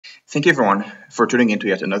Thank you everyone for tuning into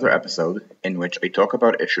yet another episode in which I talk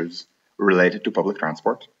about issues related to public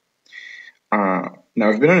transport. Now,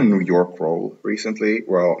 I've been in a New York role recently,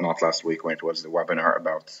 well, not last week when it was the webinar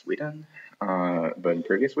about Sweden, but in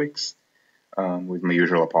previous weeks, with my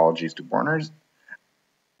usual apologies to foreigners.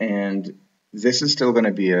 And this is still going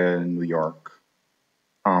to be a New York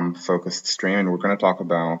focused stream, and we're going to talk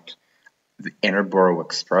about the Interborough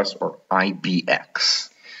Express, or IBX.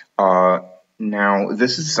 Now,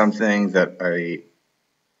 this is something that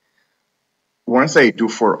when I say do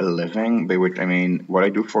for a living, by which I mean what I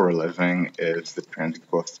do for a living is the Transit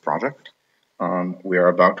Costs project. We are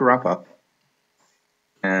about to wrap up,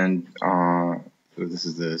 and so this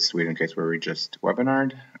is the Sweden case where we just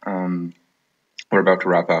webinared. We're about to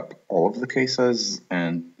wrap up all of the cases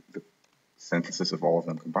and the synthesis of all of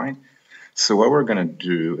them combined. So what we're going to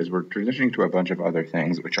do is we're transitioning to a bunch of other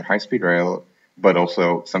things, which are high-speed rail, but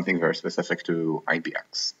also something very specific to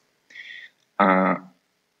IBX.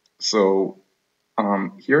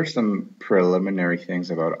 Here are some preliminary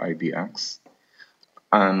things about IBX.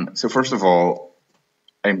 So first of all,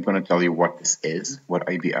 I'm going to tell you what this is, what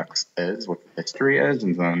IBX is, what the history is,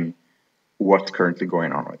 and then what's currently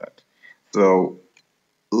going on with it. So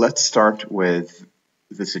let's start with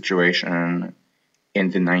the situation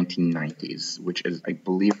in the 1990s, which is, I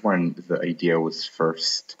believe, when the idea was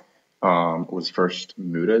first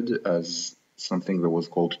mooted as something that was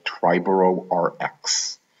called Triborough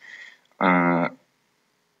RX.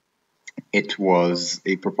 It was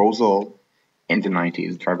a proposal in the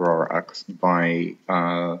 90s, Triborough RX, by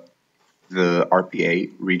the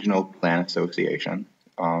RPA, Regional Plan Association.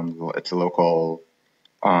 It's a local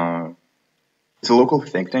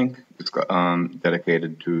think tank. It's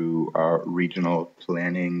dedicated to regional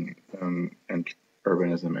planning and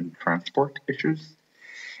urbanism and transport issues.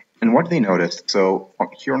 And what they noticed, so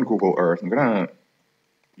here on Google Earth, I'm going to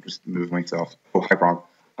just move myself, oh, hi, Rob,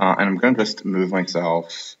 and I'm going to just move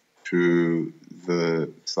myself to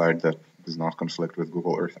the side that does not conflict with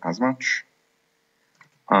Google Earth as much.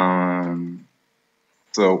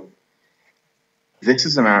 So this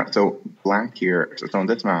is a map, so black here, so on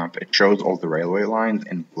this map, it shows all the railway lines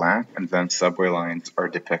in black, and then subway lines are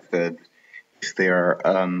depicted if they are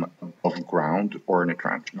above ground or in a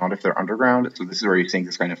trench, not if they're underground. So this is where you're seeing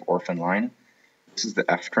this kind of orphan line. This is the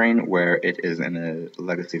F train, where it is in a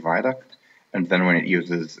legacy viaduct, and then when it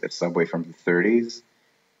uses a subway from the 30s,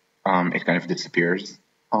 it kind of disappears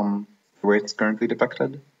the way it's currently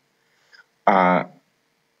depicted. But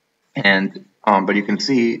you can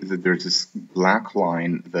see that there's this black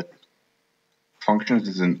line that functions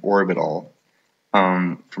as an orbital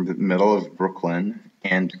from the middle of Brooklyn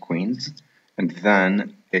and Queens, and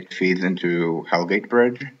then it feeds into Hellgate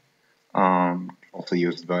Bridge, also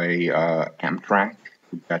used by Amtrak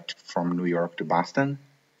to get from New York to Boston.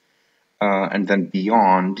 And then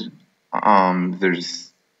beyond,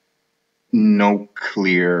 there's no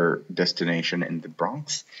clear destination in the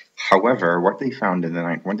Bronx. However, what they found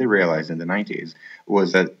when they realized in the 90s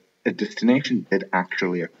was that a destination did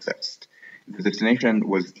actually exist. The destination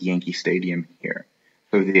was Yankee Stadium here.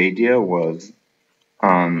 So the idea was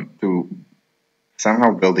to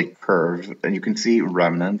somehow build a curve, and you can see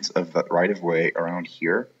remnants of that right-of-way around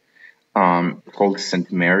here, called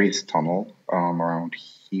St. Mary's Tunnel around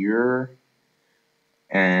here,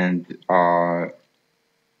 and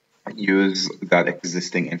use that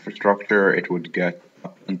existing infrastructure. It would get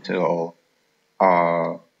up until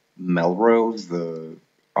Melrose, the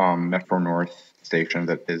Metro North station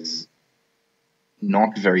that is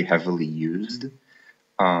not very heavily used,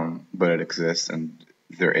 but it exists, and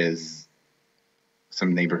there is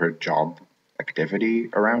some neighborhood job activity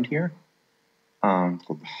around here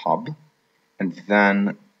called the Hub. And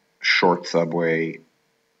then short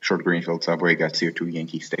Greenfield subway gets you to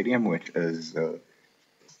Yankee Stadium, which is a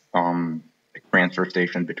transfer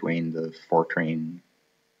station between the 4 train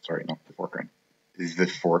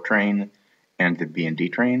and the B&D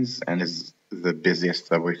trains, and is the busiest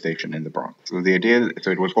subway station in the Bronx. So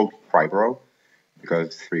it was called Triborough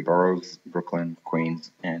because 3 boroughs, Brooklyn, Queens,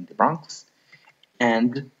 and the Bronx.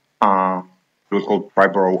 And it was called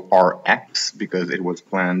Triborough RX because it was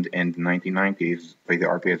planned in the 1990s by the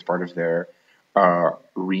RPA as part of their third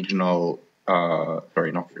regional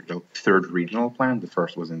plan. The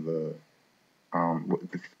first was in the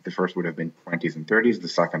first would have been 20s and 30s. The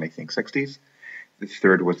second, I think, 60s. The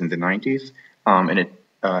third was in the 90s, and it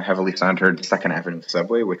heavily centered 2nd Avenue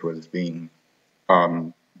subway, which was being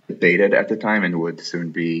debated at the time and would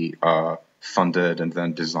soon be funded and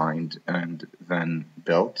then designed and then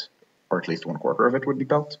built, or at least 1/4 of it would be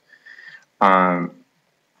built.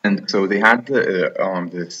 And so they had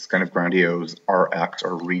this kind of grandiose RX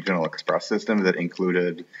or regional express system that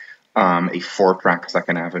included a 4-track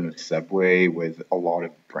Second Avenue subway with a lot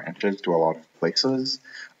of branches to a lot of places,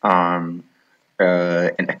 an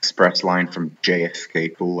express line from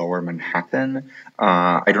JFK to Lower Manhattan.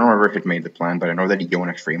 I don't remember if it made the plan, but I know that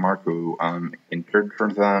Yonah Freemark, who entered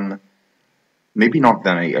for them, maybe not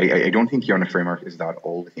then. I don't think Yonah Freemark is that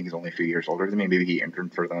old. I think he's only a few years older than me. Maybe he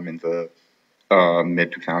entered for them in the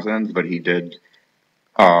mid 2000s, but he did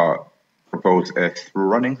propose a through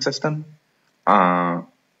running system that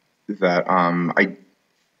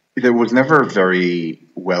that was never very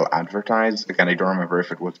well advertised. Again, I don't remember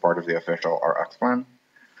if it was part of the official RX plan,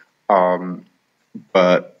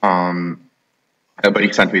 but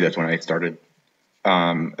he sent me this when I started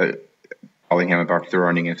calling him about through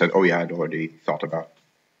running and said, "Oh yeah, I'd already thought about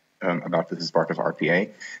this as part of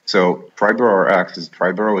RPA." So Triborough RX is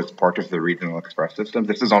Triborough is part of the regional express system.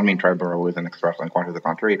 This does not mean Triborough is an express line, quite to the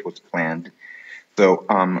contrary, it was planned. So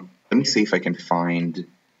let me see if I can find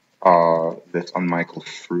this on Michael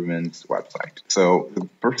Fruman's website. So the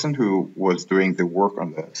person who was doing the work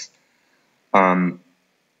on this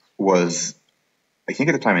was, I think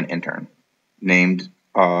at the time, an intern named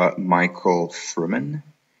Michael Fruman,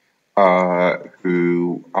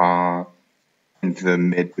 who in the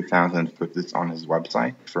mid 2000s put this on his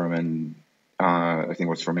website, Fruman, I think it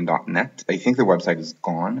was Fruman.net. I think the website is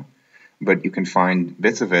gone, but you can find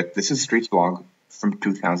bits of it. This is Street's blog from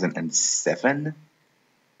 2007.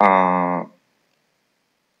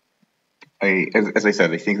 As I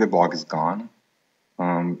said, I think the blog is gone.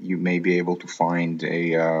 You may be able to find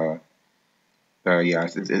a, yeah,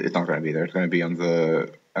 it's not going to be there. It's going to be on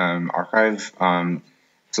the archive.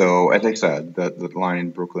 So as I said, the line in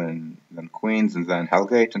Brooklyn, then Queens, and then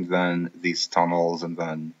Hellgate, and then these tunnels, and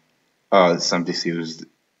then some disused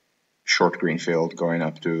short green field going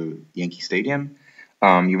up to Yankee Stadium.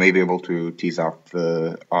 You may be able to tease out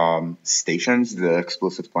the stations. The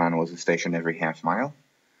explicit plan was a station every half mile.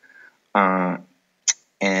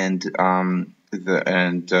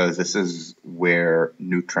 This is where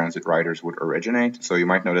new transit riders would originate. So you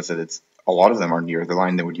might notice that a lot of them are near the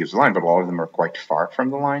line. They would use the line, but a lot of them are quite far from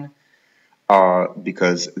the line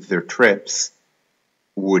because their trips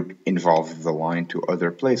would involve the line to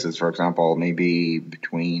other places. For example, maybe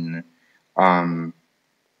between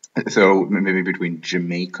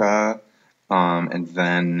Jamaica and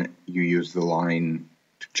then you use the line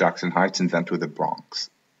to Jackson Heights and then to the Bronx,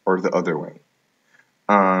 or the other way.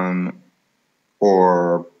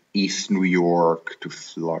 Or East New York to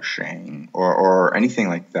Flushing, or anything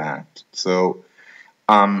like that. So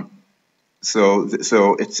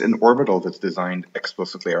it's an orbital that's designed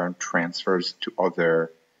explicitly around transfers to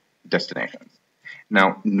other destinations.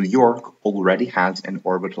 Now, New York already has an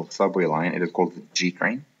orbital subway line. It is called the G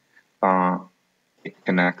train. It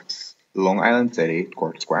connects Long Island City,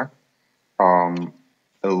 Court Square,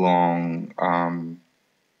 along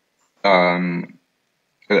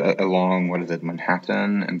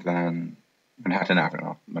Manhattan, and then Manhattan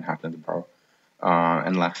Avenue, Manhattan Borough,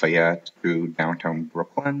 and Lafayette to downtown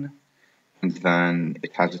Brooklyn, and then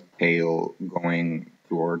it has a tail going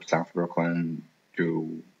towards South Brooklyn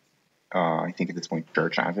to, I think at this point,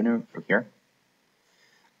 Church Avenue from here.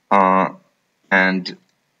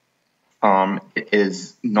 It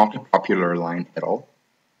is not a popular line at all.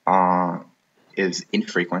 Is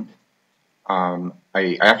infrequent.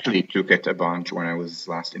 I actually took it a bunch when I was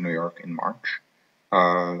last in New York in March,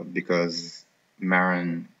 because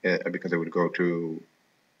I would go to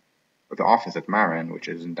the office at Marin, which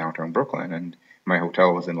is in downtown Brooklyn, and my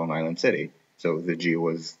hotel was in Long Island City, so the G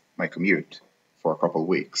was my commute for a couple of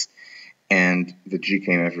weeks, and the G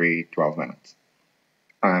came every 12 minutes,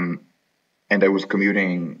 and I was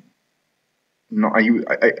commuting. No,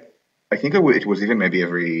 I think it was even maybe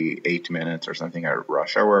every 8 minutes or something at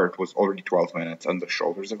rush hour. It was already 12 minutes on the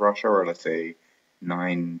shoulders of rush hour, let's say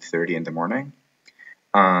 9:30 in the morning.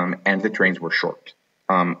 And the trains were short.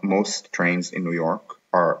 Most trains in New York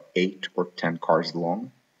are 8 or 10 cars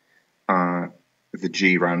long. The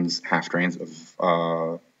G runs half trains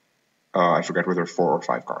of, I forget whether 4 or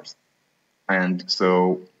 5 cars. And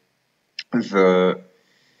so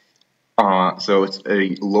so it's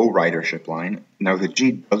a low ridership line. Now the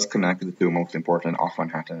G does connect the two most important off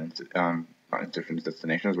Manhattan different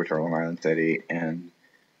destinations, which are Long Island City and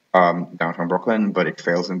downtown Brooklyn, but it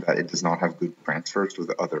fails in that it does not have good transfers to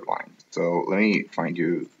the other lines. So let me find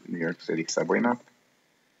you New York City subway map,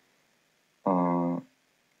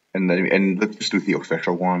 and let's just do the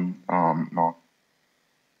official one, not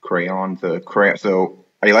crayon. So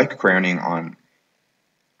I like crayoning on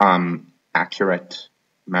accurate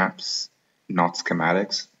maps, not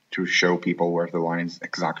schematics, to show people where the lines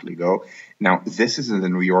exactly go. Now, this is in the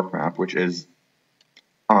New York map, which is,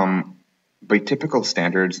 by typical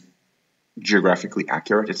standards, geographically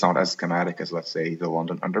accurate. It's not as schematic as, let's say, the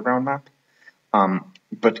London Underground map.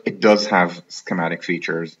 But it does have schematic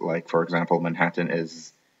features, like, for example, Manhattan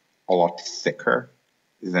is a lot thicker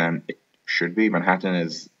than it should be. Manhattan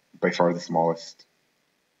is by far the smallest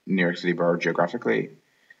New York City borough geographically,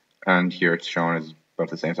 and here it's shown as about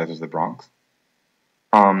the same size as the Bronx.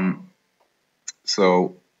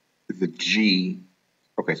 So the G,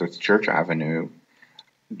 okay, so it's Church Avenue,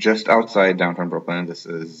 just outside downtown Brooklyn. This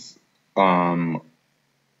is, I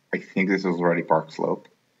think this is already Park Slope.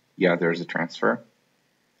 Yeah, there's a transfer.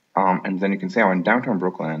 And then you can say, oh, in downtown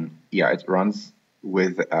Brooklyn, yeah, it runs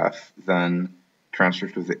with the F, then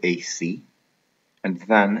transfers with the AC, and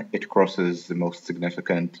then it crosses the most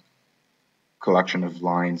significant collection of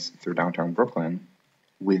lines through downtown Brooklyn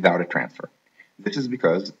without a transfer. This is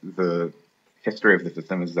because the history of the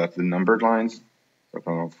system is that the numbered lines, I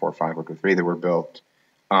don't know, 4, 5, or 2, 3, they were built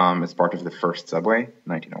as part of the first subway,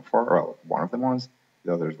 1904. Well, one of them was.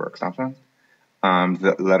 The others were extensions.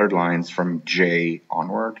 The lettered lines from J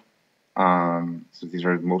onward. So these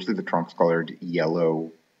are mostly the trunks colored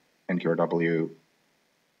yellow, NQRW,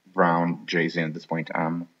 brown, JZ at this point,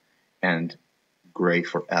 M, and gray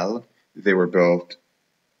for L. They were built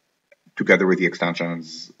together with the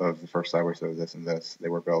extensions of the first subway, so this and this. They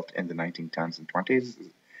were built in the 1910s and 20s.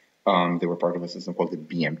 They were part of a system called the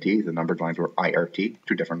BMT. The numbered lines were IRT,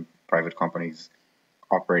 two different private companies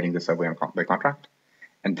operating the subway by contract.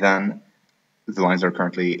 And then the lines that are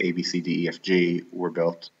currently A, B, C, D, E, F, G were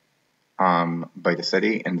built by the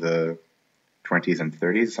city in the 20s and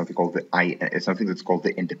 30s. Something called it's something that's called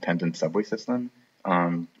the independent subway system.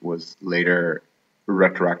 Was later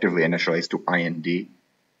retroactively initialized to IND.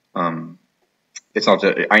 It's not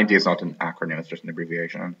IND is not an acronym; it's just an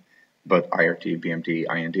abbreviation. But IRT, BMT,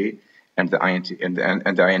 IND, and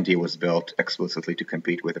the IND was built explicitly to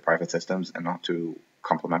compete with the private systems and not to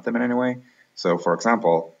complement them in any way. So, for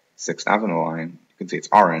example, 6th Avenue line, you can see it's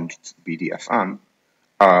orange, it's BDFM.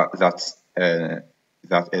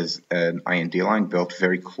 That is an IND line built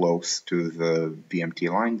very close to the BMT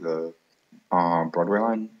line, the Broadway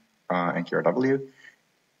line, NQRW,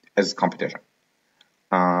 as competition.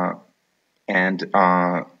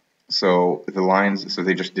 So the lines, so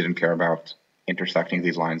they just didn't care about intersecting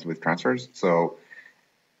these lines with transfers. So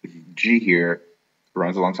G here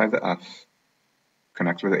runs alongside the F,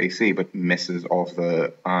 connects with the AC, but misses all of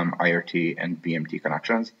the IRT and BMT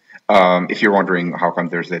connections. If you're wondering how come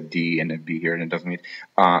there's a D and a B here and it doesn't meet,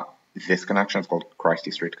 this connection is called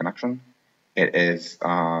Christie Street connection. It is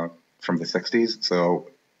from the 60s, so,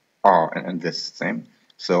 and this same.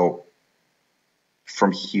 So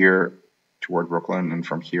from here toward Brooklyn and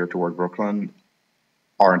from here toward Brooklyn,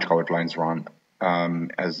 orange colored lines run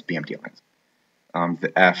as BMT lines.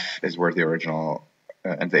 The F is where the original,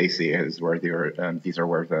 and the AC is where these are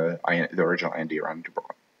where the original IND ran to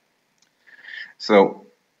Brooklyn. So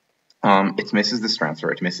it misses this transfer.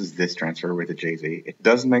 It misses this transfer with the JZ. It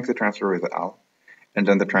does make the transfer with the L, and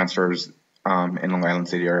then the transfers in Long Island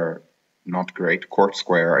City are not great. Court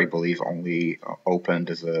Square, I believe, only opened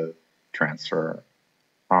as a transfer.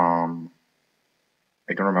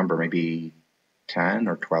 I don't remember, maybe 10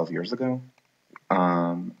 or 12 years ago.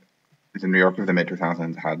 The New York of the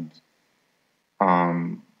mid-2000s had,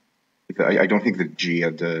 I don't think the G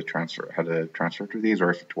had a transfer to these, or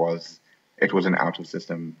if it was an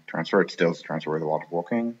out-of-system transfer. It still is a transfer with a lot of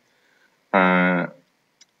walking. And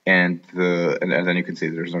then you can see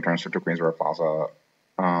there's no transfer to Queensborough Plaza.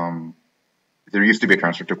 There used to be a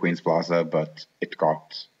transfer to Queens Plaza, but it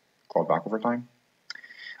got called back over time.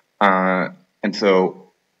 And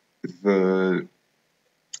so the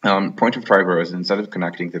point of Triborough is, instead of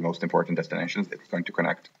connecting the most important destinations, it's going to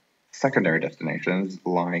connect secondary destinations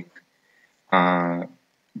like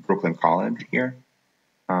Brooklyn College here,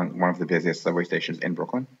 one of the busiest subway stations in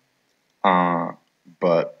Brooklyn.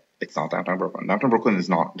 But it's not downtown Brooklyn. Downtown Brooklyn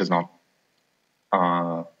does not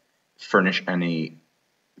furnish any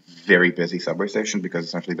very busy subway station, because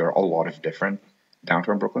essentially there are a lot of different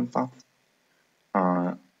downtown Brooklyn stops.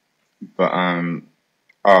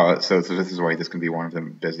 So this is why this can be one of the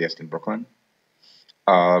busiest in Brooklyn.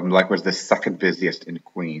 Likewise, the second busiest in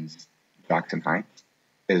Queens, Jackson Heights,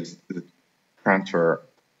 is the transfer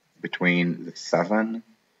between the 7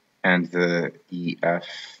 and the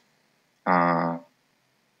EF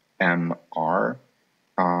MR.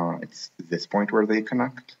 It's this point where they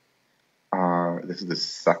connect. This is the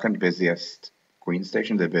second busiest Queens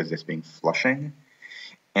station, the busiest being Flushing.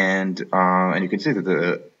 And you can see that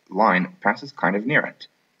the line passes kind of near it.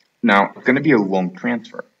 Now, it's going to be a long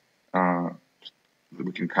transfer.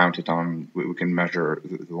 we can count it on, we can measure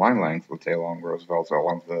the line length, let's say along Roosevelt or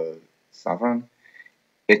along the 7.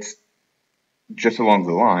 It's just along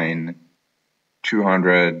the line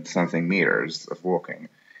 200 something meters of walking.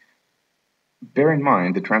 Bear in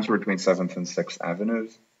mind the transfer between 7th and 6th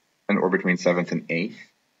Avenues, or between 7th and 8th,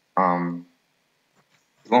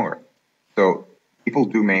 is longer. So people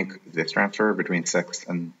do make this transfer between 6th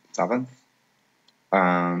and 7th,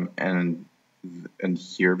 and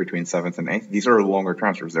here between 7th and 8th. These are longer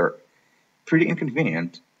transfers. They're pretty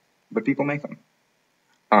inconvenient, but people make them.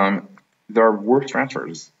 There are worse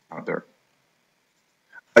transfers out there.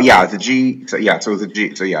 The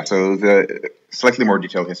slightly more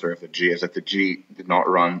detailed history of the G is that the G did not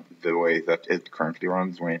run the way that it currently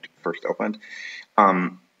runs when it first opened.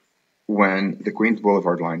 When the Queens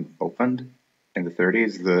Boulevard line opened in the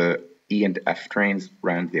 30s, the E and F trains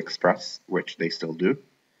ran the Express, which they still do.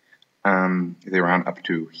 They ran up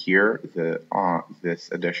to here. This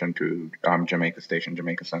addition to Jamaica Station,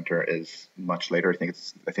 Jamaica Center, is much later. I think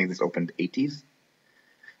this opened 80s.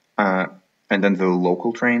 And then the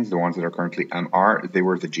local trains, the ones that are currently MR, they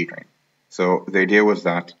were the G train. So the idea was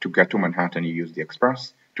that to get to Manhattan, you use the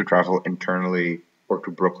Express. To travel internally or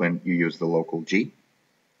to Brooklyn, you use the local G.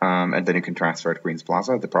 And then you can transfer at Queens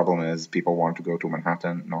Plaza. The problem is people want to go to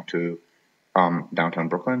Manhattan, not to downtown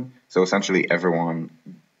Brooklyn. So essentially everyone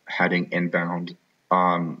heading inbound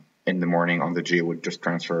in the morning on the G would just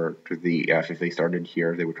transfer to the F. If they started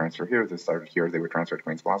here, they would transfer here. If they started here, they would transfer to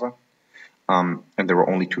Queens Plaza. And there were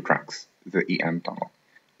only 2 tracks, the EM tunnel.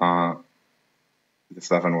 The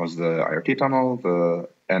 7 was the IRT tunnel, the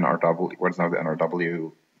NRW, what's now the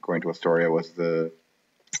NRW going to Astoria was the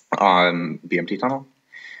BMT tunnel.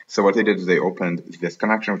 So what they did is they opened this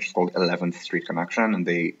connection, which is called 11th Street connection, and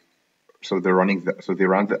they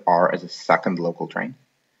ran the R as a second local train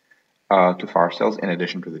to Forest in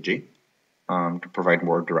addition to the G, to provide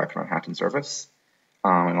more direct Manhattan service.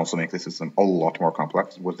 And also make the system a lot more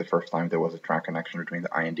complex. It was the first time there was a track connection between the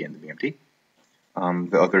IND and the BMT.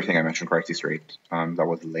 The other thing I mentioned, Crisis Street, that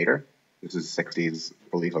was later. This is 60s, I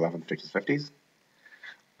believe 11th, 60s, 50s.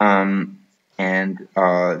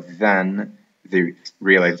 Then they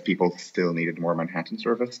realized people still needed more Manhattan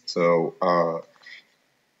service. So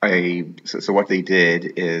what they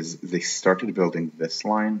did is they started building this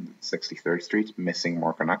line, 63rd Street, missing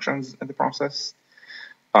more connections in the process.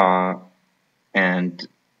 And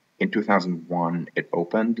in 2001, it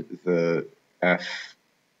opened. The F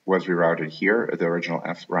was rerouted here. The original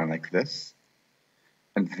F ran like this.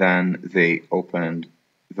 And then they opened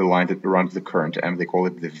the line that runs the current M. They call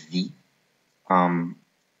it the V. The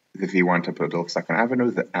V went up until 2nd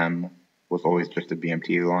Avenue. The M was always just a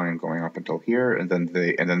BMT line going up until here. And then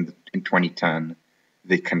in 2010,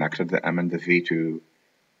 they connected the M and the V to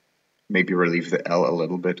maybe relieve the L a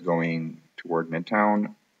little bit going toward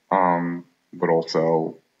Midtown. But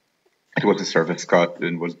also it was a service cut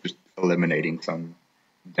and was just eliminating some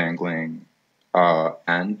dangling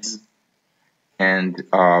ends. And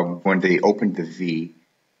when they opened the V,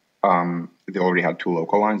 they already had 2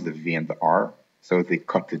 local lines, the V and the R. So they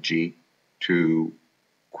cut the G to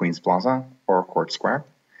Queens Plaza or Court Square.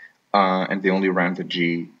 And they only ran the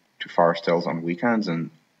G to Forest Hills on weekends,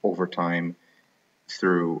 and over time,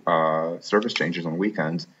 through service changes on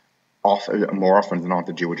weekends, more often than not,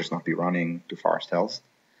 the G would just not be running to Forest Hills.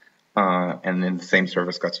 And in the same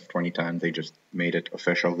service cuts of 2010, they just made it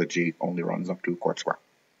official. The G only runs up to Court Square.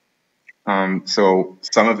 So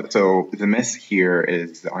the miss here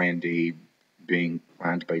is the IND being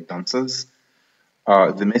planned by dunces.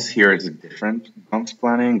 The miss here is a different dunce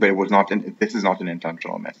planning, but this is not an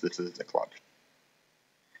intentional miss. This is a clutch.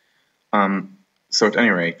 So at any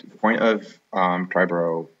rate, the point of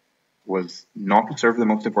Triborough was not to serve the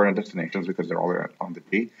most important destinations because they're all on the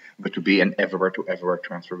G, but to be an everywhere-to-everywhere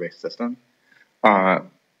transfer-based system. And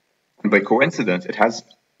by coincidence, it has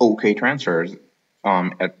okay transfers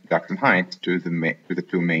at Jackson Heights to the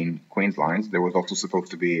 2 main Queens lines. It was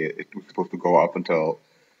supposed to go up until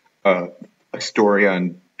Astoria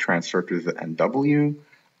and transfer to the NW,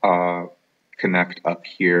 connect up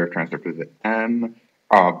here, transfer to the M,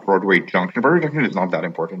 Broadway Junction. Broadway Junction is not that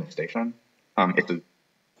important a station. It's a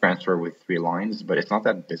transfer with 3 lines, but it's not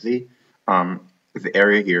that busy. The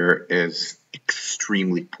area here is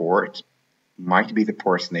extremely poor. It might be the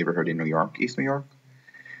poorest neighborhood in New York, East New York.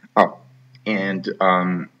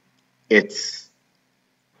 It's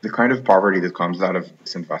the kind of poverty that comes out of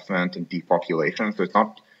disinvestment and depopulation. So it's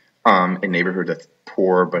not a neighborhood that's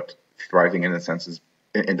poor but thriving in the sense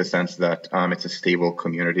that it's a stable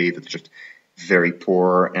community that's just very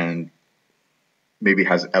poor and maybe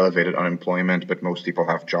has elevated unemployment, but most people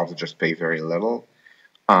have jobs that just pay very little.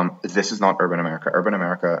 This is not urban America. Urban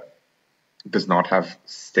America does not have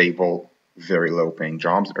stable, very low-paying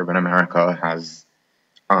jobs. Urban America has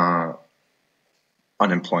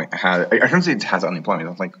unemployment. I shouldn't say it has unemployment.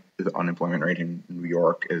 It's like the unemployment rate in New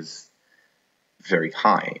York is very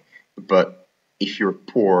high, but if you're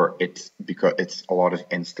poor, it's because it's a lot of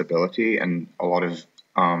instability, and a lot of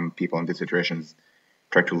people in these situations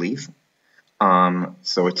try to leave.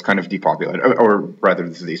 So it's kind of depopulated, or rather,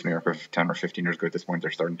 this is the East New York of 10 or 15 years ago. At this point, they're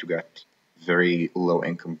starting to get very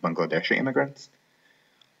low-income Bangladeshi immigrants.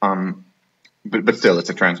 But still, it's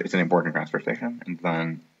an important transfer station. And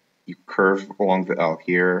then you curve along the L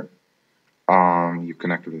here. You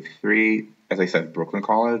connect with 3. As I said, Brooklyn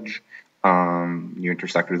College. You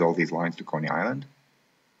intersect with all these lines to Coney Island.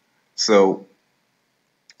 So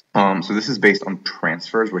this is based on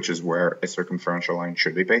transfers, which is where a circumferential line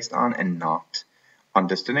should be based on, and not on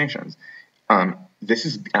destinations. This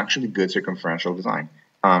is actually good circumferential design.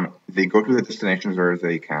 They go to the destinations where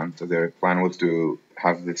they can. So their plan was to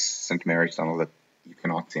have this St. Mary's tunnel that you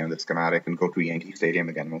cannot see on the schematic, and go to Yankee Stadium,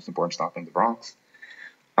 again, most important stop in the Bronx,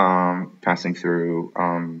 passing through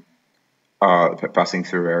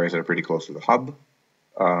areas that are pretty close to the hub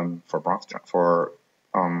for Bronx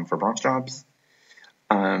jobs.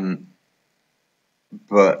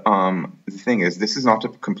 But the thing is, this is not a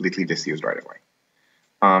completely disused right of way.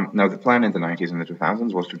 Now, the plan in the 90s and the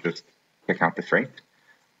 2000s was to just kick out the freight.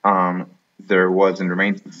 There was and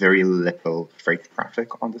remains very little freight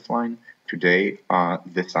traffic on this line. Today,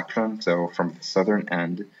 this section, so from the southern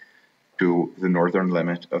end to the northern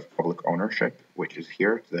limit of public ownership, which is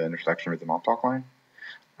here, the intersection with the Montauk line,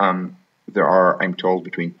 there are, I'm told,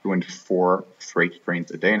 between 2 and 4 freight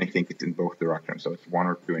trains a day, and I think it's in both directions, so it's 1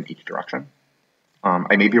 or 2 in each direction.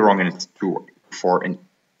 I may be wrong, and it's 2 or 4 in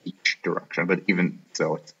each direction, but even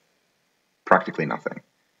so, it's practically nothing.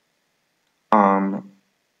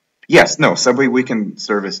 Yes, no, subway weekend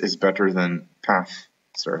service is better than PATH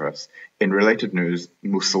service. In related news,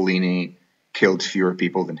 Mussolini killed fewer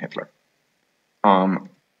people than Hitler.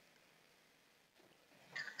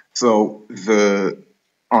 So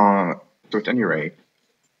at any rate,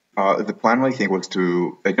 the plan, I think, was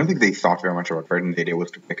to, I don't think they thought very much about freight, and the idea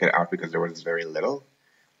was to pick it out because there was very little,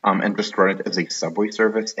 and just run it as a subway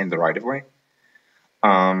service in the right-of-way.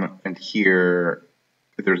 And here,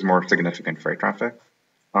 there's more significant freight traffic,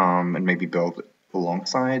 and maybe build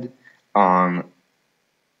alongside.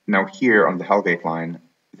 Now here on the Hellgate line,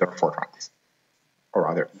 there are 4 tracks. Or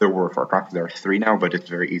rather, there were 4 tracks. There are 3 now, but it's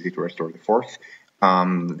very easy to restore the 4th.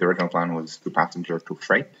 The original plan was 2 passenger, 2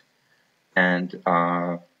 freight, and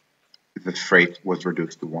the freight was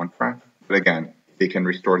reduced to 1 track. But again, they can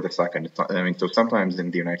restore the second. It's not, I mean, so sometimes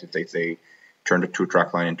in the United States, they turned a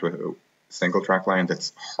 2-track line into a single track line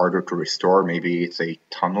that's harder to restore. Maybe it's a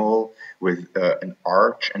tunnel with an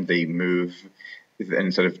arch, and they move,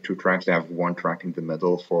 instead of 2 tracks, they have 1 track in the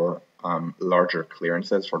middle for larger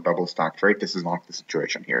clearances for double stack freight. This is not the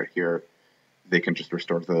situation here. Here, they can just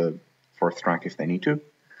restore the 4th track if they need to.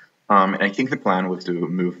 And I think the plan was to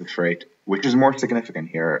move the freight, which is more significant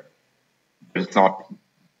here, but it's not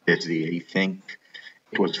busy. I think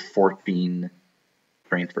it was 14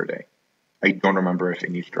 trains per day. I don't remember if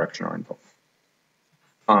in each direction or in both.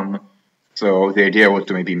 So the idea was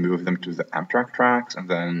to maybe move them to the Amtrak tracks and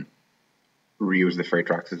then reuse the freight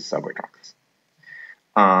tracks as subway tracks.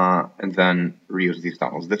 And then reuse these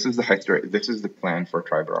tunnels. This is the plan for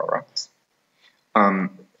Triborough routes.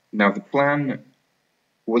 Now, the plan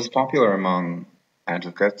was popular among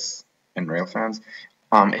advocates and rail fans.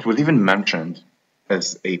 It was even mentioned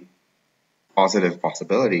as a positive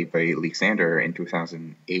possibility by Lee Sander in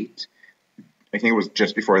 2008. I think it was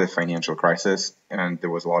just before the financial crisis, and there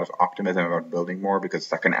was a lot of optimism about building more because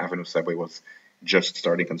Second Avenue subway was just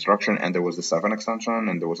starting construction, and there was the 7 extension,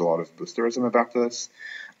 and there was a lot of boosterism about this.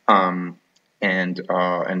 And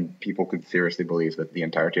people could seriously believe that the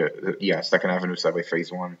entirety of, Second Avenue subway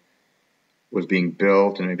phase 1 was being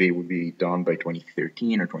built, and maybe it would be done by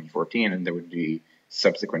 2013 or 2014, and there would be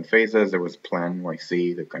subsequent phases. There was Plan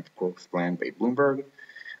NYC, the kind of growth plan by Bloomberg.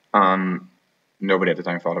 Nobody at the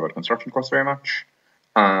time thought about construction costs very much.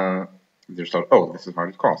 They just thought, oh, this is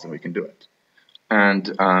hard to cost, and we can do it. And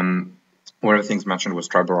one of the things mentioned was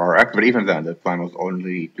Triborough X, but even then, the plan was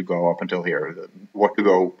only to go up until here. Where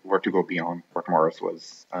to go beyond Port Morris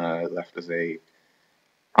was left as a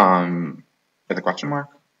question mark.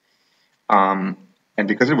 And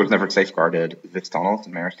because it was never safeguarded, this tunnel,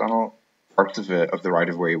 St. Mary's Tunnel, parts of the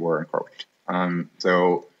right-of-way were encroached.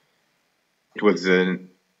 So it was an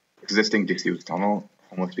existing disused tunnel.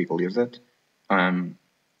 Homeless people use it.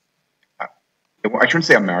 I shouldn't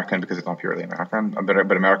say American because it's not purely American, but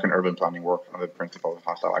American urban planning works on the principle of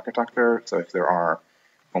hostile architecture. So if there are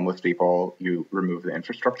homeless people, you remove the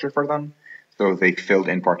infrastructure for them. So they filled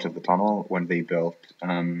in parts of the tunnel when they built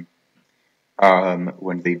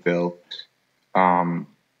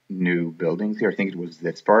new buildings here. I think it was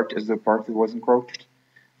this part is the part that was encroached.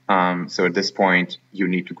 So at this point, you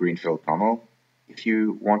need to greenfield tunnel if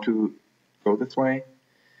you want to go this way.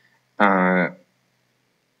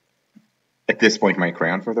 At this point, my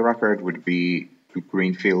crayon for the record would be to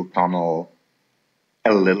greenfield tunnel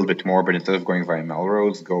a little bit more, but instead of going via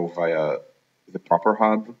Melrose, go via the proper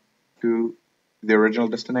hub to the original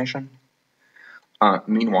destination.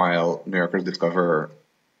 Meanwhile, New Yorkers discover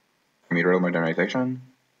commuter rail modernization.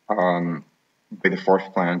 By the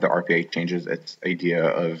fourth plan, the RPA changes its idea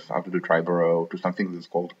of how to do Triborough to something that's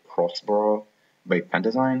called crossborough by Penn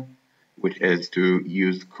Design, which is to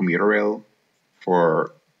use commuter rail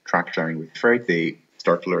for track sharing with freight. They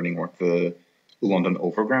start learning what the London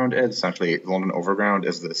Overground is. Essentially, the London Overground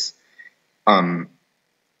is this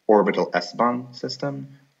orbital S-Bahn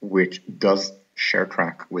system, which does share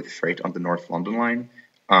track with freight on the North London line.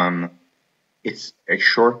 It's a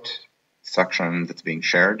short section that's being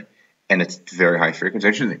shared, and it's very high frequency.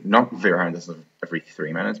 Actually, not very high, this is every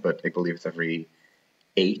 3 minutes, but I believe it's every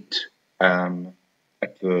 8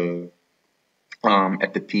 at the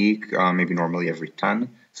peak, maybe normally every 10.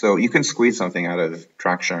 So you can squeeze something out of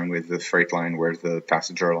track sharing with the freight line where the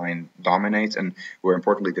passenger line dominates, and where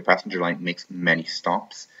importantly the passenger line makes many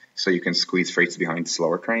stops. So you can squeeze freights behind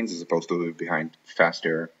slower trains as opposed to behind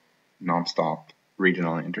faster, non-stop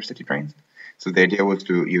regional and intercity trains. So the idea was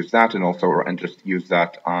to use that and just use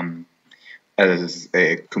that as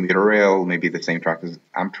a commuter rail, maybe the same track as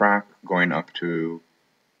Amtrak, going up to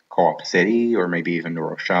Co-op City or maybe even New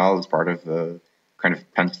Rochelle as part of the kind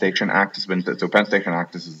of Penn Station Axis. So Penn Station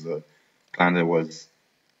Axis is the plan that was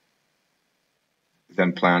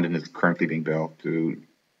then planned and is currently being built to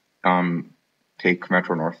take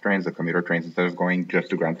Metro North trains, the commuter trains, instead of going just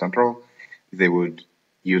to Grand Central, they would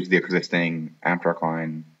use the existing Amtrak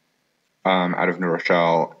line out of New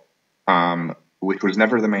Rochelle, which was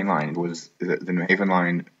never the main line. It was the New Haven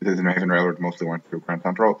line. The New Haven Railroad mostly went through Grand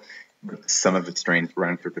Central, but some of its trains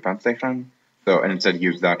ran through the Penn Station. So, and instead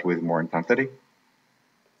use that with more intensity.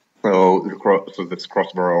 So this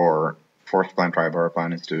crossborough or fourth plan Triborough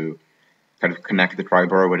plan is to kind of connect the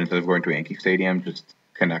Triborough, but instead of going to Yankee Stadium, just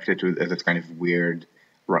connect it to this kind of weird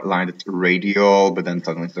line that's radial, but then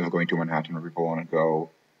suddenly instead of going to Manhattan where people want to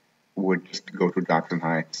go, would just go to Jackson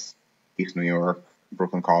Heights, East New York,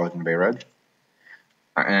 Brooklyn College, and Bay Ridge.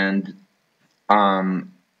 And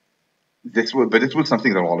this was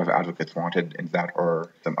something that a lot of advocates wanted in that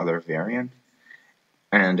or some other variant.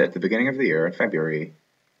 And at the beginning of the year, in February,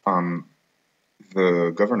 the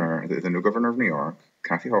new governor of New York,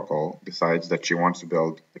 Kathy Hochul, decides that she wants to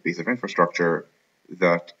build a piece of infrastructure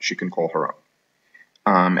that she can call her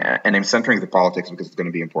own. And I'm centering the politics because it's going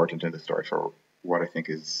to be important in the story for what I think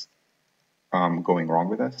is going wrong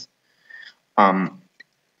with this.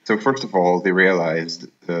 So first of all, they realized,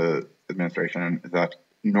 the administration, that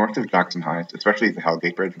north of Jackson Heights, especially the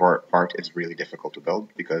Hellgate Bridge part, is really difficult to build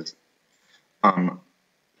because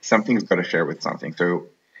something's got to share with something. So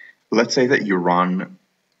let's say that you run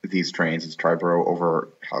these trains as Triborough over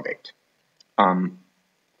Hellgate.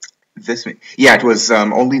 It was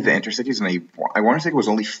only the intercities, and I want to say it was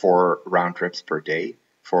only 4 round trips per day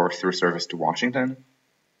through service to Washington.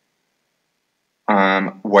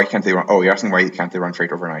 Why can't they run? Oh, you're asking why can't they run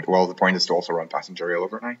freight overnight? Well, the point is to also run passenger rail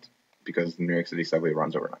overnight because the New York City subway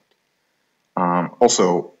runs overnight.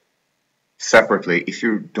 Also, separately, if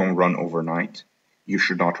you don't run overnight, you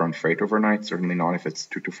should not run freight overnight. Certainly not if it's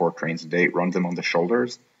 2 to 4 trains a day. Run them on the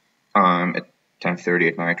shoulders at 10:30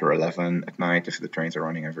 at night or 11 at night if the trains are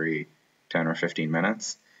running every 10 or 15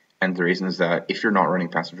 minutes. And the reason is that if you're not running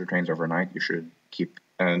passenger trains overnight, you should keep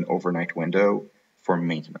an overnight window for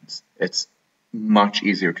maintenance. It's much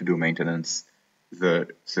easier to do maintenance the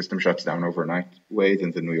system shuts down overnight way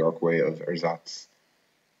than the New York way of ersatz.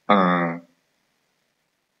 I'm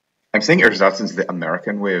saying ersatz is the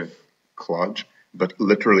American way of kludge, but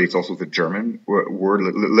literally it's also the German word.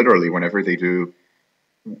 Literally, whenever they do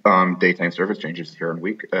daytime service changes here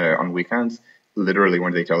on weekends, literally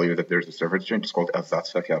when they tell you that there's a service change, it's called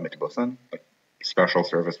Ersatzverkehr mit Bussen, like special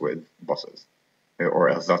service with buses, or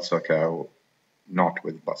Ersatzverkehr not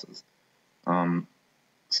with buses.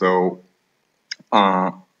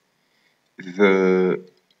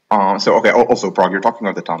 Also Prague, you're talking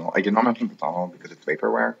about the tunnel. I did not mention the tunnel because it's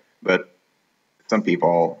vaporware, but some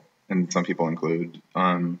people include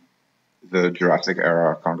the Jurassic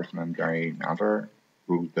era Congressman Gary Mather,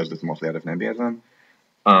 who does this mostly out of NIMBYism.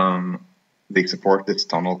 They support this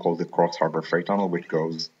tunnel called the Cross Harbor Freight Tunnel, which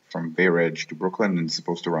goes from Bay Ridge to Brooklyn and is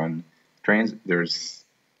supposed to run trains. There's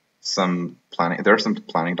some planning. There are some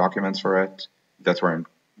planning documents for it. That's where I'm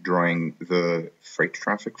drawing the freight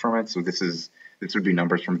traffic from it. So this would be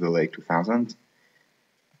numbers from the late 2000s.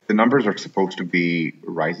 The numbers are supposed to be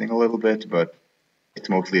rising a little bit, but it's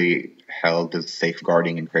mostly held as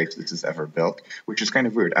safeguarding in case this is ever built, which is kind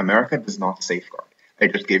of weird. America does not safeguard. I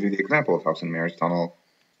just gave you the example of how St. Mary's Tunnel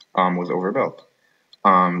was overbuilt.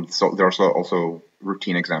 So there are also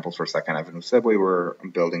routine examples for Second Avenue subway, where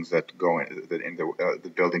buildings that go in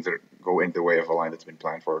the buildings that go in the way of a line that's been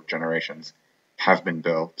planned for generations have been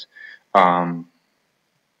built.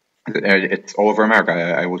 It's all over America.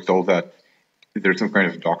 I was told that there's some kind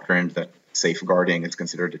of doctrine that safeguarding is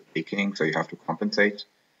considered a taking, so you have to compensate,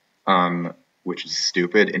 which is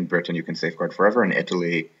stupid. In Britain, you can safeguard forever. In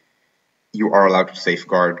Italy, you are allowed to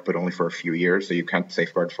safeguard, but only for a few years, so you can't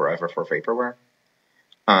safeguard forever for vaporware.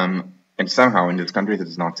 And somehow in this country that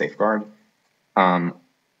does not safeguard,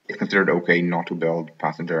 it's considered okay not to build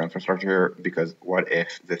passenger infrastructure, because what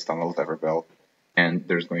if this tunnel is ever built and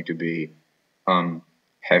there's going to be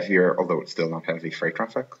heavier, although it's still not heavy, freight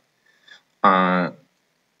traffic?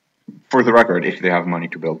 For the record, if they have money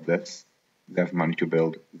to build this, they have money to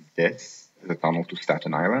build this, the tunnel to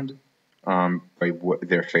Staten Island, by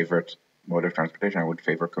their favorite mode of transportation. I would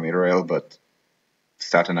favor commuter rail, but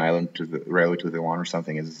Staten Island to the railway to the one or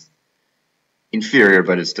something is inferior,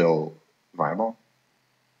 but is still viable.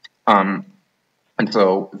 And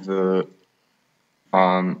so so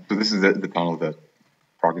this is the tunnel that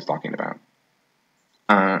Prague is talking about.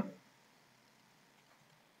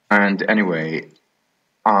 And anyway,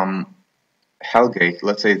 Hellgate,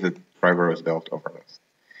 let's say that Triborough is built over this.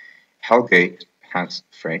 Hellgate has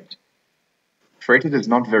freight. Freight is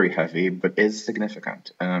not very heavy, but is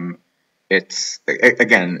significant. It's,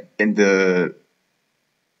 again, in the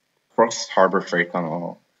Cross Harbor Freight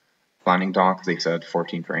Tunnel planning docs, they said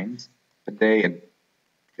 14 trains a day. And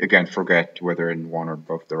again, forget whether in one or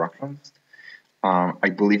both directions. I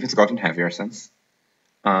believe it's gotten heavier since.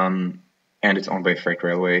 And it's owned by a freight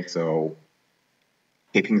railway, so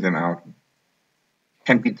taking them out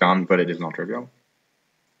can be done, but it is not trivial.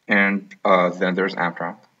 And then there's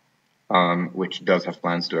Amtrak, which does have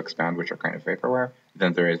plans to expand, which are kind of vaporware.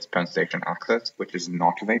 Then there is Penn Station Access, which is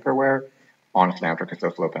not vaporware. Honestly, Amtrak is so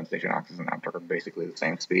slow. Penn Station Access and Amtrak are basically the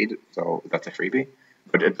same speed, so that's a freebie.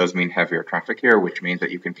 But it does mean heavier traffic here, which means that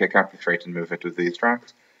you can kick out the freight and move it to these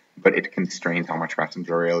tracks, but it constrains how much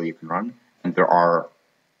passenger rail you can run. And there are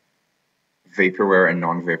vaporware and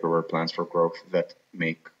non-vaporware plans for growth that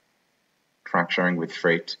make track sharing with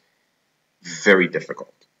freight very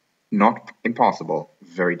difficult. Not impossible,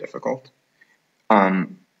 very difficult.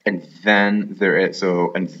 And then there is,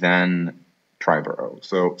 and then Triborough.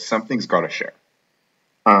 So something's got to share.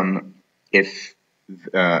 If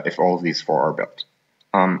all of these four are built.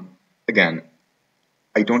 Again,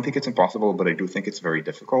 I don't think it's impossible, but I do think it's very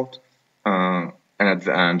difficult. And at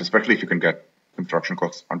the end, especially if you can get construction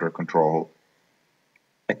costs under control,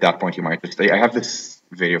 at that point you might just, I have this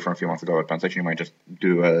video from a few months ago at Penn Station, you might just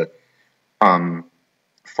do a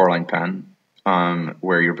four-line pen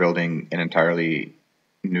where you're building an entirely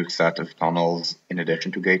new set of tunnels in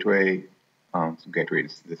addition to Gateway. So Gateway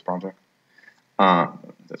is this project.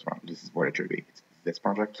 That's wrong. This is what it should be. It's this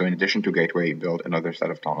project. So in addition to Gateway, you build another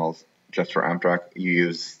set of tunnels just for Amtrak. You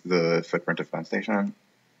use the footprint of Penn Station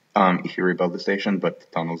if you rebuild the station, but the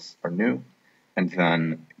tunnels are new. And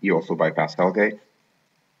then you also bypass Hellgate.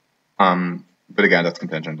 But again, that's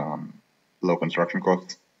contingent on low construction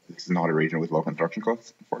costs. This is not a region with low construction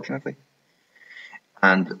costs, unfortunately.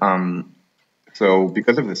 And so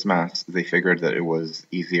because of this mess, they figured that it was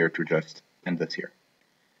easier to just end this here.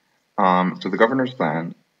 So the governor's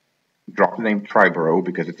plan dropped the name Triborough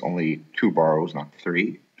because it's only 2 boroughs, not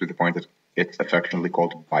 3, to the point that it's affectionately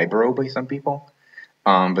called Biborough by some people.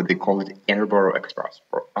 But they call it Interborough Express,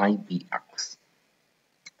 or IBX.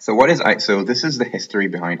 So what is so this is the history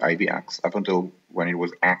behind IBX up until when it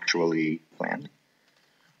was actually planned.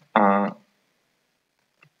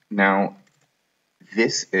 Now,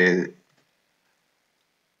 this is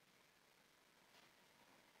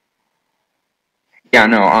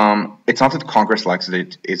it's not that Congress likes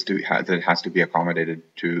that that it has to be accommodated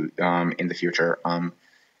to in the future.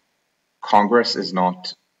 Congress is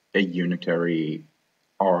not a unitary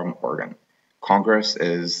organ. Congress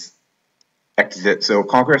is so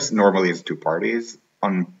Congress normally is 2 parties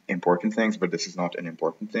on important things, but this is not an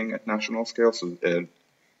important thing at national scale. So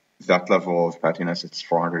that level of pettiness, it's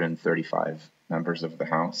 435 members of the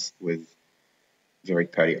House with very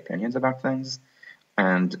petty opinions about things.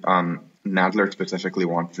 And Nadler specifically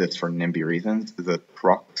wants this for NIMBY reasons. The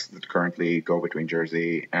trucks that currently go between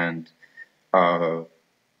Jersey and it's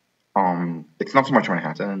not so much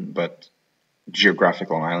Manhattan, but geographic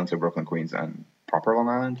Long Island, so Brooklyn, Queens, and proper Long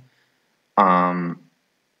Island,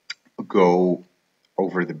 go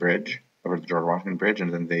over the bridge, over the George Washington Bridge,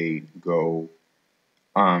 and then they go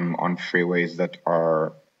on freeways that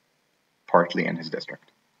are partly in his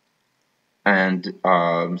district. And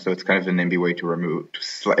so it's kind of a NIMBY way to remove,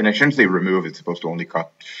 and I shouldn't say remove, it's supposed to only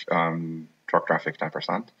cut truck traffic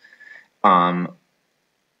 10%,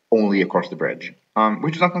 only across the bridge,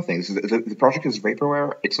 which is not nothing. The project is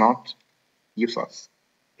vaporware. It's not useless.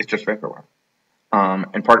 It's just vaporware.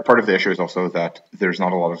 And part of the issue is also that there's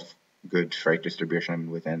not a lot of good freight distribution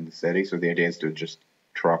within the city, so the idea is to just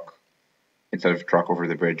truck, instead of truck over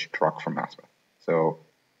the bridge, truck from Maspeth. So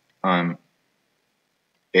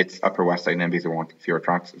it's Upper West Side NIMBYs who want fewer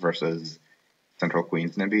trucks versus Central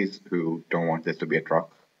Queens NIMBYs who don't want this to be a truck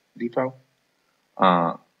depot.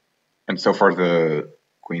 And so far the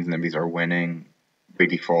Queens NIMBYs are winning by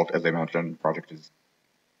default. As I mentioned, the project is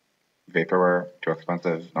vaporware, too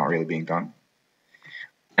expensive, not really being done.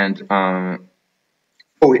 And no,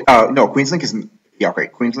 QueensLink is, yeah, okay,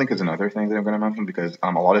 QueensLink is another thing that I'm going to mention because a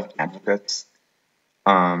lot of advocates,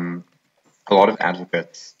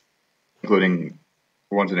 including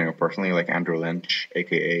ones that I know personally, like Andrew Lynch,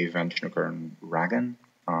 aka Van Schnucker and Ragan,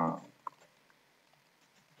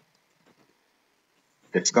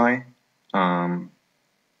 this guy, probably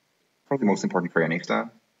the most important Koreanista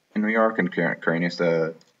in New York, and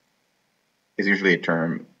Koreanista is usually a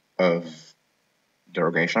term of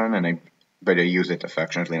derogation, and but I use it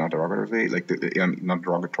affectionately, not derogatively. Like not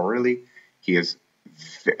derogatorily. He's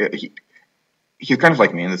kind of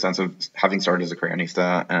like me in the sense of having started as a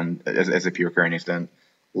Koreanista and as a pure Koreanista, and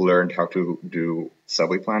learned how to do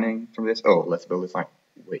subway planning from this. Oh, let's build this line.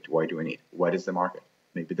 Wait, why do we need? What is the market?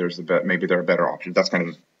 Maybe there are better options. That's kind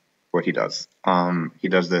of what he does. He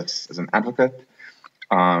does this as an advocate.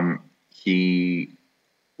 He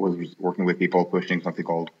was working with people pushing something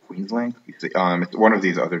called QueensLink. It's one of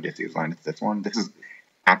these other disused lines. It's this one. This is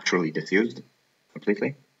actually disused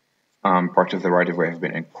completely. Parts of the right-of-way have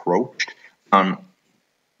been encroached,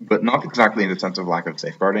 but not exactly in the sense of lack of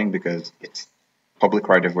safeguarding, because it's public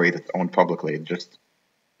right-of-way that's owned publicly.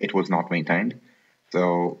 It was not maintained,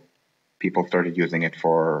 so people started using it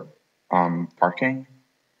for parking.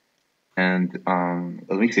 And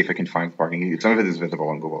let me see if I can find parking. Some of it is visible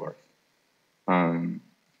on Google Earth.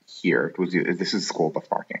 Here, this is school bus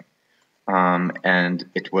parking, and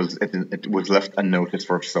it was left unnoticed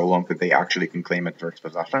for so long that they actually can claim it first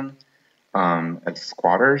possession as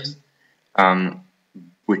squatters,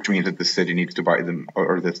 which means that the city needs to buy them,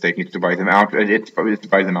 or the state needs to buy them out. It's probably to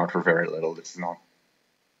buy them out for very little. This is not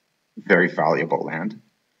very valuable land.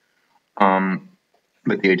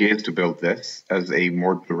 But the idea is to build this as a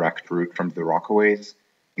more direct route from the Rockaways,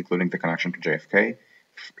 including the connection to JFK,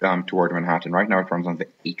 toward Manhattan. Right now it runs on the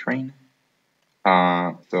A train.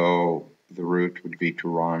 So the route would be to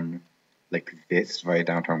run like this via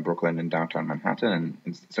downtown Brooklyn and downtown Manhattan.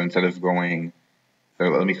 And so instead of going, so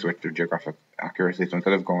let me switch to geographic accuracy. So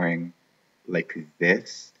instead of going like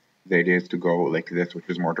this, the idea is to go like this, which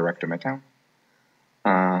is more direct to Midtown.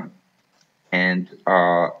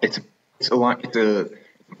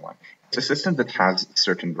 It's a system that has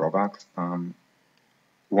certain drawbacks.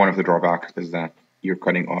 One of the drawbacks is that you're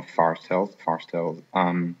cutting off Forest Hills. Forest Hills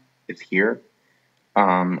is here.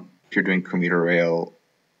 If you're doing commuter rail,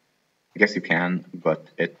 I guess you can, but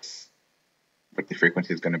the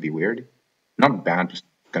frequency is going to be weird. Not bad, just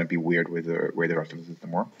going to be weird with the way the rest of the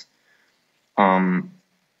system works.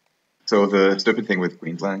 So the stupid thing with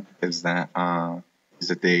Queensland is that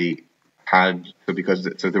they had,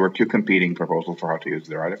 so there were two competing proposals for how to use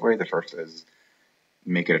the right-of-way. The first is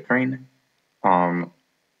make it a train.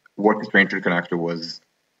 What the train should connect to was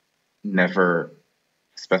never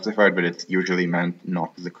specified, but it's usually meant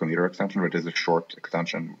not as a commuter extension, but as a short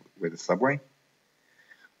extension with a subway.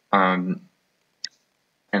 And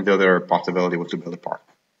the other possibility was to build a park.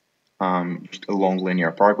 Just a long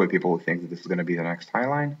linear park with people who think that this is going to be the next High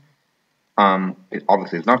Line. It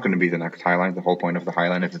obviously is not going to be the next High Line. The whole point of the High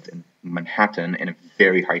Line is it's in Manhattan, in a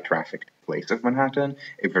very high trafficked place of Manhattan,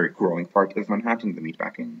 a very growing part of Manhattan, the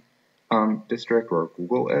meatpacking district where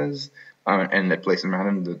Google is, and that place in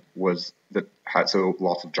Manhattan that had so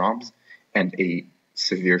lots of jobs and a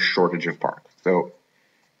severe shortage of parks. So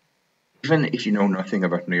even if you know nothing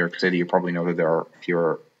about New York City, you probably know that there are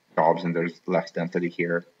fewer jobs and there's less density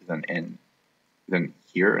here than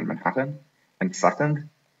here in Manhattan. And second,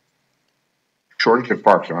 shortage of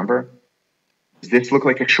parks. Remember, does this look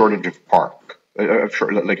like a shortage of park?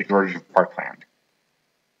 like a shortage of parkland.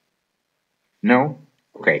 No?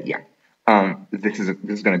 Okay, yeah. This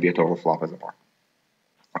is going to be a total flop as a park.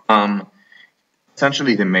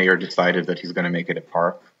 Essentially, the mayor decided that he's going to make it a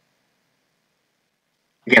park.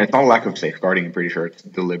 Again, it's not a lack of safeguarding. I'm pretty sure it's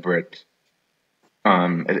deliberate.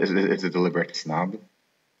 It's a deliberate snub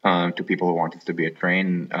to people who want it to be a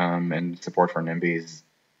train, and support for NIMBYs.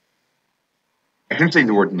 I shouldn't say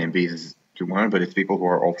the word NIMBYs too much, but it's people who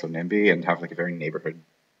are also NIMBY and have like a very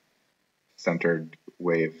neighborhood-centered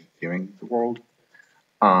way of viewing the world,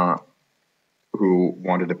 who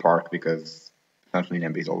wanted a park because essentially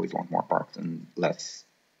NIMBYs always want more parks and less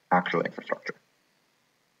actual infrastructure.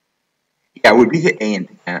 Yeah, it would be the A and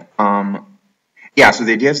yeah. So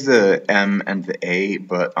the idea is the M and the A,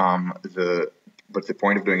 but the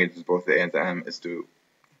point of doing it is both the A and the M is to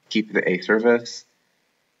keep the A service.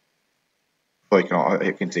 Like, you know,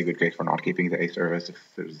 I can say good case for not keeping the A service if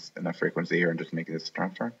there's enough frequency here and just make this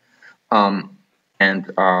transfer. But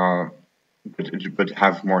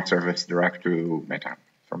have more service direct to Midtown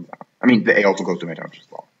from that. I mean, the A also goes to Midtown as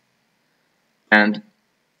well. And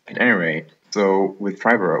at any rate, so with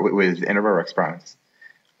Interborough Express,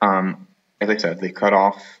 as I said, they cut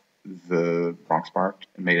off the Bronx part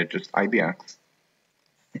and made it just IBX,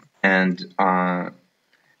 and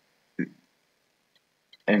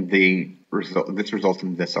this results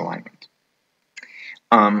in this alignment.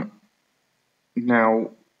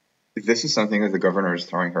 Now, this is something that the governor is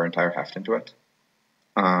throwing her entire heft into it.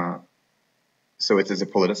 So it is a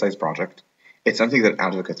politicized project. It's something that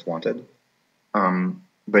advocates wanted,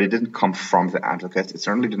 but it didn't come from the advocates. It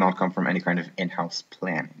certainly did not come from any kind of in-house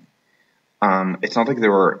planning. It's not like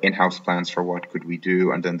there were in-house plans for what could we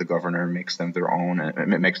do, and then the governor makes them their own,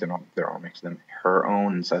 and makes them her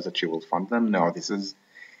own, and says that she will fund them. No, this is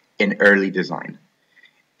an early design,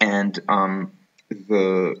 and there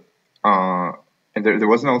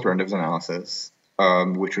was an alternatives analysis,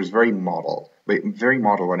 which was very model. Very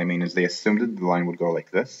model. What I mean is they assumed that the line would go like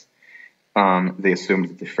this. They assumed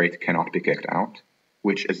that the freight cannot be kicked out,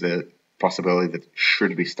 which is a possibility that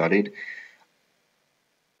should be studied.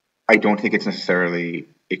 I don't think it's necessarily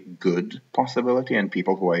a good possibility, and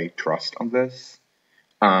people who I trust on this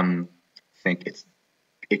think it's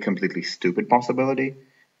a completely stupid possibility,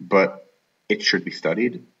 but it should be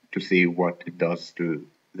studied to see what it does to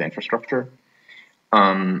the infrastructure.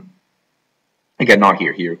 Again, not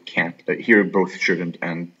here. Here can't. Here both shouldn't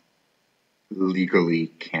and legally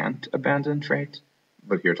can't abandon freight,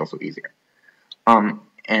 but here it's also easier. Here,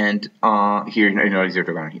 you know, easier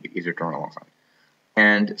to run alongside.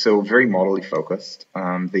 And so very modally focused.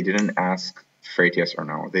 They didn't ask freight yes or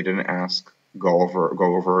no. They didn't ask go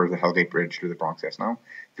over the Hellgate Bridge to the Bronx yes no.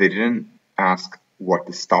 They didn't ask what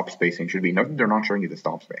the stop spacing should be. Note they're not showing you the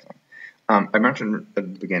stop spacing. I mentioned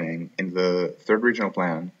at the beginning, in the third regional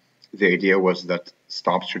plan, the idea was that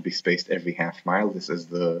stops should be spaced every half mile. This is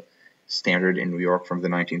the standard in New York from the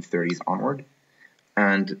 1930s onward.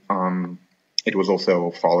 And it was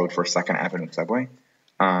also followed for 2nd Avenue subway,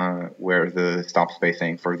 where the stop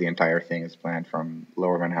spacing for the entire thing is planned from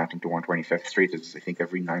Lower Manhattan to 125th Street is, I think,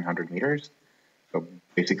 every 900 meters. So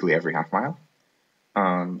basically every half mile,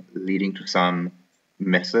 leading to some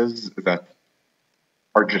misses that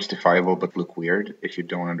are justifiable but look weird if you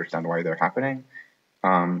don't understand why they're happening.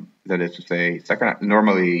 That is to say,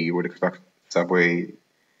 normally you would expect subway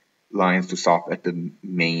lines to stop at the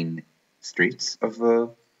main streets of the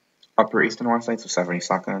Upper East and West Side, so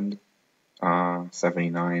 72nd,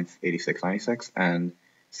 79th, 86, 96, and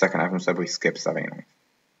 2nd Avenue subway skips 79th.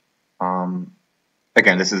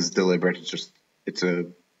 Again, this is deliberate. It's a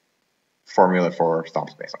formula for stop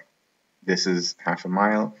spacing. This is half a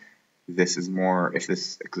mile. This is more. If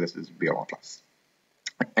this exists, it would be a lot less.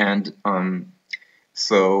 And now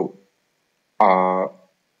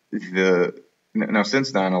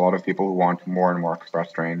since then, a lot of people who want more and more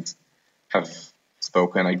express trains have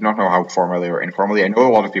spoken. I do not know how formally or informally. I know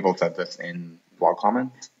a lot of people said this in blog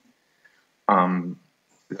comments.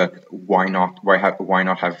 That why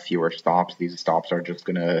not have fewer stops? These stops are just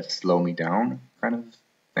gonna slow me down, kind of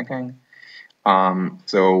thinking.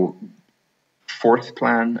 So fourth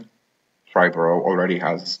plan, Triborough already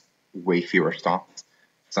has way fewer stops.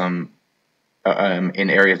 Some in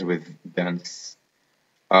areas with dense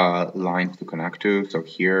lines to connect to. So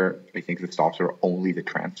here, I think the stops are only the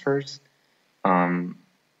transfers.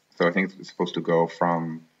 So I think it's supposed to go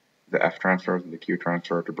from the F transfer to the Q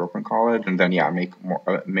transfer to Brooklyn College, and then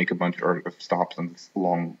make a bunch of stops on this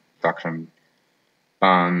long section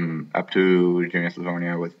up to Junius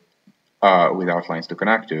Livonia without lines to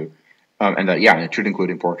connect to, and it should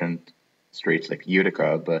include important streets like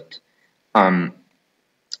Utica, but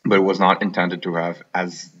but it was not intended to have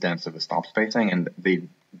as dense of a stop spacing, and they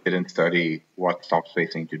didn't study what stop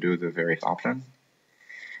spacing to do, the various options.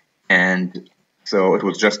 And so it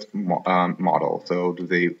was just model. So do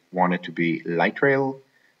they want it to be light rail?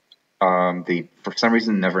 They, for some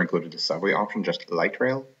reason, never included the subway option, just light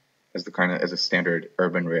rail as as a standard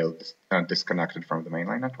urban rail disconnected from the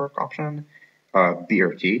mainline network option,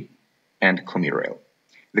 BRT, and commuter rail.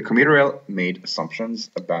 The commuter rail made assumptions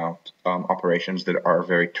about operations that are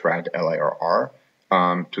very trad LIRR,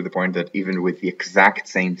 to the point that even with the exact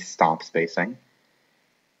same stop spacing,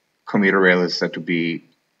 commuter rail is said to be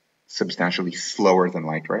substantially slower than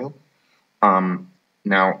light rail.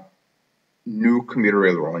 Now, new commuter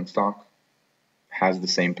rail rolling stock has the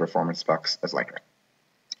same performance specs as light rail.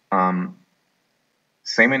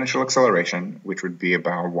 Same initial acceleration, which would be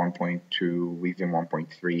about 1.2, even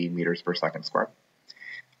 1.3 meters per second squared.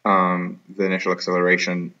 The initial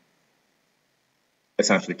acceleration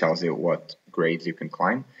essentially tells you what grades you can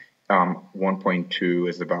climb. 1.2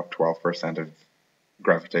 is about 12% of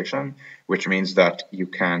gravitation, which means that you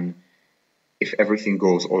can, if everything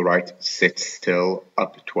goes all right, sit still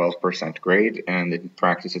up to 12% grade, and in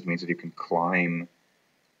practice it means that you can climb,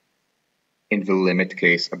 in the limit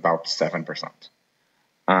case, about 7%.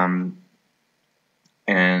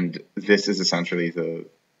 And this is essentially the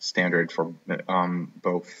standard for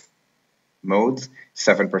both modes.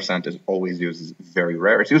 7% is always used, is very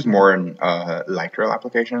rare. It's used more in light rail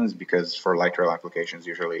applications, because for light rail applications,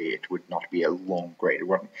 usually it would not be a long grade.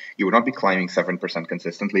 You would not be climbing 7%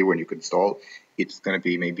 consistently when you could stall. It's going to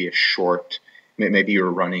be maybe a short, maybe you're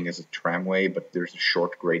running as a tramway, but there's a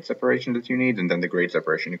short grade separation that you need, and then the grade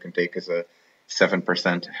separation you can take as a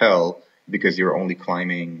 7% hill, because you're only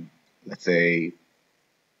climbing, let's say,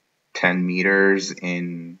 10 meters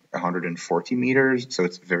in 140 meters, so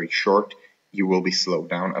it's very short. You will be slowed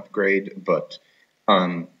down upgrade, but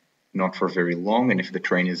not for very long. And if the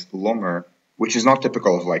train is longer, which is not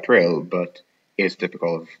typical of light rail, but is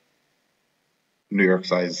typical of New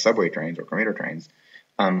York-sized subway trains or commuter trains,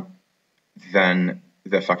 then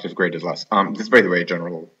the effective grade is less. This is, by the way, a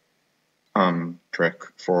general trick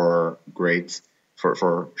for grades,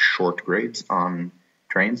 for short grades on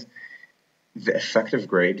trains. The effective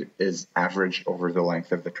grade is averaged over the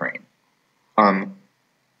length of the train.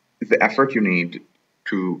 The effort you need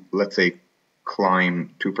to, let's say,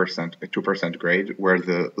 climb 2%, a 2% grade, where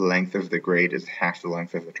the length of the grade is half the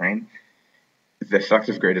length of the train, the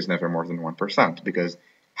effective grade is never more than 1%, because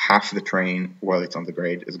half the train, while it's on the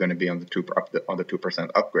grade, is going to be on the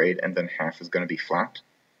 2% upgrade, and then half is going to be flat.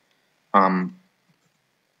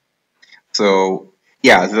 So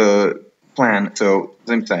yeah, the plan. So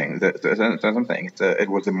as I'm saying, it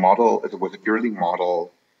was a model. It was a purely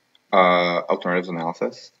model alternatives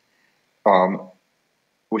analysis,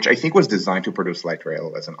 which I think was designed to produce light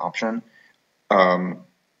rail as an option,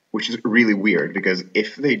 which is really weird, because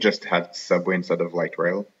if they just had subway instead of light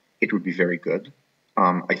rail, it would be very good.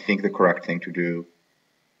 I think the correct thing to do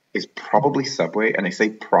is probably subway, and I say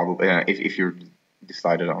probably if you're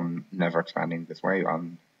decided on never expanding this way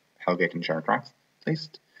on Hellgate and Sharon tracks, at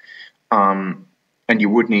least. And you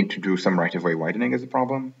would need to do some right-of-way widening as a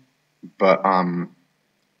problem, but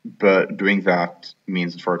doing that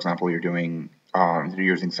means, for example, you're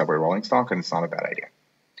using subway rolling stock, and it's not a bad idea.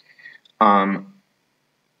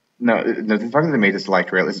 Now, the fact that they made this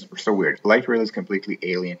light rail is so weird. Light rail is completely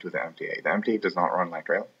alien to the MTA. The MTA does not run light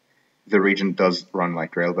rail. The region does run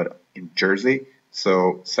light rail, but in Jersey,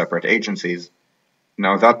 so separate agencies.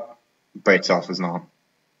 Now, that by itself is not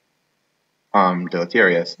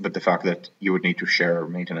deleterious, but the fact that you would need to share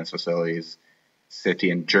maintenance facilities,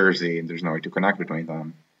 city and Jersey, and there's no way to connect between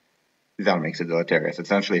them, that makes it deleterious.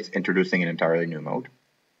 Essentially, it's introducing an entirely new mode,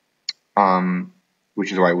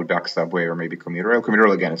 which is why I would back subway or maybe commuter rail. Commuter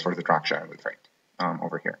rail, again, is for the track sharing with freight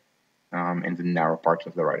over here in the narrow parts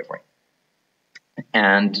of the right-of-way.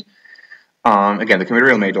 And again, the commuter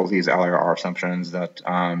rail made all these LIRR assumptions that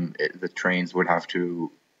the trains would have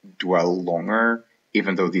to dwell longer,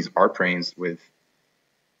 even though these are trains with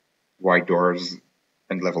wide doors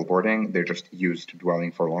and level boarding. They're just used to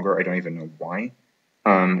dwelling for longer. I don't even know why.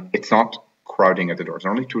 It's not crowding at the doors.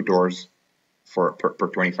 There are only 2 doors per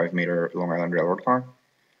 25-meter Long Island Railroad car,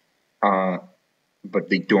 but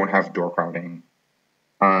they don't have door crowding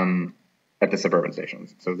at the suburban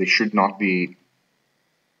stations. So they should not be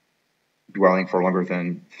dwelling for longer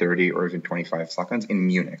than 30 or even 25 seconds in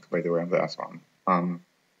Munich, by the way, on the S-Bahn.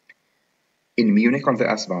 In Munich on the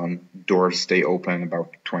S-Bahn, doors stay open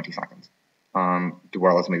about 20 seconds.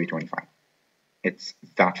 Dwell is maybe 25. It's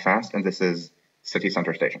that fast, and this is city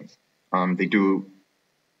center stations. They do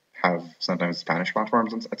have sometimes Spanish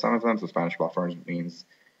platforms at some of them, so Spanish platforms means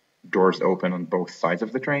doors open on both sides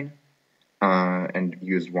of the train, and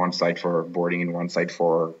use one side for boarding and one side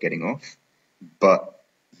for getting off. But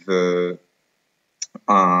the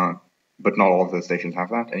but not all of the stations have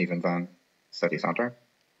that, and even then, city center.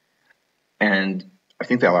 And I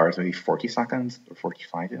think the LR is maybe 40 seconds or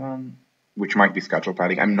 45 even, which might be schedule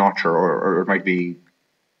padding. I'm not sure, or it might be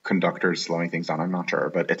conductors slowing things down. I'm not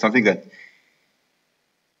sure, but it's something that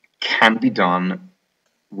can be done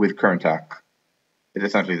with current tech. It's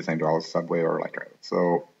essentially the same to all subway or light rail.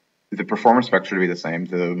 So the performance spec should be the same.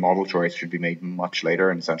 The model choice should be made much later,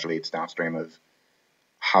 and essentially it's downstream of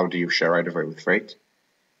how do you share right of way with freight.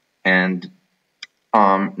 And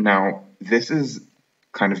now this is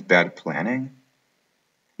kind of bad planning.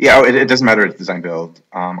 Yeah, it doesn't matter. It's design, build,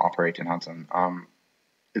 operate in Hudson.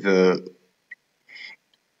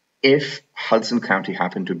 If Hudson County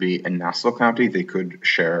happened to be in Nassau County, they could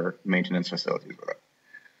share maintenance facilities with it.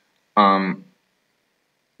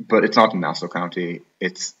 But it's not in Nassau County.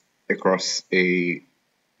 It's across a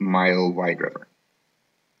mile-wide river.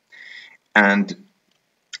 And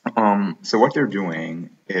so what they're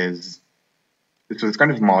doing is, so this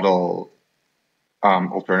kind of model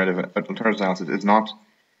alternative analysis is not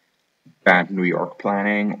bad New York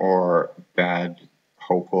planning or bad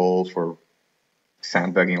Hochul for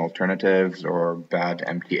sandbagging alternatives or bad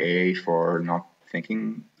MTA for not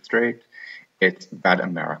thinking straight. It's bad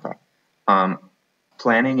America.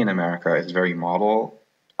 Planning in America is very model,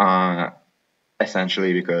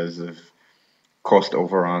 essentially because of cost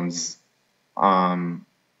overruns on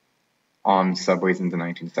subways in the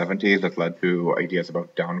 1970s that led to ideas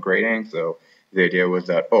about downgrading. So the idea was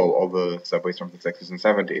that, all the subways from the 60s and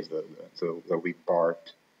 70s, so the Wheat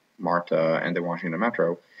BART, MARTA, and the Washington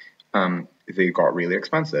Metro, they got really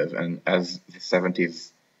expensive. And as the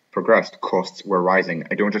 70s progressed, costs were rising.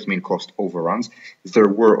 I don't just mean cost overruns. There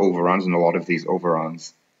were overruns, and a lot of these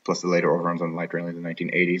overruns, plus the later overruns on light rail in the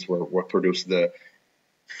 1980s, were what produced the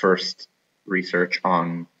first research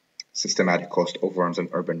on systematic cost overruns on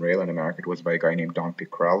urban rail in America. It was by a guy named Don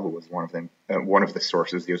Pickrell, who was one of the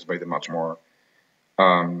sources used by the much more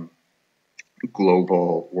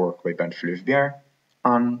global work by Ben Fluvbier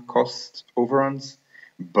on cost overruns.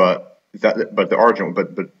 But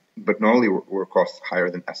not only were costs higher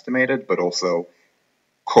than estimated, but also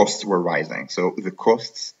costs were rising. So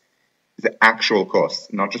the actual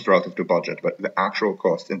costs, not just relative to budget, but the actual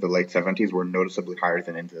costs in the late 70s were noticeably higher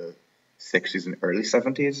than in the 60s and early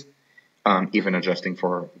 70s, even adjusting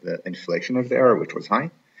for the inflation of the era, which was high.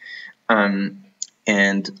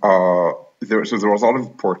 There was a lot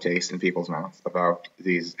of poor taste in people's mouths about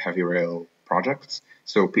these heavy rail projects.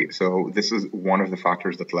 So this is one of the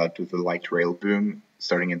factors that led to the light rail boom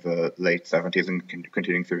starting in the late 70s and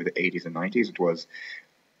continuing through the 80s and 90s. It was,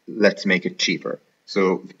 let's make it cheaper.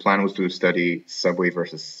 So the plan was to study subway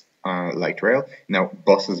versus light rail. Now,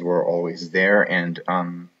 buses were always there, and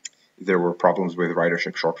there were problems with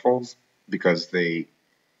ridership shortfalls because they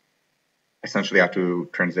essentially had to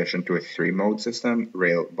transition to a three-mode system,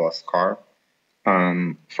 rail, bus, car,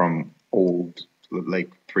 from old, like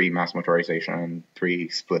pre-mass motorization,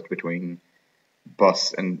 pre-split between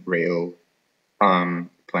bus and rail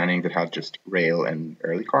planning that had just rail and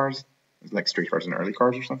early cars, like streetcars and early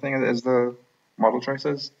cars or something as the model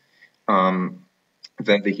choices. Then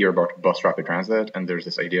they hear about bus rapid transit, and there's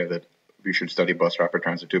this idea that we should study bus rapid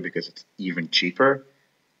transit too because it's even cheaper.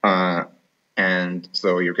 And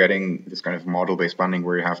so you're getting this kind of model-based planning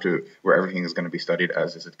where where everything is going to be studied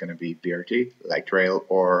as, is it going to be BRT, light rail,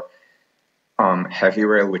 or heavy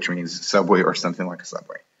rail, which means subway or something like a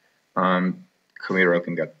subway. Commuter rail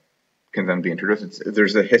can then be introduced.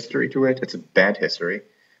 There's a history to it. It's a bad history,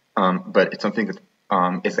 but it's something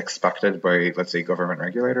that is expected by, let's say, government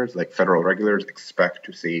regulators, like federal regulators expect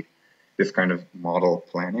to see this kind of model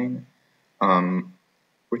planning,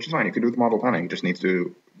 which is fine. You can do the model planning. It just needs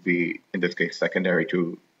to be, in this case, secondary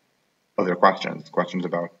to other questions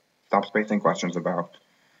about stop spacing, questions about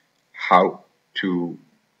how to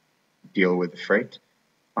deal with freight,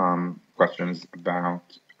 questions about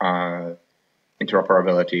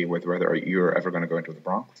interoperability with whether you're ever going to go into the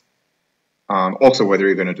Bronx. Also, whether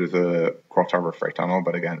you're going to do the Cross Harbor Freight Tunnel,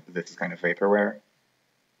 but again, this is kind of vaporware.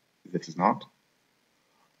 This is not.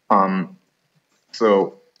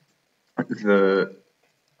 So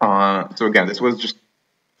again, this was just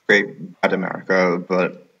great bad America,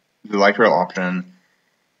 but the light rail option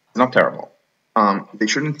is not terrible. They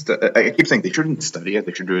shouldn't. I keep saying they shouldn't study it.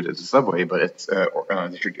 They should do it as a subway, but it's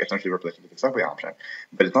they should essentially replace it with the subway option.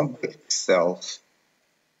 But it's not itself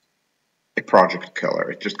a project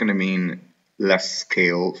killer. It's just going to mean less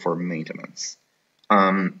scale for maintenance.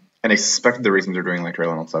 And I suspect the reason they're doing light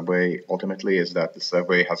rail and not subway ultimately is that the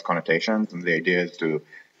subway has connotations, and the idea is to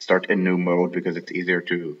start a new mode because it's easier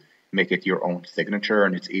to make it your own signature,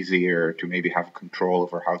 and it's easier to maybe have control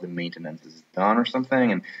over how the maintenance is done or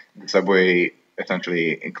something. And the subway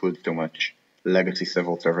essentially includes too much legacy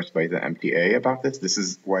civil service by the MTA about this. This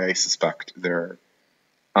is why I suspect they're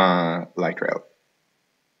light rail.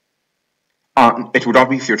 It would not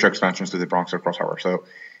be future expansions to the Bronx or Cross Harbor. So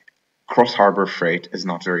Cross Harbor freight is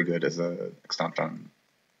not very good as an extension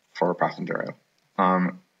for passenger rail.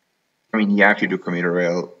 I mean, yeah, if you do commuter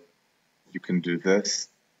rail, you can do this,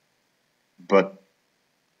 but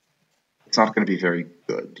it's not going to be very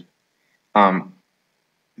good.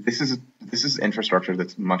 This is infrastructure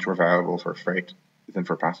that's much more valuable for freight than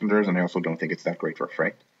for passengers, and I also don't think it's that great for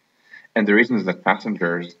freight. And the reason is that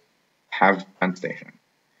passengers have Penn Station.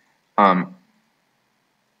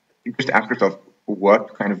 Just ask yourself,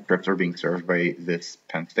 what kind of trips are being served by this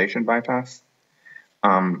Penn Station bypass?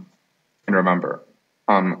 And remember,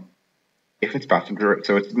 if it's passenger,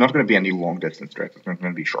 so it's not going to be any long distance trips, it's going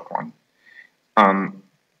to be short ones.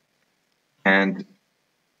 And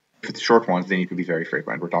if it's short ones, they need to be very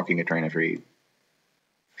frequent. We're talking a train every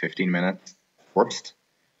 15 minutes, worst.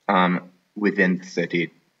 Within the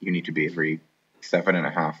city, you need to be every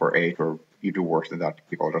 7.5 or 8, or you do worse than that,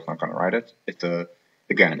 people are just not going to ride it. It's a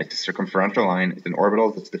circumferential line. It's an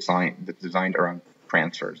orbital that's designed around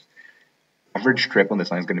transfers. Average trip on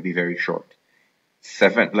this line is going to be very short.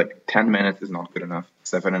 10 minutes is not good enough.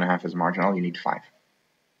 7.5 is marginal. You need 5,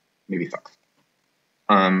 maybe 6.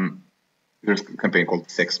 There's a campaign called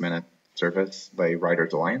 6-Minute Service by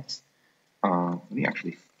Riders Alliance. Let me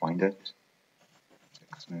actually find it.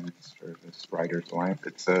 6-Minute Service Riders Alliance.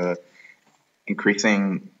 It's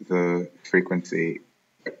increasing the frequency.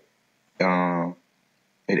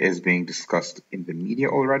 It is being discussed in the media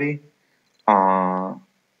already.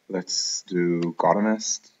 Let's do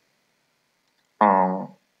Godonist.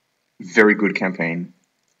 Very good campaign.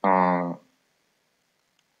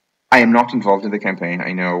 I am not involved in the campaign.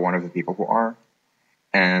 I know one of the people who are.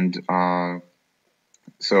 And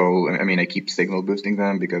so, I mean, I keep signal boosting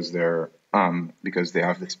them because because they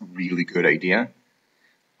have this really good idea.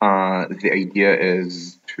 The idea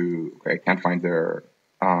is I can't find their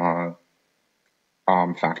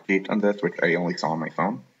fact sheet on this, which I only saw on my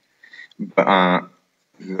phone. But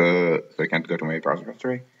so I can't go to my browser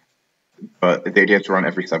history. But the idea is to run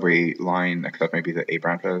every subway line except maybe the A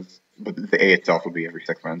branches. But the A itself would be every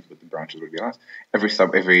 6 months, but the branches would be less.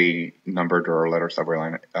 Every numbered or letter subway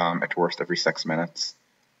line, at worst every 6 minutes,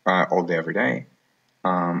 all day, every day,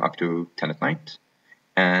 up to 10 at night.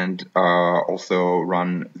 And also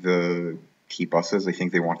run the key buses. I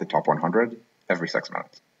think they want the top 100 every 6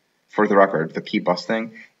 minutes. For the record, the key bus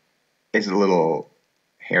thing is a little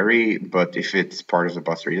hairy, but if it's part of the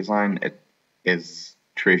bus redesign, it is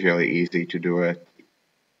trivially easy to do it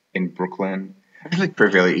in Brooklyn. Actually,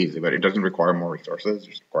 trivially easy, but it doesn't require more resources. It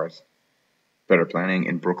just requires better planning.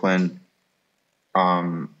 In Brooklyn,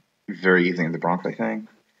 very easy in the Bronx, I think.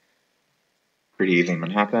 Pretty easy in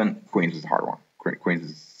Manhattan. Queens is a hard one.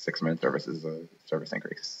 Queens' 6-minute service is a service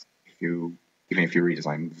increase. Even if you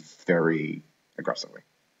redesign very aggressively.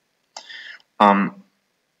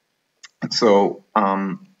 So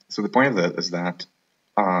the point of this is that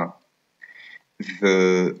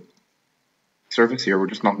the service here would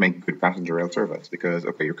just not make good passenger rail service because,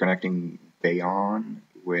 okay, you're connecting Bayonne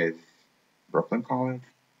with Brooklyn College.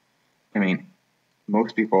 I mean,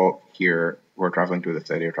 most people here who are traveling to the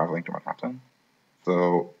city are traveling to Manhattan.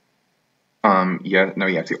 So,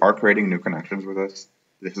 yes, you are creating new connections with this.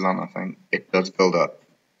 This is not nothing. It does build up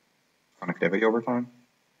connectivity over time.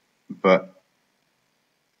 But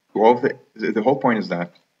the whole point is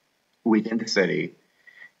that within the city,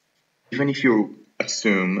 even if you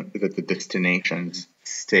assume that the destinations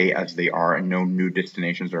stay as they are and no new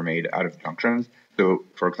destinations are made out of junctions, so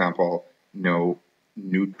for example, no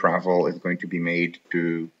new travel is going to be made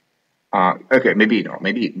to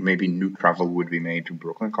maybe new travel would be made to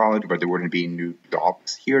Brooklyn College, but there wouldn't be new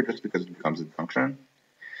jobs here just because it becomes a junction.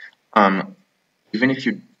 Even if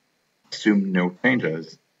you assume no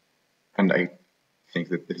changes, and I think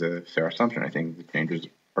that is a fair assumption, I think the changes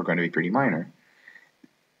are going to be pretty minor.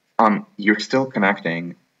 You're still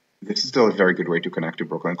connecting. This is still a very good way to connect to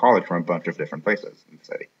Brooklyn College from a bunch of different places in the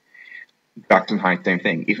city. Jackson Heights, same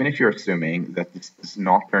thing. Even if you're assuming that this does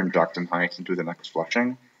not turn Jackson Heights into the next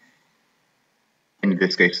Flushing, in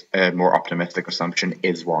this case, a more optimistic assumption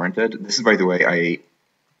is warranted. This is, by the way,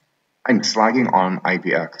 I'm slagging on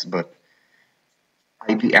IBX, but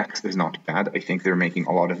IBX is not bad. I think they're making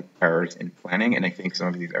a lot of errors in planning, and I think some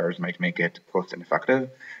of these errors might make it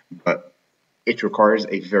cost-ineffective. But it requires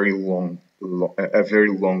a very long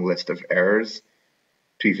list of errors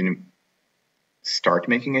to even start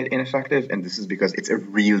making it ineffective, and this is because it's a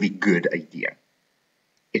really good idea.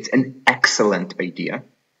 It's an excellent idea,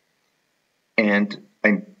 and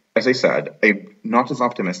as I said, I'm not as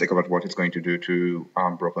optimistic about what it's going to do to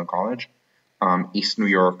Brooklyn College. East New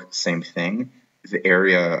York, same thing. The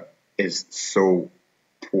area is so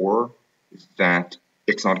poor that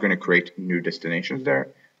it's not going to create new destinations there.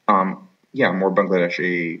 Yeah, more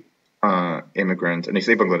Bangladeshi immigrants, and I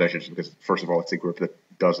say Bangladeshi because, first of all, it's a group that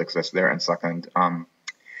does exist there, and second,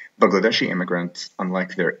 Bangladeshi immigrants,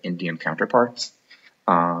 unlike their Indian counterparts,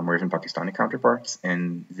 or even Pakistani counterparts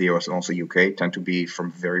in the US and also UK, tend to be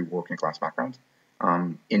from very working class backgrounds.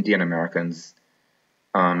 Indian Americans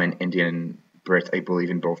and Indian Brits, I believe,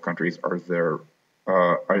 in both countries are the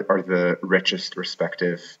richest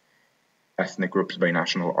respective ethnic groups by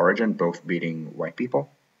national origin, both beating white people.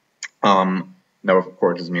 Now, of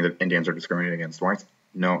course, does it mean that Indians are discriminated against whites?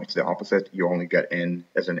 No, it's the opposite. You only get in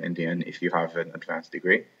as an Indian if you have an advanced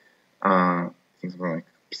degree. I think something like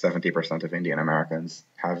 70% of Indian Americans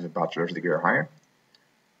have a bachelor's degree or higher.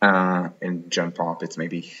 In Gen Pop, it's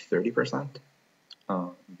maybe 30%.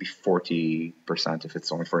 Maybe 40% if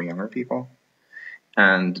it's only for younger people.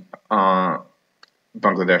 And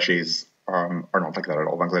Bangladeshis are not like that at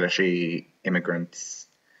all. Bangladeshi immigrants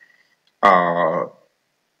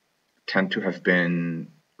tend to have been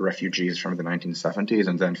refugees from the 1970s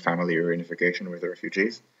and then family reunification with the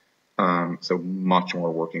refugees. So much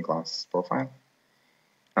more working class profile.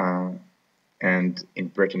 And in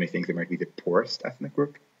Britain, I think they might be the poorest ethnic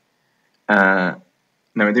group. Now,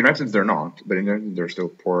 in the United States, they're not, but in the United States, they're still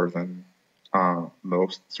poorer than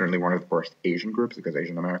most. Certainly one of the poorest Asian groups, because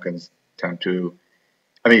Asian Americans tend to.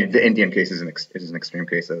 I mean, the Indian case is an extreme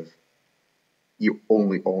case of you're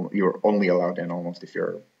only allowed in almost if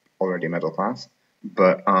you're already middle class,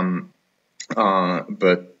 but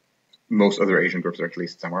most other Asian groups are at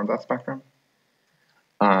least somewhere on that spectrum.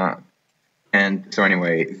 And so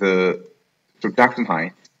anyway, so Jackson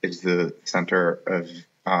Heights is the center of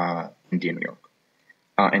Indian New York.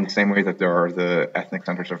 In the same way that there are the ethnic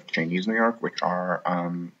centers of Chinese New York, which are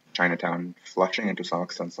Chinatown, Flushing, and to some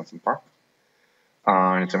extent Sunset Park.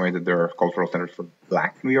 In the same way that there are cultural centers for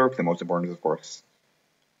Black New York, the most important is, of course,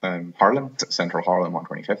 Harlem, Central Harlem on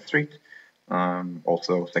 25th Street,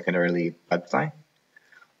 also secondarily Bed-Stuy.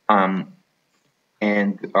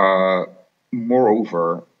 And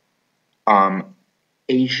moreover,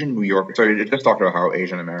 Asian New York, so I just talked about how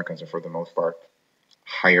Asian Americans are for the most part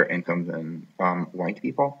higher income than white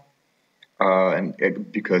people,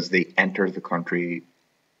 because they enter the country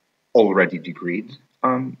already degreed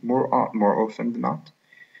more often than not.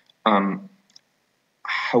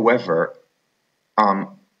 However,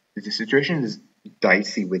 the situation is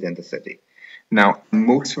dicey within the city. Now, I'm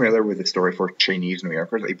most familiar with the story for Chinese New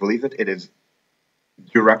Yorkers. I believe that it is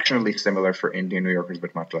directionally similar for Indian New Yorkers,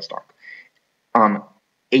 but much less dark.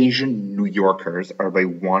 Asian New Yorkers are by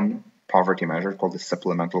one poverty measure called the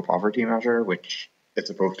supplemental poverty measure, which is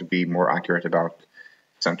supposed to be more accurate about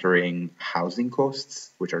centering housing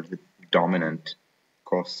costs, which are the dominant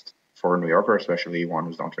cost for a New Yorker, especially one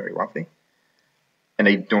who's not very wealthy. And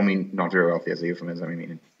I don't mean not very wealthy as a euphemism. I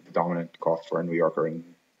mean the dominant cost for a New Yorker in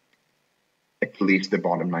at least the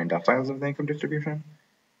bottom 9 deciles of the income distribution.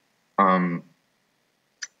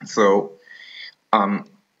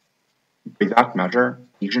 By that measure,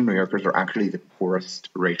 Asian New Yorkers are actually the poorest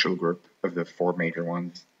racial group of the 4 major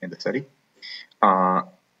ones in the city. The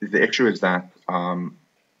issue is that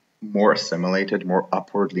more assimilated, more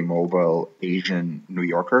upwardly mobile Asian New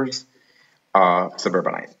Yorkers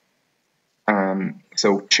suburbanize.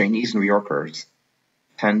 So Chinese New Yorkers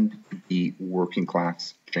tend to be working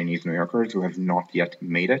class Chinese New Yorkers who have not yet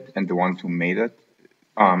made it, and the ones who made it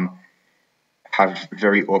have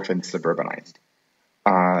very often suburbanized.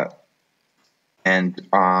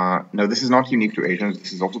 Now, this is not unique to Asians.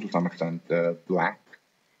 This is also to some extent the Black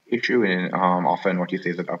issue. And often what you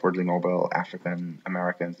see is that upwardly mobile African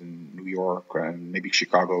Americans in New York and maybe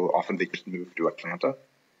Chicago, often they just move to Atlanta.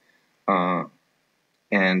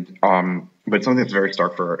 But something that's very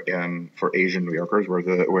stark for Asian New Yorkers,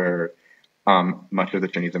 where much of the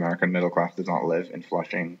Chinese American middle class does not live in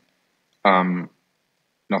Flushing.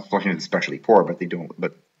 Not Flushing is especially poor, but they don't.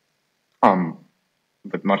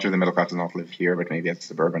 But much of the middle class does not live here, but maybe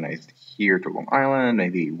it's suburbanized here to Long Island,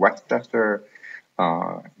 maybe Westchester,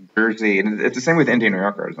 Jersey, and it's the same with Indian New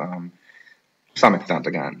Yorkers, to some extent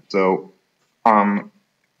again. So the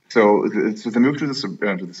move to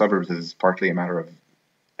the suburbs is partly a measure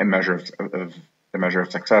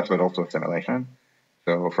of success, but also assimilation.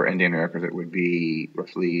 So for Indian New Yorkers, it would be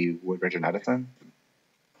roughly Woodbridge and Edison.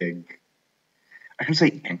 Big, I shouldn't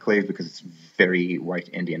say enclave because it's very white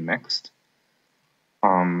Indian mixed.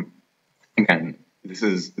 Again, this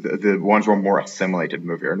is the ones who are more assimilated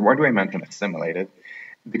move here. And why do I mention assimilated?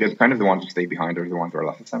 Because kind of the ones who stay behind are the ones who are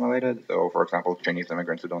less assimilated. So, for example, Chinese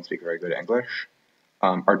immigrants who don't speak very good English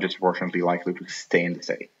are disproportionately likely to stay in the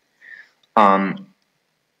city.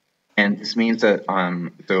 And this means that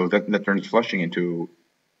so that turns Flushing into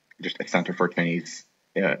just a center for Chinese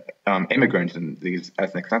immigrants, and these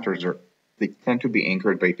ethnic centers they tend to be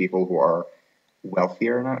anchored by people who are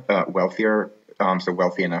wealthier, so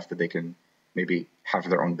wealthy enough that they can maybe have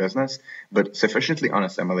their own business, but sufficiently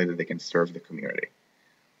unassimilated they can serve the community.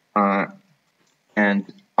 And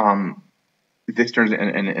this turns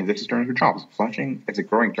into jobs. Flushing is a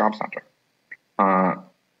growing job center.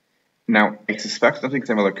 Now, I suspect something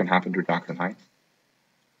similar can happen to Jackson Heights.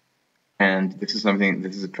 And this is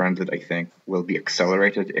a trend that I think will be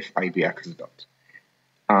accelerated if IBX is built.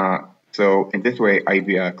 So in this way,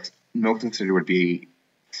 IBX, most of the city would be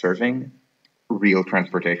serving real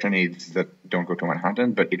transportation needs that don't go to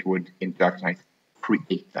Manhattan, but it would, in Jackson Heights,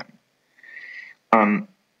 create them.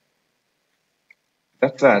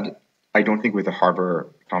 That said, I don't think with the harbor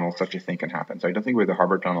tunnel such a thing can happen. So I don't think with the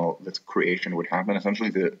harbor tunnel this creation would happen. Essentially,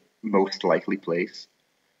 the most likely place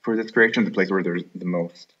for this creation, the place where there's the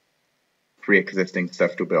most pre-existing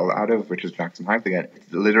stuff to build out of, which is Jackson Heights. Again,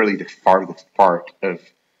 it's literally the farthest part of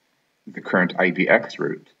the current IBX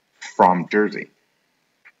route from Jersey.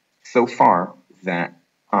 So far that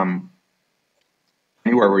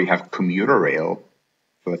anywhere where you have commuter rail,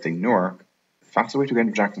 so let's say Newark, the fastest way to get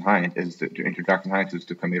into Jackson Heights is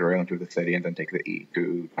to commuter rail into the city and then take the E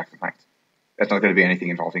to Jackson Heights. That's not going to be anything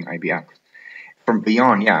involving IBX. From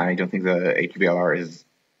beyond, yeah, I don't think the HBLR is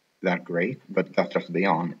that great, but that's just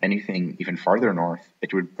beyond. Anything even farther north,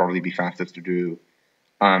 it would probably be fastest to do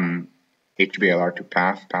HBLR to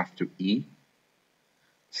path to E.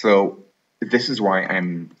 So this is why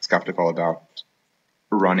I'm skeptical about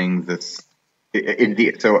running this.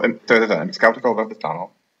 I'm skeptical about this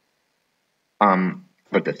tunnel.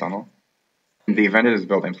 But this tunnel, in the event it is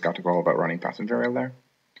built, I'm skeptical about running passenger rail there.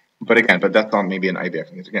 But that's on maybe an IBX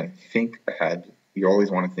thing. Again, think ahead. You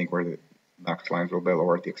always want to think where the next lines will build or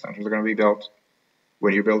where the extensions are going to be built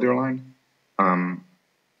when you build your line. And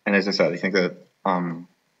as I said, I think that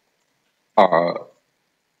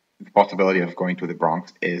the possibility of going to the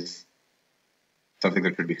Bronx is something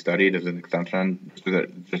that should be studied as an extension,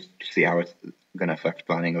 just to see how it's going to affect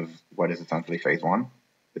planning of what is essentially phase one.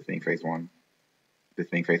 This being phase one. This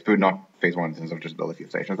being phase two, not phase one, since I've just built a few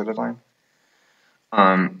stations at a time.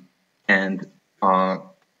 And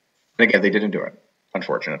again, they didn't do it,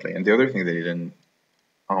 unfortunately. And the other thing they didn't,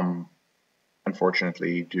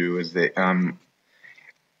 unfortunately, do is they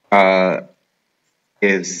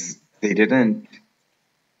didn't.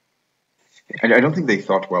 I don't think they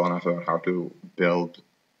thought well enough about how to build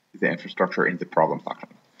the infrastructure in the problem section.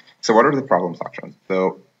 So what are the problem sections?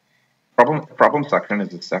 So problem section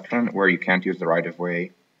is a section where you can't use the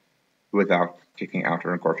right-of-way without kicking out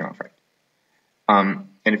or encroaching on freight.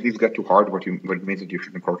 And if these get too hard, what it means that you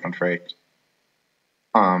should encroach on freight,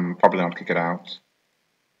 probably not kick it out.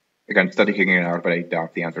 Again, study kicking it out, but I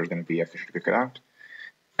doubt the answer is going to be yes, you should kick it out.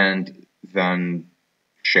 And then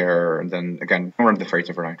share, and then again, don't run the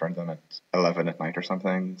freights overnight, run them at 11 at night or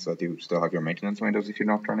something, so that you still have your maintenance windows if you're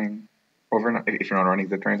not running overnight, if you're not running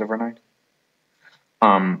the trains overnight.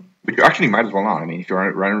 But you actually might as well not. I mean, if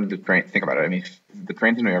you're running the train, think about it. I mean, if the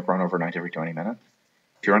trains in New York run overnight every 20 minutes.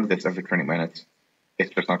 If you run this every 20 minutes,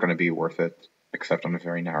 it's just not going to be worth it, except on a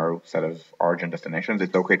very narrow set of origin destinations.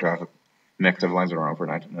 It's okay to have a mix of lines that run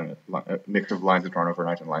overnight and a mix of lines that run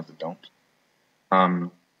overnight and lines that don't.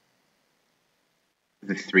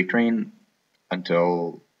 The 3 train,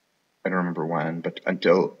 until I don't remember when, but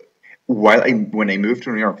until when I moved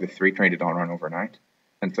to New York, the 3 train did not run overnight,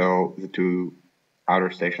 and so the 2 outer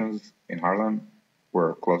stations in Harlem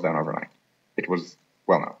were closed down overnight. It was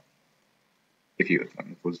well known. If you used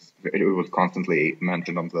them, it was constantly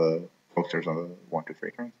mentioned on the posters on the 1, 2,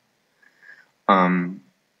 3 trains.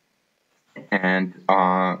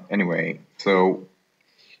 Anyway, so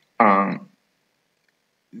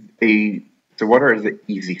so what are the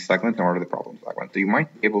easy segments and what are the problem segments? So you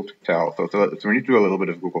might be able to tell. So we need to do a little bit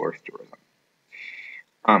of Google Earth tourism.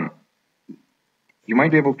 You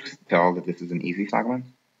might be able to tell that this is an easy segment.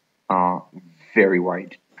 Very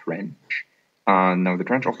wide trench. No, the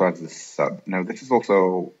trench also has this sub. No, this is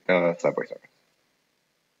also a subway service.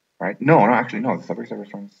 Right? No, actually, no. The subway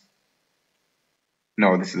service runs.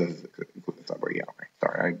 No, this is include the subway. Yeah, okay.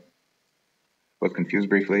 Sorry, I was confused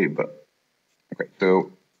briefly, but Okay,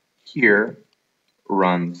 so here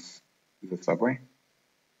runs the subway,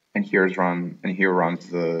 and here runs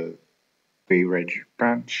the Bay Ridge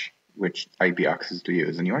branch, which IBX is to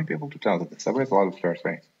use, and you might be able to tell that the subway has a lot of spare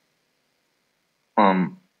space.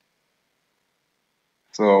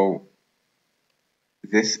 So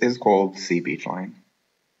this is called C Beach Line.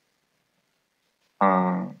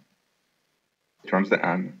 It runs the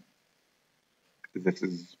N. This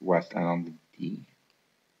is West N on the D.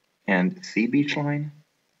 And C Beach Line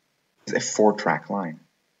is a 4-track line.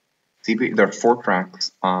 There are 4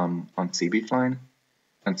 tracks on C Beach Line,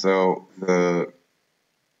 and so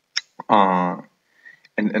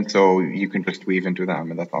and so you can just weave into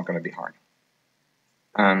them, and that's not going to be hard.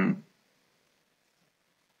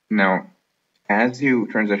 Now, as you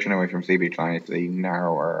transition away from C Beach Line, it's a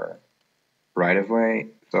narrower right-of-way.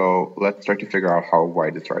 So let's start to figure out how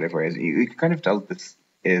wide this right-of-way is. You can kind of tell this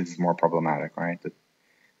is more problematic, right? That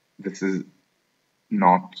this is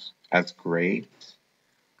not as great.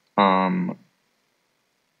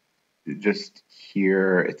 Just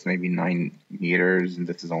here, it's maybe 9 meters, and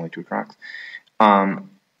this is only 2 tracks. Now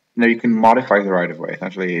you can modify the right-of-way.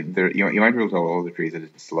 Essentially, you might be able to tell all the trees that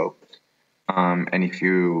it's sloped. And if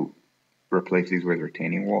you replace these with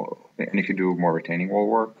retaining wall, and if you do more retaining wall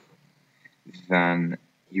work, then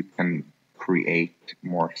you can create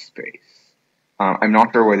more space. I'm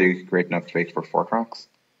not sure whether you can create enough space for 4 tracks,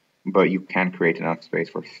 but you can create enough space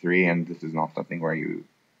for 3, and this is not something where you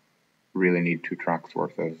really need 2 tracks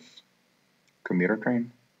worth of commuter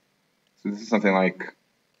train. So this is something like,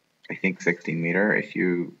 I think, 16 meter. If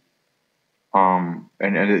you and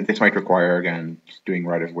this might require, again, just doing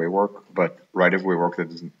right-of-way work, but right-of-way work that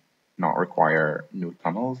does not require new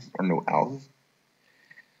tunnels or new Ls.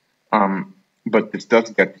 But this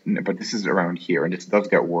is around here, and this does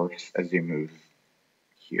get worse as you move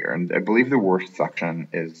here. And I believe the worst section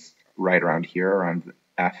is right around here, around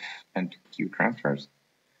F and Q transfers.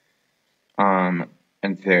 And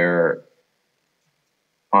there,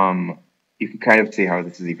 you can kind of see how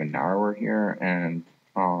this is even narrower here, and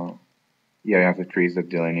yeah, you have the trees that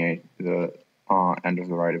delineate the end of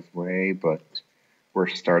the right-of-way, but we're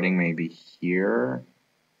starting maybe here,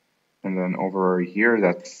 and then over here,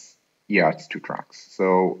 it's 2 tracks.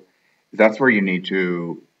 So that's where you need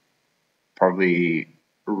to probably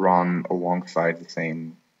run alongside the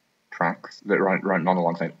same tracks, run not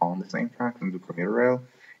alongside, on the same tracks and do commuter rail.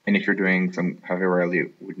 And if you're doing some heavy rail,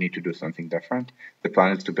 you would need to do something different. The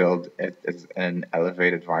plan is to build it as an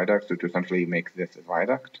elevated viaduct, so to essentially make this a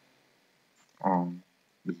viaduct.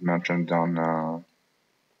 It was mentioned on,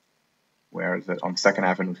 where is it? On 2nd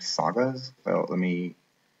Avenue Sagas. So let me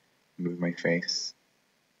move my face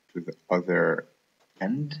to the other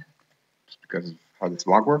end, just because of how this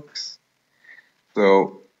log works.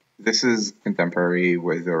 So this is contemporary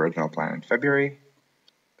with the original plan in February.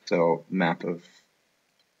 So map of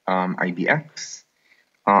IBX,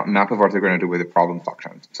 map of what they're going to do with the problem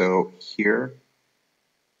functions. So here,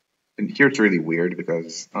 and here it's really weird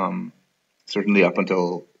because certainly up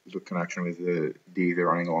until the connection with the D, they're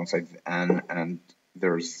running alongside the N, and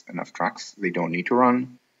there's enough tracks. They don't need to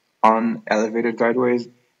run on elevated guideways.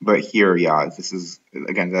 But here, yeah, this is,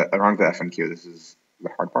 again, around the F and Q, this is the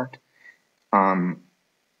hard part.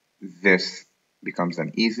 This becomes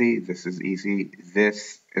then easy. This is easy.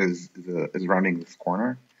 This is rounding this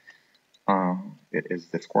corner. It is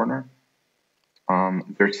this corner.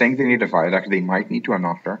 They're saying they need a viaduct. They might need to, I'm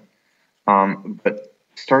not sure. But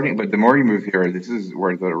the more you move here, this is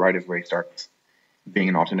where the right-of-way starts being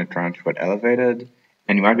an alternate trench, but elevated.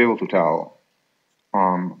 And you might be able to tell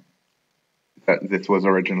that this was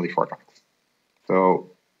originally 4 tracks.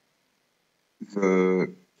 So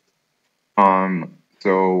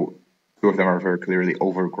so 2 of them are very clearly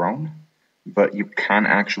overgrown, but you can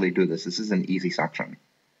actually do this. This is an easy section.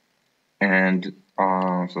 And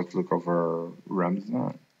so let's look over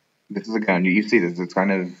Remsna. This is, again, you see this, it's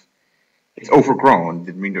overgrown.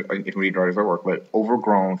 It would need right-of-way work, but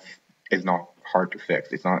overgrown is not hard to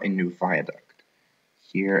fix. It's not a new viaduct.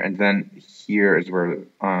 Here, and then here is where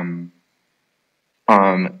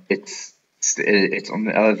it's on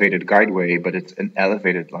the elevated guideway, but it's an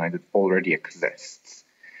elevated line that already exists.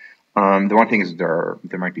 The one thing is there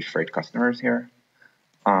might be freight customers here,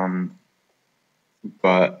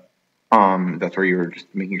 but that's where you're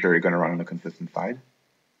just making sure you're going to run on a consistent side.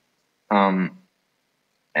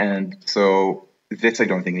 And so this I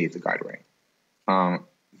don't think needs a guideway.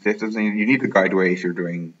 This doesn't. You need the guideway if you're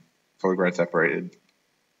doing fully grade separated.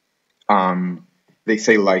 They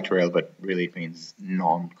say light rail, but really it means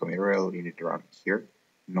non-commuter rail. You need to run here,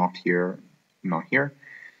 not here, not here.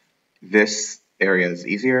 This area is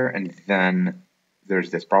easier, and then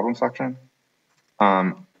there's this problem section.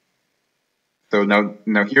 Um, so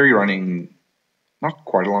now here you're running not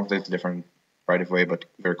quite along this different right of way, but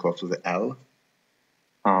very close to the L.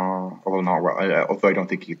 Although not well, although I don't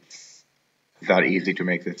think it's that easy to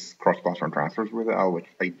make this cross-platform transfers with the L, which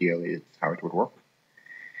ideally is how it would work.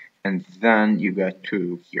 And then you get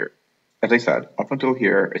to here. As I said, up until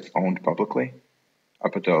here, it's owned publicly,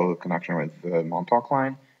 up until the connection with the Montauk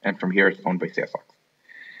line, and from here it's owned by CSX.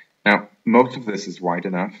 Now, most of this is wide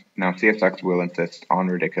enough. Now, CSX will insist on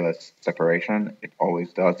ridiculous separation. It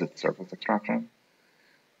always does. It's surface extraction.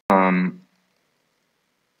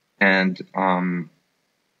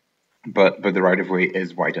 But the right of way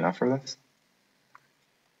is wide enough for this.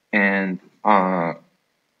 And the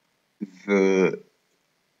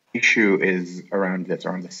issue is around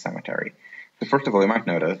the cemetery. So first of all, you might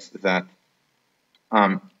notice that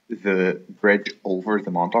the bridge over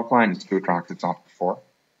the Montauk line is 2 tracks. It's not 4.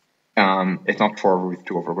 It's not 4 with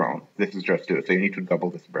 2 overgrown. This is just 2. So you need to double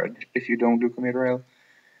this bridge if you don't do commuter rail.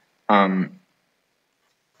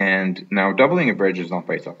 And now doubling a bridge is not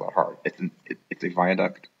by itself that hard. It's a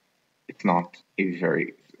viaduct. It's not a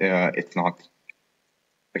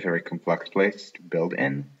very complex place to build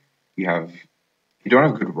in. You don't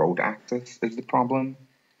have good road access is the problem.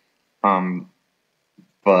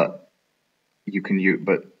 But you can use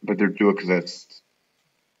but there do exist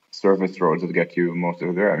service roads that get you most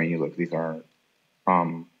of there. I mean, look, these are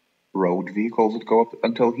road vehicles that go up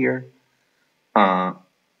until here. And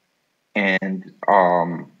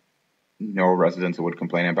no residents would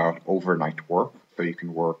complain about overnight work, so you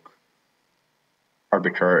can work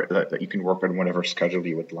that you can work on whatever schedule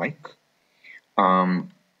you would like.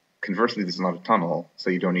 Conversely, this is not a tunnel, so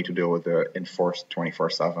you don't need to deal with the enforced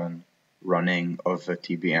 24/7 running of the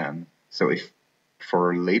TBM. So if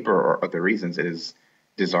for labor or other reasons it is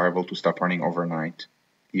desirable to stop running overnight,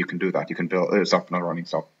 you can do that. You can stop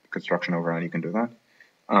construction overnight, you can do that.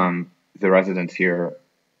 The residents here,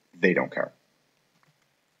 they don't care.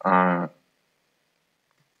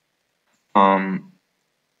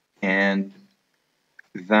 And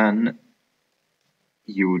then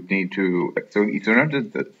you would need to then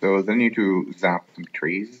you need to zap some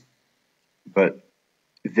trees, but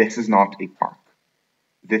this is not a park.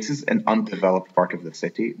 This is an undeveloped part of the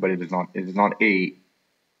city, but it is not a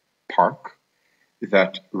park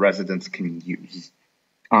that residents can use.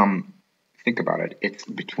 Think about it. It's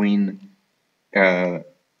between so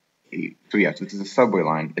yes, this is a subway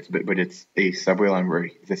line. But it's a subway line where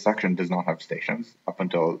this section does not have stations up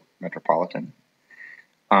until Metropolitan.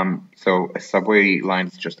 So a subway line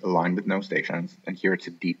is just a line with no stations, and here it's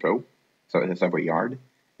a depot, so it's a subway yard,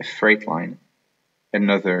 a freight line,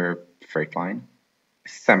 another freight line, a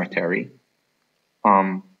cemetery,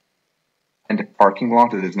 and a parking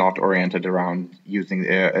lot that is not oriented around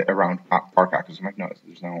around park access. You might notice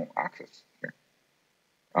there's no access here.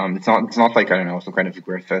 It's not like, I don't know, some kind of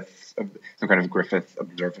Griffith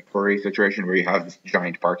observatory situation where you have this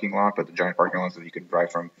giant parking lot, but the giant parking lot that you can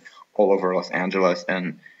drive from all over Los Angeles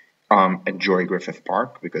and enjoy Griffith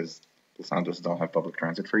Park, because Los Angeles don't have public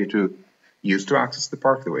transit for you to use to access the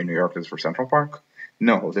park the way New York does for Central Park.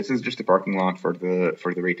 No, this is just a parking lot for the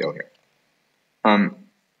retail here. So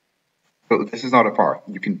this is not a park.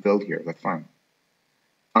 You can build here. That's fine.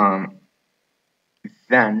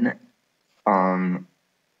 Then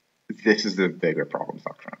this is the bigger problem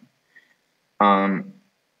section.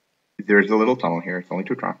 There's a little tunnel here. It's only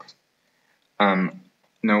 2 tracks.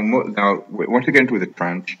 Now, once you get into the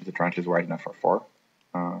trench is wide enough for 4.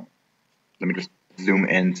 Let me just zoom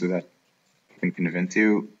in so that I can convince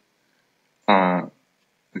you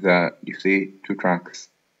that you see 2 tracks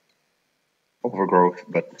overgrowth,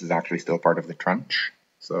 but this is actually still part of the trench.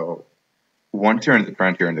 So once you're in the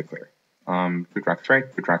trench, you're in the clear. 2 tracks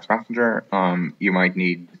freight, 2 tracks passenger. You might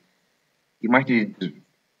need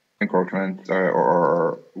encroachment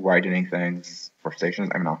or widening things for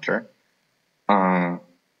stations. I'm not sure.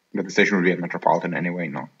 But the station would be at Metropolitan anyway,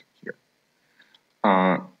 not here.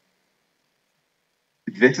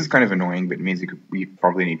 This is kind of annoying, but it means we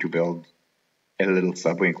probably need to build a little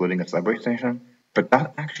subway, including a subway station. But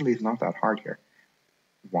that actually is not that hard here.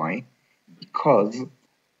 Why? Because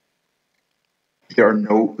there are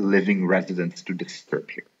no living residents to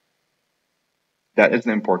disturb here. That is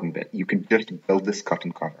an important bit. You can just build this cut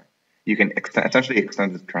and cover. You can essentially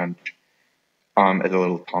extend the trench as a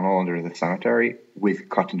little tunnel under the cemetery with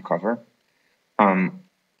cut and cover.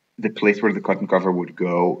 The place where the cut and cover would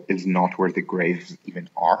go is not where the graves even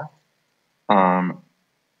are.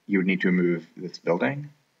 You would need to move this building.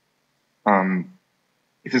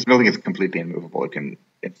 If this building is completely immovable, it can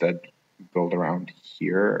instead build around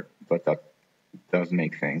here, but that does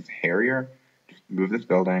make things hairier. Just move this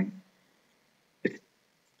building. It's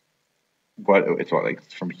it's what, like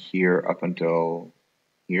from here up until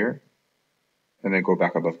here, and then go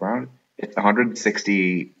back above ground. It's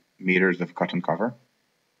 160 meters of cut and cover.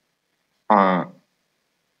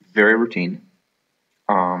 Very routine.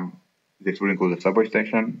 This would include a subway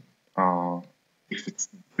station. If it's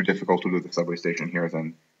too difficult to do the subway station here,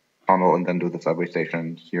 then tunnel and then do the subway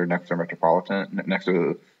station here next to Metropolitan, next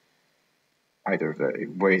to either of the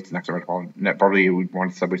ways next to Metropolitan. Probably you would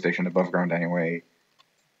want a subway station above ground anyway.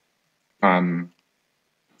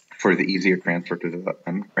 For the easier transfer to the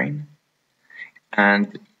M train.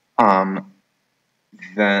 And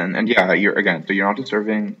yeah, you're not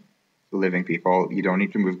disturbing the living people. You don't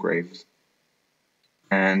need to move graves.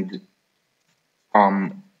 And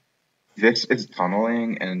this is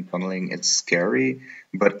tunneling, and tunneling is scary,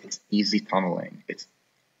 but it's easy tunneling. It's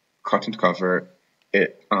cut and cover.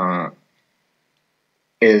 It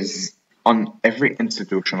is on every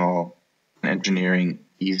institutional engineering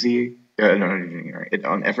easy.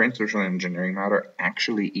 On every institutional engineering matter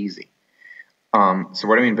actually easy. So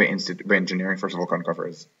what I mean by engineering, first of all, cut and cover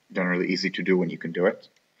is generally easy to do when you can do it.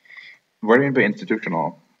 What I mean by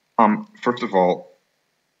institutional, first of all,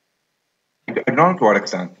 I don't know to what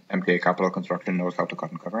extent MTA Capital Construction knows how to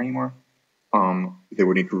cut and cover anymore. They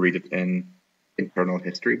would need to read it in internal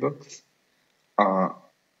history books.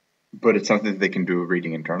 But it's something that they can do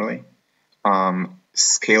reading internally.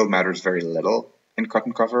 Scale matters very little in cut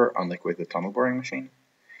and cover, unlike with the tunnel boring machine.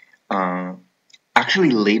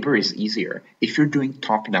 Actually, labor is easier. If you're doing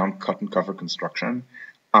top-down cut and cover construction,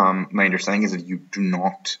 my understanding is that you do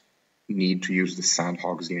not need to use the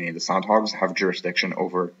sandhogs union. The sandhogs have jurisdiction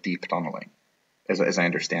over deep tunneling, as I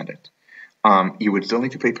understand it. You would still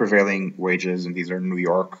need to pay prevailing wages, and these are New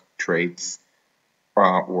York trades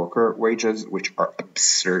worker wages, which are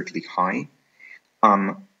absurdly high.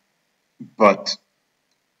 But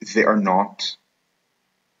they are not.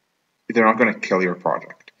 They're not going to kill your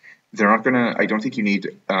project. They're not going to. I don't think you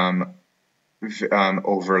need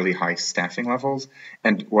overly high staffing levels.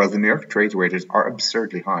 And while the New York trades wages are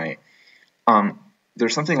absurdly high,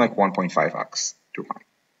 there's something like 1.5x too high.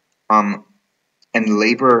 And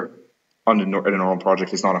labor on a normal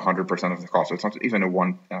project is not 100% of the cost. So it's not even a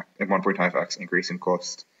 1.5x increase in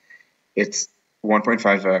cost. It's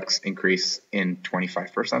 1.5x increase in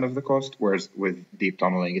 25% of the cost, whereas with deep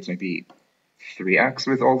tunneling, it's maybe 3x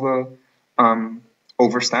with all the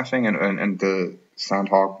overstaffing and the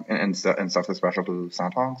sandhog and stuff that's special to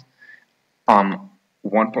sandhogs.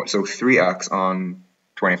 So 3x on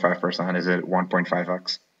 25% is a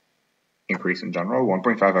 1.5x increase in general.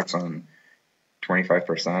 1.5x on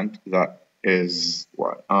 25%, that is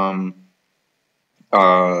what?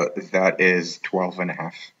 That is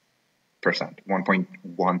 12.5%,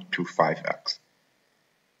 1.125x.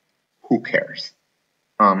 Who cares?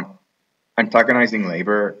 Antagonizing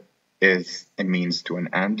labor is a means to an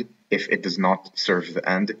end. If it does not serve the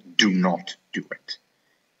end, do not do it.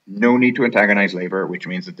 No need to antagonize labor, which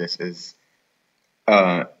means that this is,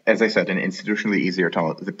 as I said, an institutionally easier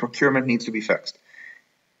tunnel. The procurement needs to be fixed.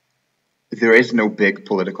 There is no big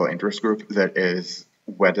political interest group that is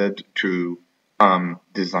wedded to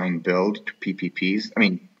design build to PPPs. I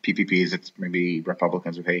mean, PPPs, it's maybe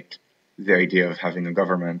Republicans who hate the idea of having a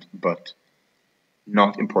government, but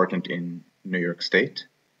not important in New York State.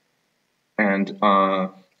 And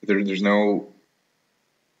there's no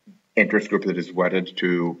interest group that is wedded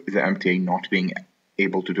to the MTA not being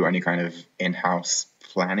able to do any kind of in-house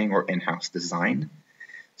planning or in-house design.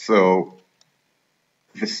 So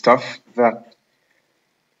the stuff that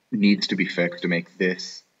needs to be fixed to make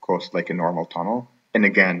this cost like a normal tunnel, and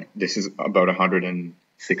again, this is about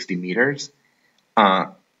 160 meters.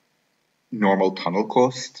 Normal tunnel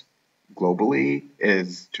cost globally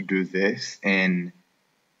is to do this in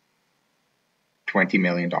 $20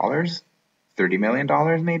 million, $30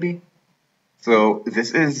 million maybe. So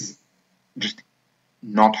this is just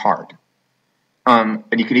not hard. And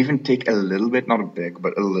you could even take a little bit, not a big,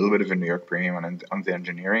 but a little bit of a New York premium on the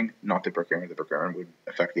engineering, not the procurement. The procurement would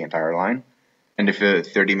affect the entire line. And if the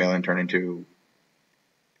 30 million turn into,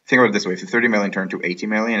 think about it this way, if the 30 million turn to 80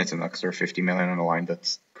 million, it's an extra 50 million on a line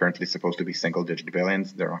that's currently supposed to be single digit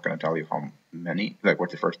billions. They're not going to tell you how many, like what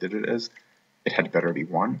the first digit is. It had better be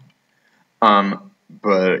 1.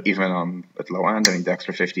 But even at low end, I mean, the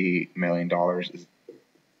extra $50 million is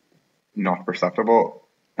not perceptible,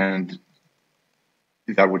 and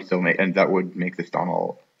that would make this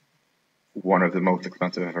tunnel one of the most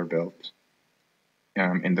expensive ever built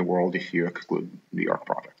in the world if you exclude New York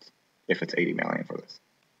projects. If it's 80 million for this,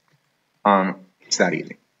 it's that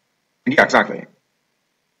easy. And yeah, exactly.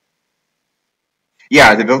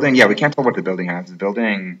 Yeah, the building. Yeah, we can't tell what the building has. The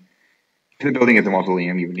building the building is a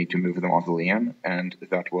mausoleum, you would need to move the mausoleum, and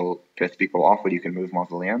that will piss people off, but you can move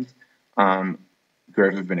mausoleums. Um,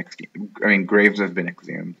 graves have been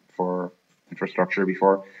exhumed for infrastructure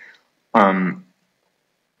before. Um,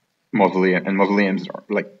 mausoleums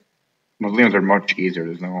are much easier.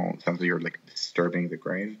 There's no sense that you're like disturbing the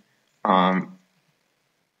grave.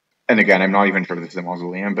 And again, I'm not even sure this is a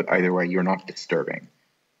mausoleum, but either way, you're not disturbing.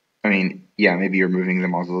 I mean, yeah, maybe you're moving the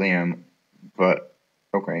mausoleum, but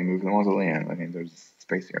okay, move the mausoleum. I mean, there's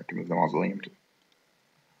space here to move the mausoleum too.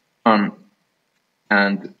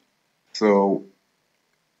 And so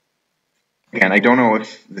again, I don't know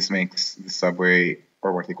if this makes the subway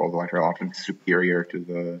or what they call the light rail option superior to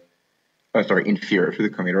the inferior to the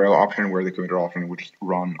commuter rail option, where the commuter option would just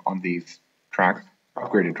run on these tracks,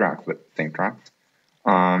 upgraded tracks, but same tracks.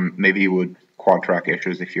 Maybe you would quad track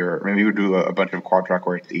issues maybe you would do a bunch of quad track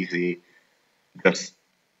where it's easy just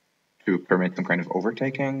to permit some kind of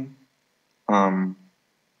overtaking. But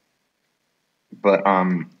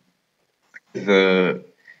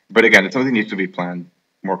again, it's something that needs to be planned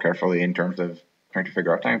more carefully in terms of trying to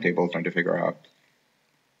figure out timetables, trying to figure out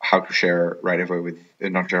how to share right-of-way with,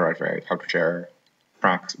 not share right-of-way, how to share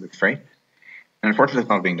tracks with freight. And unfortunately, it's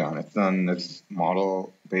not being done. It's done as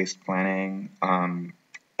model-based planning, and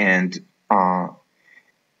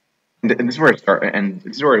this is where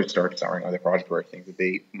it starts souring other projects where I think that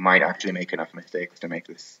they might actually make enough mistakes to make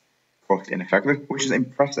this cost-ineffective, which is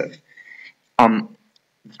impressive. The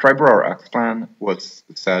Triborough X plan was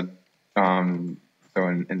said. So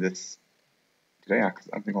in this, did I ask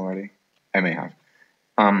something already? I may have.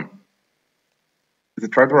 The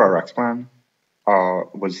Triborough X plan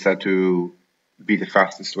was said to be the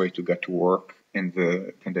fastest way to get to work in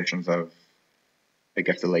the conditions of, I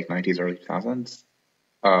guess, the late 90s, early 2000s,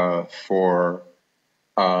 for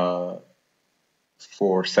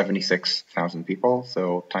 76,000 people.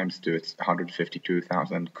 So times two, it's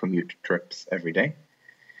 152,000 commute trips every day.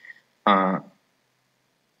 I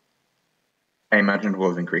imagine it will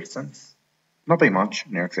have increased since. Not by much.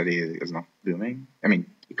 New York City is not booming. I mean,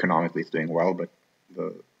 economically it's doing well, but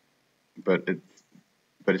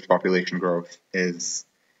its population growth is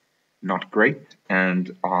not great, and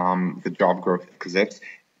the job growth exists.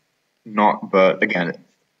 But again,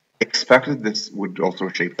 expected this would also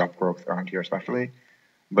shape job growth around here, especially.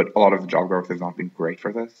 But a lot of the job growth has not been great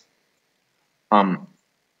for this.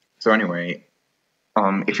 So anyway,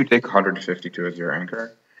 if you take 152 as your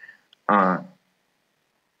anchor,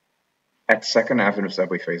 at 2nd Avenue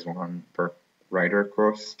Subway Phase 1 per rider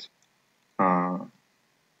cost,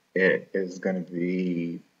 it is going to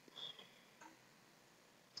be,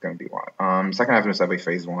 what? 2nd Avenue Subway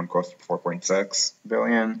Phase 1 cost 4.6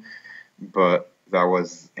 billion, but that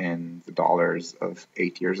was in the dollars of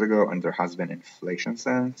 8 years ago, and there has been inflation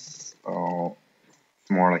since. So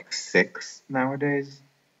it's more like 6 nowadays.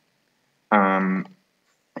 And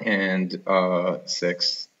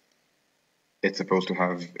 6, it's supposed to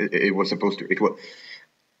have, it was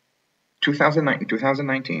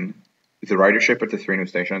 2019, the ridership at the 3 new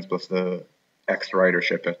stations plus the extra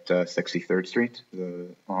ridership at 63rd Street,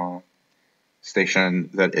 the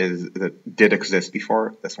station that did exist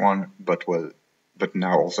before this one, but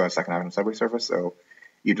now also has 2nd Avenue subway service. So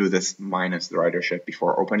you do this minus the ridership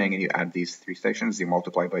before opening, and you add these 3 stations. You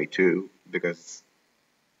multiply by 2 because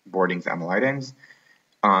boardings and lightings.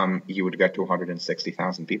 You would get to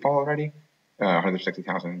 160,000 people already,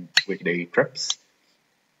 160,000 weekday trips.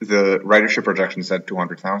 The ridership projection said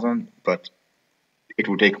 200,000, but it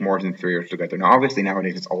would take more than 3 years to get there. Now, obviously,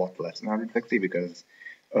 nowadays it's a lot less than 160 because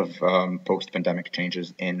of post-pandemic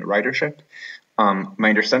changes in ridership. My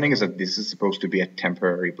understanding is that this is supposed to be a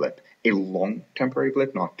temporary blip, a long temporary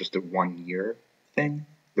blip, not just a 1-year thing,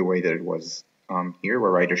 the way that it was here,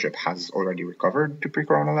 where ridership has already recovered to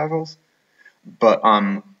pre-corona levels. But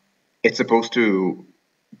it's supposed to,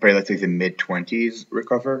 by let's say the mid-20s,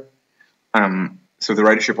 recover. So the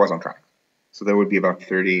ridership was on track. So there would be about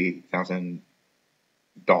 $30,000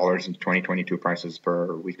 in 2022 prices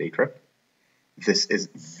per weekday trip. This is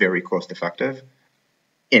very cost effective.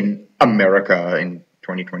 In America, in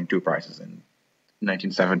 2022 prices in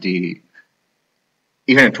 1970,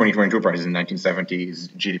 even in 2022 prices in 1970s,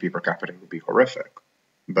 GDP per capita would be horrific.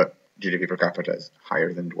 But GDP per capita is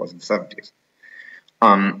higher than it was in the 70s.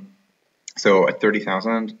 So at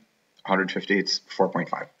 30,000, 150, it's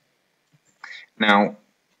 4.5. Now,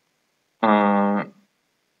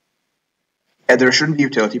 there shouldn't be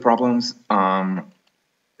utility problems.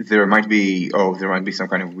 There might be some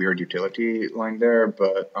kind of weird utility line there,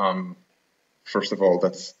 but first of all,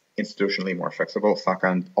 that's institutionally more fixable.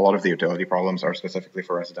 Second, a lot of the utility problems are specifically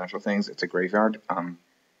for residential things. It's a graveyard.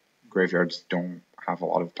 Graveyards don't have a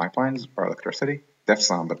lot of pipelines or electricity. They have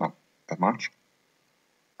some, but not that much.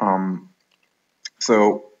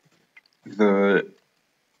 So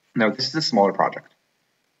now this is a smaller project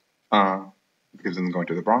because it's going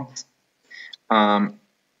to the Bronx. The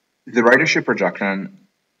ridership projection,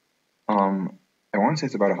 I want to say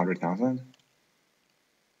it's about 100,000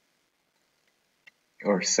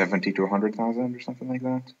 or 70 to 100,000 or something like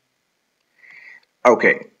that.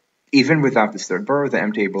 Okay, even without this third borough, the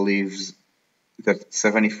MTA believes that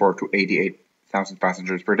 74 to 88,000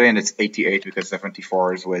 passengers per day, and it's 88 because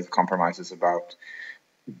 74 is with compromises about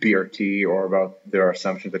BRT or about their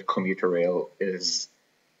assumption that commuter rail is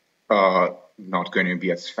not going to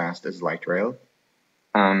be as fast as light rail.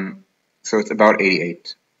 So it's about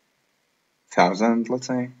 88,000, let's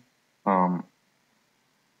say,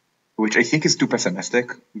 which I think is too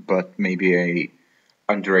pessimistic, but maybe I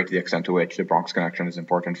underrate the extent to which the Bronx connection is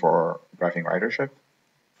important for driving ridership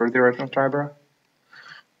for the original Triborough.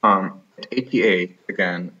 At ATA,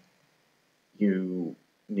 again, you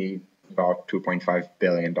need about $2.5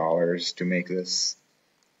 billion to make this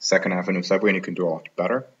Second Avenue subway, and you can do a lot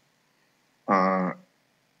better.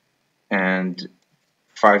 And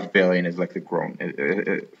 5 billion is like the grown.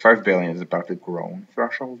 5 billion is about the grown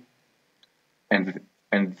threshold. And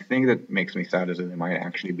the thing that makes me sad is that they might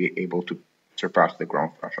actually be able to surpass the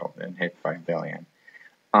grown threshold and hit 5 billion.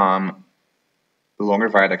 Longer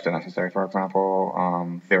viaducts are necessary, for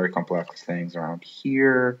example. Very complex things around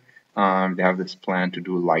here. They have this plan to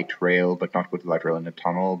do light rail, but not put light rail in a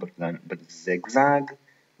tunnel, but zigzag,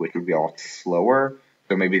 which would be a lot slower.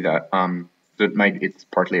 So maybe that it's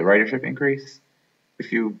partly a ridership increase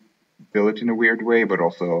if you build it in a weird way, but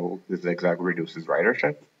also the zigzag reduces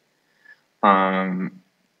ridership.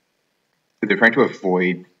 They're trying to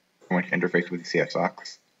avoid too much interface with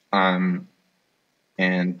CSX,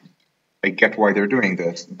 and I get why they're doing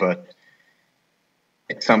this, but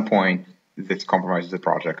at some point, this compromises the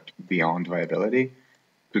project beyond viability,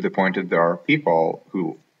 to the point that there are people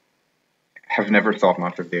who have never thought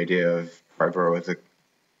much of the idea of Triborough as a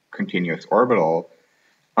continuous orbital,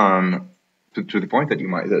 to the point that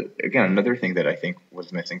again, another thing that I think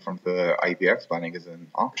was missing from the IBX planning as an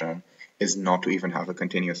option is not to even have a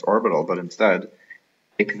continuous orbital, but instead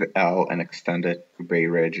take the L and extend it to Bay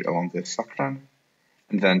Ridge along this section,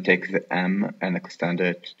 and then take the M and extend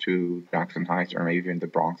it to Jackson Heights or maybe even the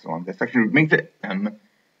Bronx along this section. It would make the M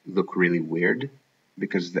look really weird,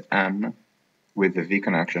 because the M with the V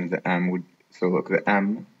connection, the M would, so look, the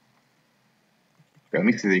M, okay, let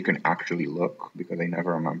me see that you can actually look, because I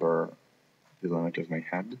never remember the limit of my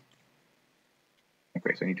head.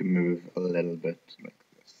 Okay, so I need to move a little bit like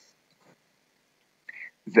this.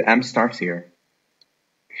 The M starts here.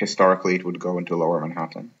 Historically, it would go into Lower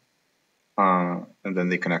Manhattan. And then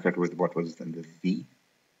they connect it with what was then the V.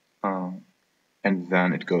 And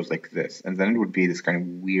then it goes like this. And then it would be this kind of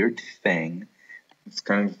weird thing, this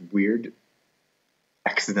kind of weird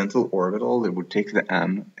accidental orbital that would take the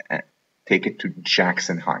M and take it to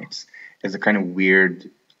Jackson Heights as a kind of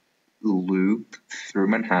weird loop through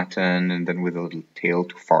Manhattan and then with a little tail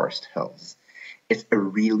to Forest Hills. It's a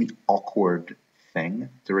really awkward thing.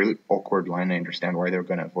 It's a really awkward line. I understand why they're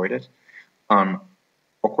going to avoid it.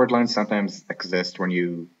 Awkward lines sometimes exist when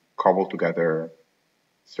you cobble together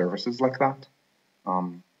services like that.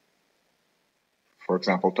 For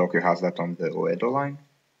example, Tokyo has that on the Uedo line.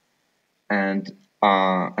 And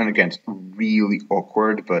again, it's really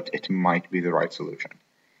awkward, but it might be the right solution.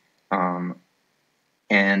 And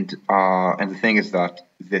the thing is that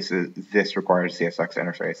this requires CSX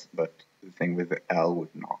interface, but the thing with the L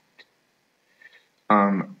would not.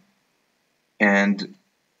 And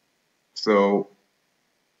so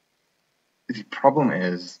the problem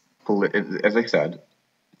is, as I said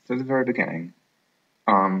at the very beginning,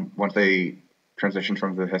 once they transitioned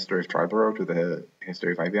from the history of Triborough to the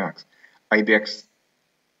history of IBX, IBX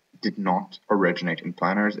did not originate in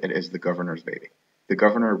planners. It is the governor's baby. The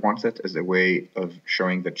governor wants it as a way of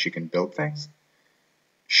showing that she can build things.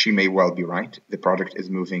 She may well be right. The project is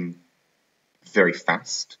moving very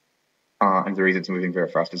fast. And the reason it's moving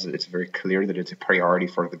very fast is that it's very clear that it's a priority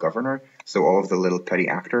for the governor. So all of the little petty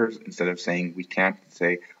actors, instead of saying we can't,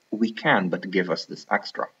 say we can, but give us this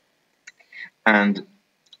extra. And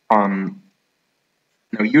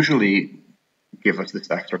now usually give us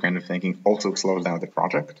this extra kind of thinking also slows down the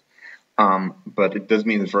project. But it does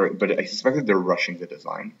mean that but I suspect that they're rushing the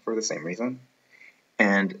design for the same reason.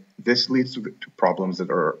 And this leads to problems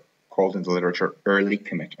that are called in the literature early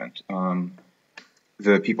commitment.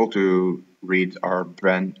 The people to read are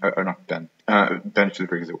Ben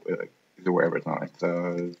Schulberg is aware of it now.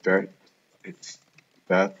 It's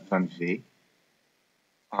Beth Van V,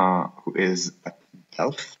 who is at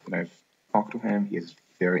Elf, that I've talked to him. He is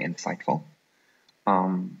very insightful.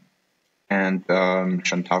 And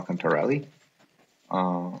Chantal Cantarelli,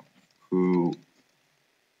 who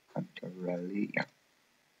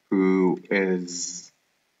who is,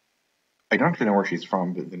 I don't actually know where she's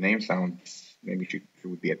from, but the name sounds, maybe she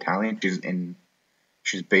would be Italian.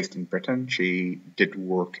 She's based in Britain. She did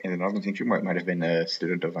work in the Netherlands. I think she might have been a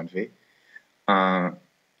student of Van Vee.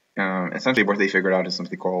 Essentially, what they figured out is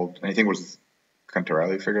something called, and I think it was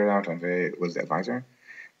Cantarelli figured it out, Van Vee was the advisor,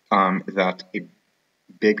 that a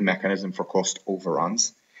big mechanism for cost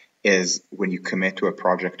overruns is when you commit to a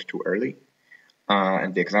project too early.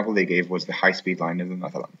 And the example they gave was the high-speed line in the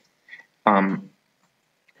Netherlands. Let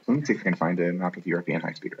me see if I can find a map of European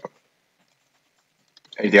high-speed rail.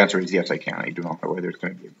 The answer is yes, I can. I do not know whether it's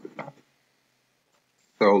going to be a good map.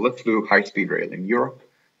 So let's do high-speed rail in Europe,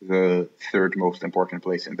 the third most important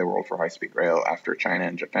place in the world for high-speed rail after China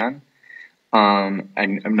and Japan. And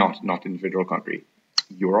I'm not individual country.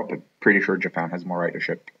 Europe, I'm pretty sure Japan has more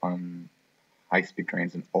ridership on high-speed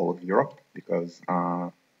trains in all of Europe because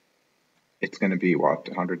it's going to be, what,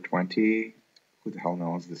 120? Who the hell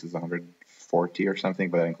knows? This is 140 or something,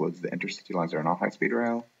 but that includes the intercity lines that are not high-speed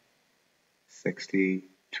rail. 60,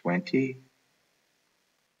 20.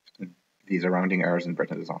 These are rounding errors, and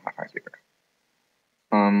Britain does not have high-speed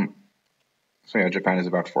rail. So yeah, Japan is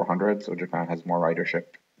about 400, so Japan has more ridership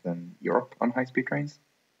than Europe on high-speed trains.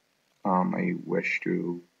 I wish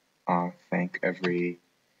to thank every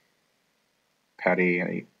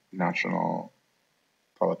petty national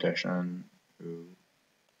politician who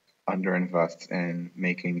underinvests in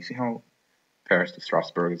making, you see how Paris to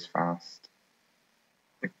Strasbourg is fast?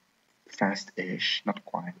 Like, fast-ish, not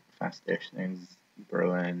quite, fast-ish. Things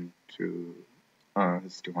Berlin to,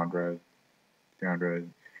 it's 200, 300.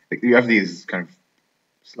 Like, you have these kind of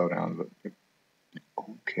slowdowns, but like,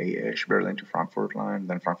 okay-ish Berlin to Frankfurt line,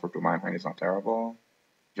 then Frankfurt to Mannheim is not terrible.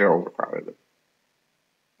 They're overcrowded, but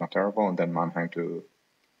not terrible. And then Mannheim to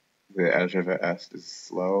the LGV Est is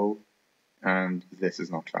slow, and this is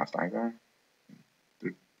not fast either.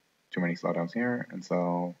 There are too many slowdowns here, and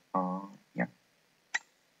so, yeah.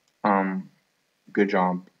 Good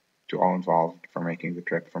job to all involved for making the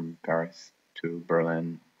trip from Paris to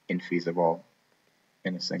Berlin infeasible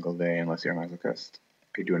in a single day, unless you're a masochist.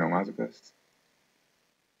 I do know masochists.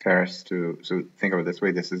 Paris to, so think of it this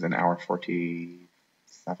way, this is an hour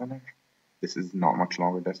 47-ish. This is not much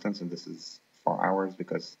longer distance, and this is 4 hours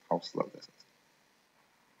because how slow this is.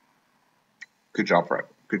 Good job,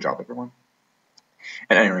 everyone.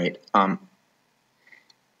 At any rate,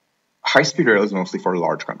 high-speed rail is mostly for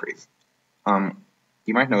large countries.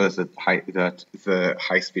 You might notice that the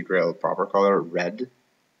high-speed rail proper color, red,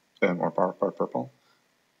 or purple,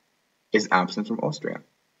 is absent from Austria.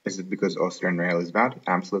 Is it because Austrian rail is bad?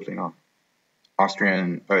 Absolutely not.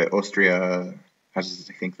 Austria has,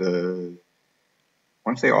 I think, I'm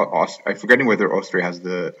forgetting whether Austria has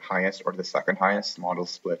the highest or the second highest model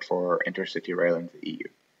split for intercity rail in the EU.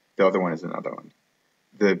 The other one is the Netherlands.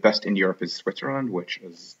 The best in Europe is Switzerland, which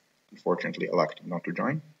is unfortunately elected not to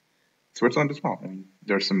join. Switzerland as well. I mean,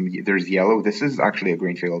 there's yellow. This is actually a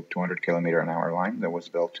greenfield 200-kilometer-an-hour line that was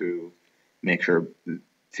built to make sure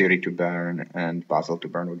Zurich to Bern and Basel to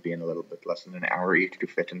Bern would be in a little bit less than an hour each to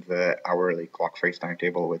fit in the hourly clock face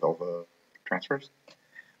timetable with all the transfers.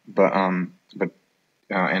 But and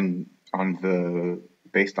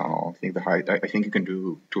based on all, I think you can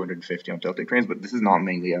do 250 on tilting trains, but this is not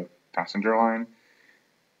mainly a passenger line.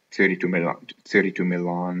 32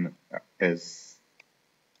 Milan is,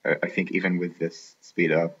 I think even with this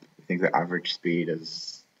speed up, I think the average speed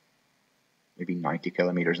is maybe 90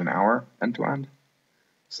 kilometers an hour end to end.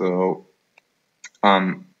 So,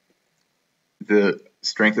 the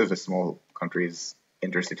strength of a small country's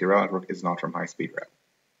intercity rail network is not from high-speed rail.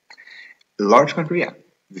 A large country, yeah.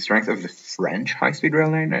 The strength of the French high-speed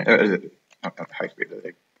rail line, not high-speed,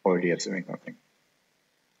 they already assuming something.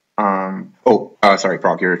 Sorry,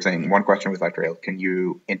 Prague, you're saying one question with light rail. Can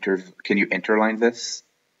you interline this?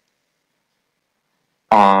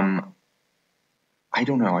 I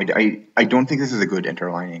don't know. I don't think this is a good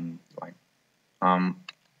interlining line.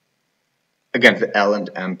 Again, the L and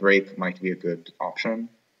M break might be a good option,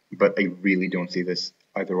 but I really don't see this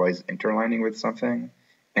otherwise interlining with something.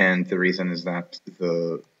 And the reason is that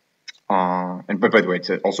but by the way, it's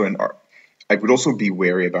also an R. I would also be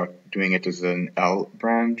wary about doing it as an L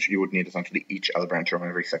branch. You would need essentially each L branch run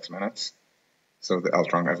every 6 minutes. So the L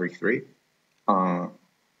run every 3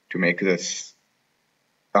 to make this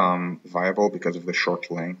viable because of the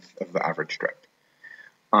short length of the average strip.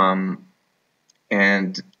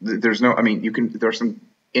 And there's no, I mean, there are some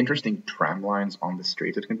interesting tram lines on the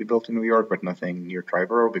street that can be built in New York, but nothing near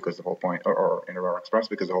Triborough because the whole point, or Interborough Express,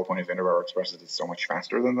 because the whole point of Interborough Express is it's so much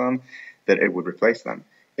faster than them that it would replace them.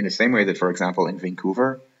 In the same way that, for example,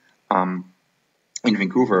 um, in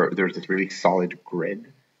Vancouver, there's this really solid grid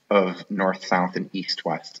of north, south, and east,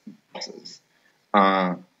 west buses.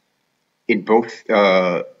 Uh, in both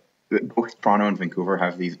Toronto and Vancouver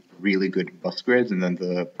have these really good bus grids, and then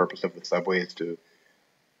the purpose of the subway is to,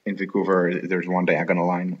 in Vancouver, there's one diagonal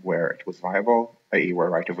line where it was viable, i.e., where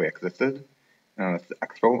right of way existed. That's the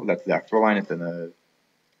Expo. That's the Expo line. It's in a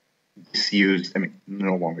disused, I mean,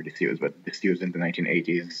 no longer disused, but disused in the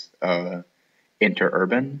 1980s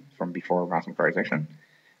interurban from before mass motorization.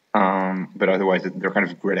 But otherwise, they're kind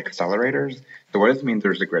of grid accelerators. So what does it mean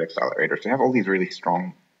there's a grid accelerator? So you have all these really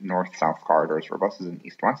strong north-south corridors for buses and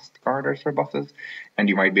east-west corridors for buses, and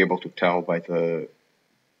you might be able to tell by the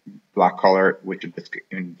black color, which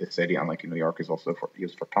in this city, unlike in New York, is also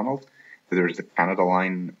used for tunnels. So there's the Canada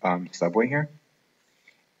Line subway here.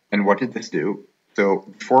 And what did this do? So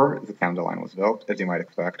before the Canada Line was built, as you might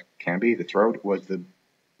expect, Canby, this road, was the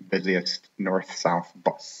busiest north-south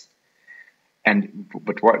bus.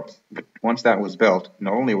 But once that was built,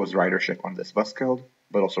 not only was ridership on this bus killed,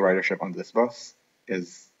 but also ridership on this bus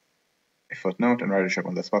is a footnote, and ridership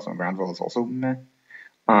on this bus on Granville is also meh.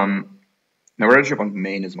 Now ridership on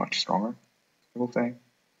Main is much stronger, I will say.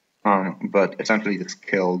 But essentially this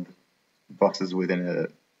killed buses within a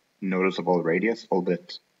noticeable radius,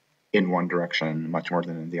 albeit in one direction much more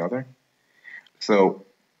than in the other. So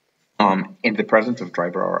in the presence of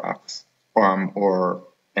Triborough X, or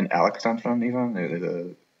an L extension even,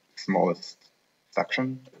 the smallest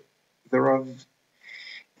section thereof,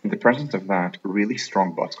 in the presence of that, really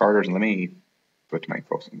strong bus corridors, and let me put my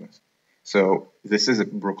quotes on this. So this is a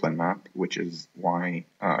Brooklyn map, which is why,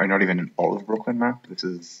 or not even an all of Brooklyn map, this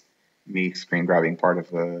is me screen grabbing part of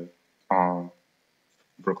the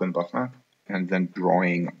Brooklyn bus map, and then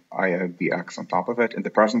drawing IBX on top of it. In the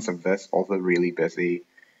presence of this, all the really busy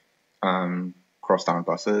crosstown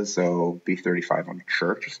buses, so B35 on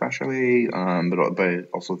Church especially, but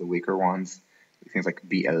also the weaker ones, things like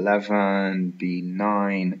B11,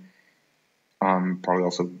 B9, probably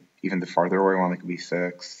also even the farther away one like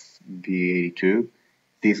B6, B82,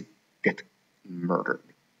 these get murdered.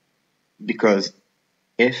 Because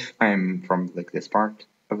if I'm from like this part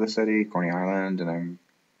of the city, Coney Island, and I'm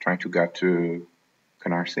trying to get to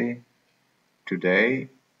Canarsie today,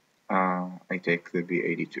 I take the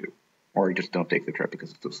B82. Or I just don't take the trip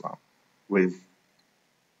because it's too slow. With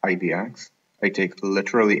IBX, I take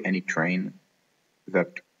literally any train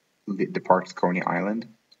that departs Coney Island.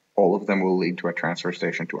 All of them will lead to a transfer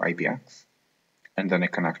station to IBX, and then I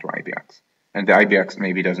connect to IBX. And the IBX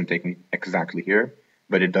maybe doesn't take me exactly here,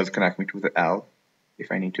 but it does connect me to the L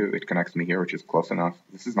if I need to. It connects me here, which is close enough.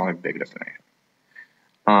 This is not a big destination.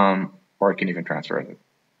 Or I can even transfer it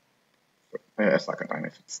a second time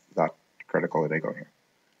if it's that critical that I go here.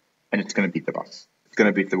 And it's going to beat the bus. It's going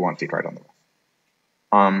to beat the one seat right on the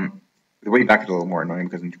bus. The way back is a little more annoying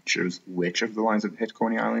because I need to choose which of the lines that hit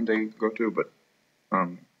Coney Island I go to, but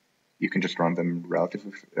you can just run them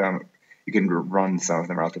relatively. You can run some of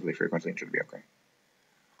them relatively frequently and it should be okay.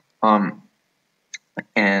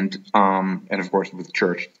 And of course with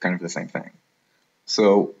Church, it's kind of the same thing.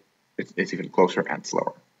 So it's even closer and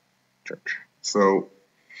slower. Church. So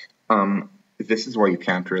this is why you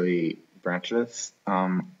can't really branch this,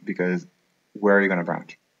 because where are you going to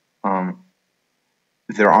branch?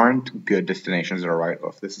 There aren't good destinations that are right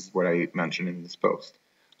off. This is what I mentioned in this post.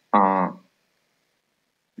 The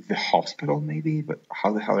hospital maybe, but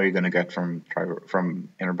how the hell are you going to get from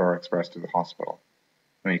Interborough Express to the hospital?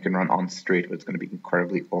 I mean, you can run on street, but it's going to be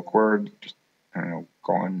incredibly awkward. Just, I don't know,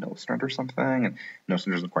 go on Nostrand or something, and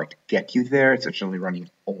Nostrand doesn't quite get you there. It's actually running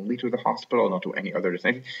only to the hospital, not to any other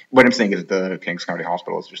destination. What I'm saying is the Kings County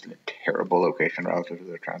Hospital is just in a terrible location relative to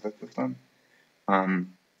their transit system.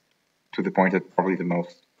 To the point that probably the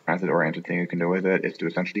most transit-oriented thing you can do with it is to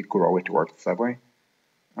essentially grow it towards the subway.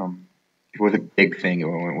 It was a big thing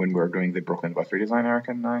when we were doing the Brooklyn bus redesign, Eric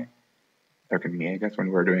and me, I guess, when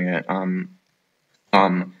we were doing it.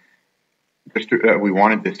 We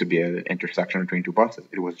wanted this to be an intersection between two buses.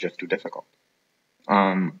 It was just too difficult.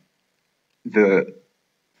 The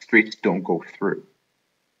streets don't go through.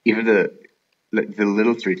 Even the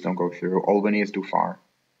little streets don't go through. Albany is too far.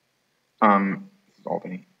 This is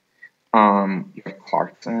Albany. You have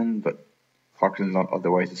Clarkson, but Clarkson is not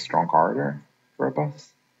otherwise a strong corridor for a bus.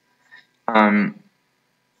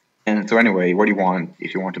 And so anyway, what do you want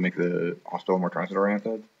if you want to make the hospital more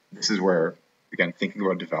transit-oriented? This is where, again, thinking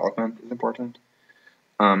about development is important.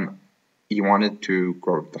 you wanted to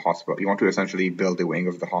grow the hospital. You want to essentially build a wing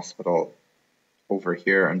of the hospital over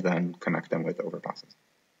here and then connect them with overpasses.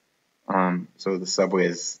 So the subway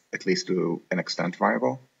is, at least to an extent,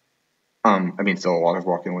 viable. I mean, still a lot of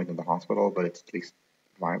walking away than the hospital, but it's at least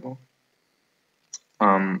viable.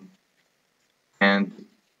 And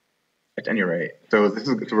at any rate, so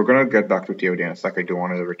we're going to get back to TOD in a sec. I do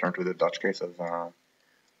want to return to the Dutch case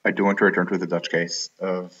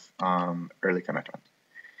of early commitment.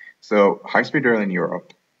 So high-speed rail in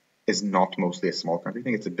Europe is not mostly a small country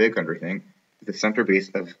thing; it's a big country thing. The center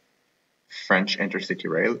base of French intercity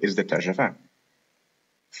rail is the TGV.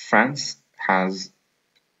 France has,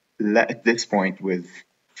 at this point, with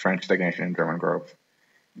French stagnation and German growth,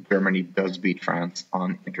 Germany does beat France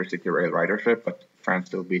on intercity rail ridership, but France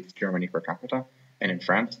still beats Germany per capita. And in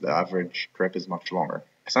France, the average trip is much longer.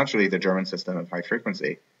 Essentially, the German system of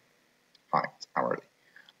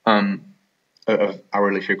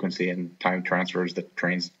hourly frequency and time transfers that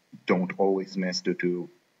trains don't always miss due to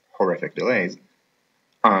horrific delays.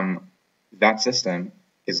 That system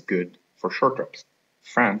is good for short trips.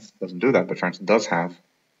 France doesn't do that, but France does have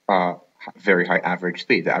very high average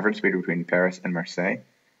speed. The average speed between Paris and Marseille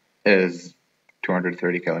is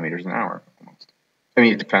 230 kilometers an hour, almost. I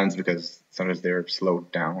mean, it depends because sometimes they're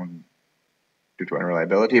slowed down due to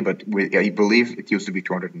unreliability, but I believe it used to be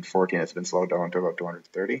 240 and it's been slowed down to about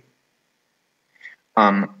 230.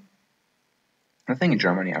 I think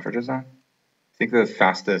Germany averages that. I think the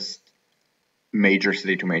fastest major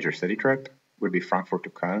city to major city trip would be Frankfurt to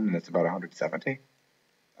Köln, and it's about 170.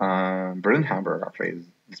 Berlin-Hamburg, actually,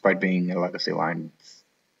 despite being a legacy line,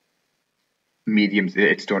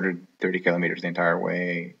 it's 230 kilometers the entire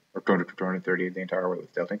way, or 200 to 230 the entire way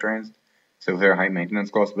with tilting trains. So very high maintenance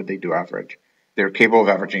costs, but they do average. They're capable of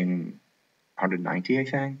averaging 190, I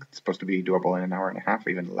think. It's supposed to be doable in an hour and a half,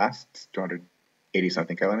 even less. It's 280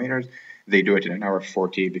 something kilometers. They do it in an hour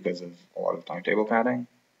 40 because of a lot of timetable padding.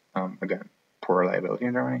 Again, poor reliability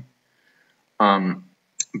in Germany. But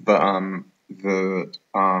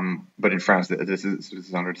in France, this is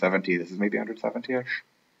 170. This is maybe 170-ish.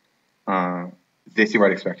 This you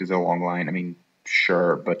might expect is a long line. I mean,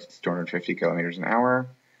 sure, but it's 250 kilometers an hour.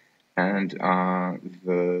 And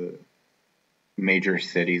the major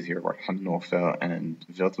cities here were Hannover and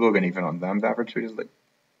Würzburg, and even on them, the average speed is like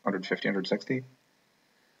 150, 160.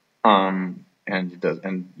 And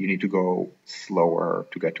you need to go slower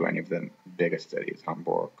to get to any of the biggest cities: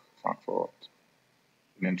 Hamburg, Frankfurt,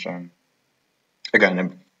 München.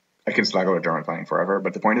 Again, I can slag out German planning forever,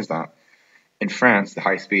 but the point is that in France, the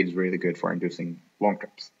high speed is really good for inducing long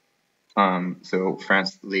trips. So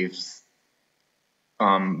France leaves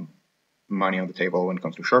money on the table when it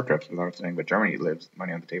comes to short trips, without saying, but Germany leaves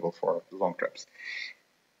money on the table for long trips.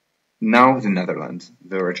 Now the Netherlands,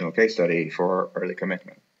 the original case study for early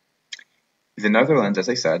commitment. The Netherlands, as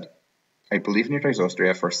I said, I believe nearly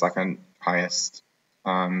Austria for second highest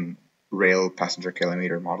rail passenger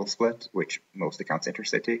kilometer model split, which mostly counts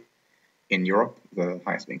intercity. In Europe, the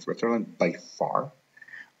highest being Switzerland by far.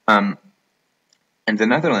 And the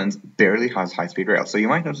Netherlands barely has high-speed rail. So you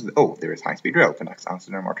might notice that, oh, there is high-speed rail, connects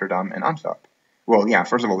Amsterdam, Rotterdam, and Antwerp. Well, yeah,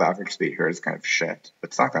 first of all, the average speed here is kind of shit.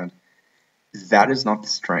 But second, that is not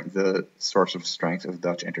the source of strength of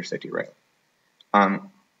Dutch intercity rail.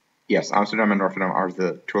 Yes, Amsterdam and Rotterdam are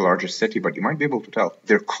the two largest city, but you might be able to tell.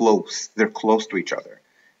 They're close. They're close to each other.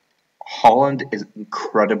 Holland is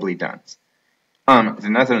incredibly dense. The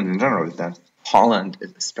Netherlands in general is dense. Holland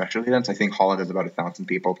is especially dense. I think Holland is about 1,000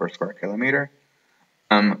 people per square kilometer.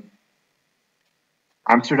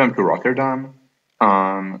 Amsterdam to Rotterdam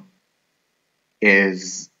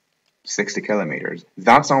is 60 kilometers.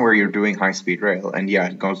 That's not where you're doing high-speed rail. And yeah,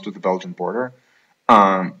 it goes to the Belgian border,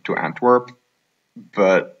 to Antwerp,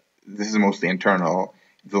 but this is mostly internal.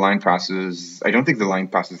 The line passes, I don't think the line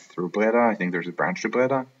passes through Breda. I think there's a branch to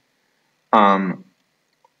Breda.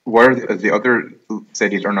 Where the other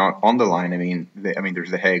cities are not on the line, I mean, there's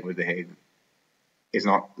The Hague, but The Hague is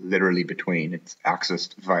not literally between. It's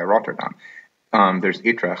accessed via Rotterdam. There's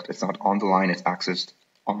Utrecht. It's not on the line. It's accessed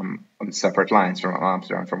on separate lines from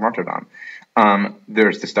Amsterdam, from Rotterdam.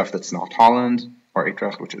 There's the stuff that's not Holland or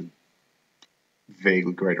Utrecht, which is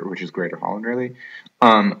vaguely greater, which is Greater Holland, really.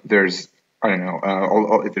 There's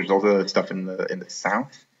there's all the stuff in the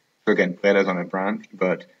south. So again, Breda is on a branch,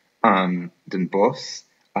 but Den Bosch,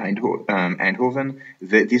 Eindhoven,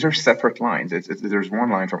 these are separate lines. There's one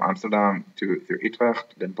line from Amsterdam through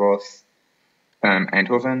Utrecht, Den Bosch,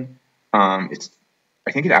 Eindhoven. I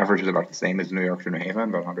think it averages about the same as New York to New Haven,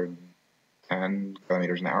 about 110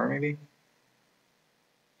 kilometers an hour, maybe.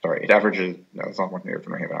 sorry, it averages, no, it's not what New York to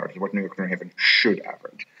New Haven averages, what New York to New Haven should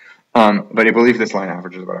average. But I believe this line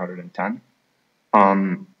averages about 110.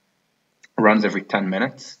 Runs every 10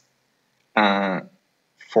 minutes.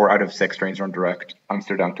 4 out of 6 trains run direct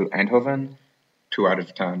Amsterdam to Eindhoven. 2 out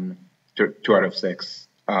of 10, 2 out of 6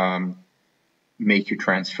 make you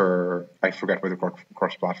transfer, I forget whether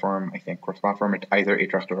cross-platform, I think cross-platform, it's either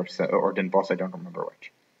Utrecht or Den Bosch, I don't remember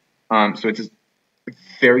which. So it's a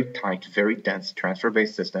very tight, very dense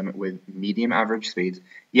transfer-based system with medium average speeds.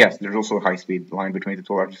 Yes, there's also a high-speed line between the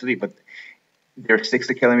two largest cities, but they're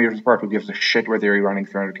 60 kilometers apart. Who gives a shit whether you're running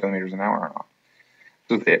 300 kilometers an hour or not?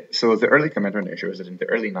 So the early commitment issue is that in the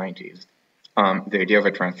early 90s, the idea of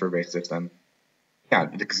a transfer-based system, yeah,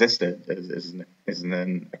 it existed as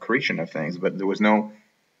an accretion of things, but there was no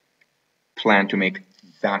plan to make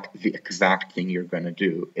that the exact thing you're going to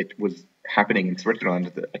do. It was happening in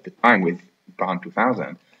Switzerland at the time with Bahn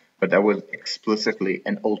 2000, but that was explicitly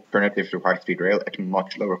an alternative to high-speed rail at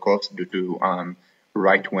much lower cost due to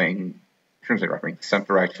right-wing,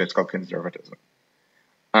 center-right fiscal conservatism.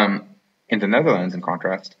 In the Netherlands, in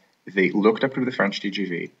contrast, they looked up to the French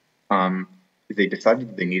TGV. They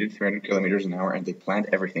decided they needed 300 kilometers an hour, and they planned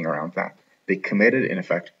everything around that. They committed, in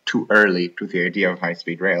effect, too early to the idea of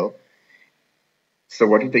high-speed rail. So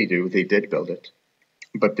what did they do? They did build it,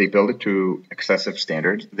 but they built it to excessive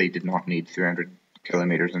standards. They did not need 300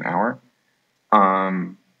 kilometers an hour.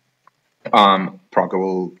 Praga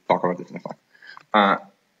will talk about this in a second.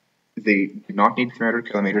 They did not need 300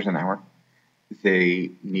 kilometers an hour.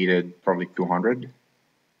 They needed probably 200,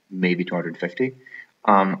 maybe 250.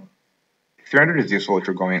 300 is useful if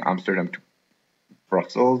you're going Amsterdam to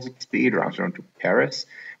Brussels speed or Amsterdam to Paris.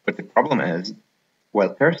 But the problem is,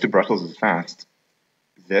 while Paris to Brussels is fast,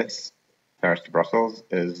 this Paris to Brussels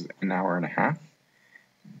is an hour and a half.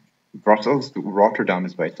 Brussels to Rotterdam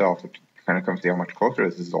is by itself, which kind of comes to how much closer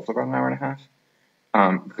this is, also about an hour and a half.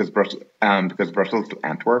 Because Brussels to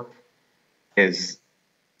Antwerp is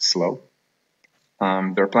slow.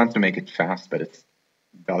 There are plans to make it fast, but it's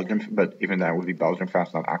Belgium. But even that would be Belgium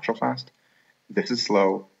fast, not actual fast. This is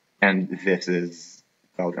slow, and this is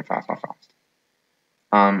Belgium fast, not fast.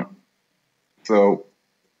 And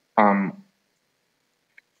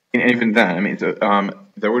even then, I mean,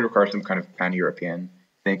 that would require some kind of pan-European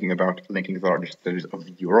thinking about linking the largest cities of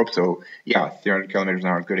Europe. So yeah, 300 kilometers an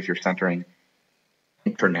hour is good if you're centering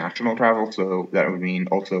international travel. So that would mean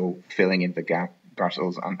also filling in the gap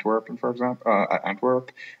Brussels, Antwerp, for example,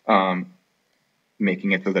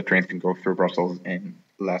 making it so that trains can go through Brussels in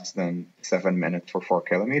less than 7 minutes for 4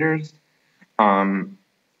 kilometers.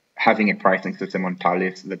 Having a pricing system on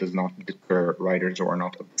Thalys that does not deter riders who are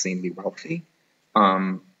not obscenely wealthy.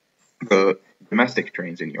 The domestic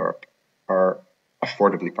trains in Europe are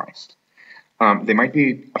affordably priced. They might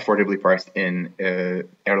be affordably priced in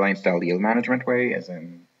airline-style yield management way, as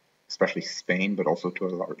in especially Spain, but also to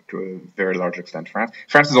a very large extent France.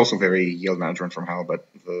 France is also very yield management from hell, but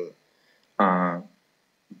the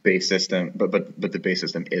base system, but the base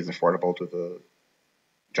system is affordable to the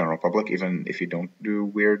general public, even if you don't do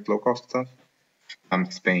weird low-cost stuff.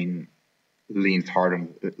 Spain leans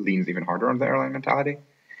even harder on the airline mentality.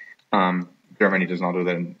 Germany does not do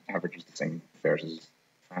that and averages the same fares as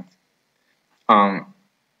France.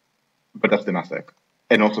 But that's domestic.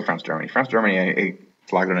 And also France-Germany. France-Germany, I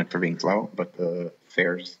flagged on it for being slow, but the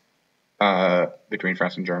fares between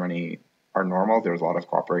France and Germany are normal. There's a lot of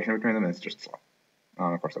cooperation between them, and it's just slow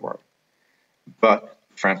across the board. But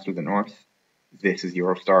France to the north, this is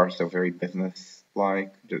Eurostar, so very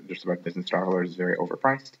business-like, just about business travelers, very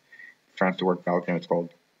overpriced. France toward Belgium, it's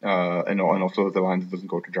called, and also the line that doesn't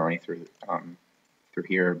go to Germany through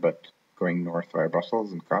here, but going north via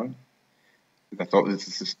Brussels and Köln. That's all.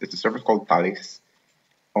 It's a service called Thalys,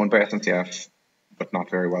 owned by SNCF, but not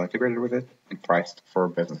very well integrated with it, and priced for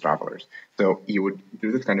business travelers. So you would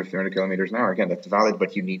do this kind of 300 kilometers an hour. Again, that's valid,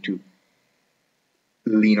 but you need to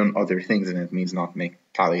lean on other things, and it means not make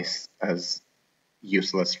Thalys as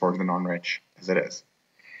useless for the non-rich as it is.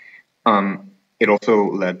 It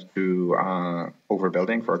also led to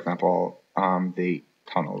overbuilding. For example, they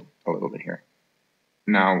tunneled a little bit here.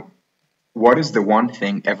 Now, what is the one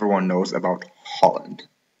thing everyone knows about Holland?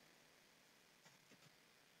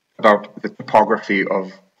 About the topography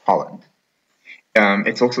of Holland.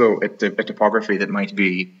 It's also a topography that might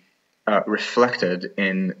be reflected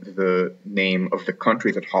in the name of the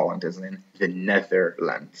country that Holland is in, the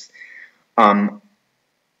Netherlands.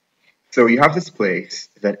 So you have this place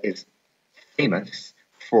that is famous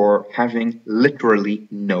for having literally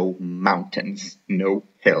no mountains, no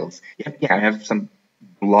hills. Yeah, I have some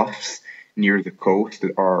bluffs near the coast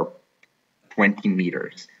that are 20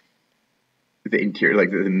 meters. the interior,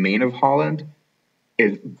 like the main of Holland,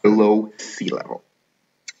 is below sea level.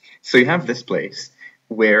 So you have this place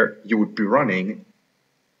where you would be running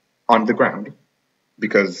on the ground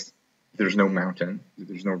because there's no mountain,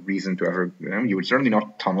 there's no reason to ever. You would certainly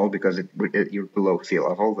not tunnel because you're below sea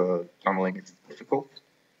level. The tunneling is difficult.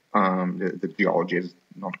 The geology is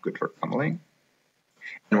not good for tunneling.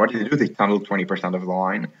 And what did they do? They tunneled 20% of the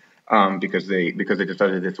line because they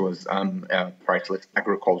decided this was a priceless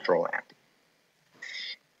agricultural land.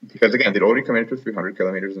 Because again, they'd already committed to 300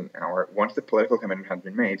 kilometers an hour. Once the political commitment had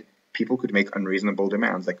been made, people could make unreasonable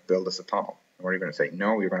demands like build us a tunnel. And what are you going to say?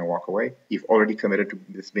 No, you're going to walk away. You've already committed to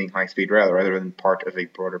this being high-speed rail rather than part of a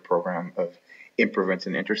broader program of improvements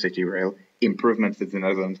in intercity rail, improvements that the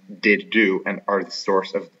Netherlands did do and are the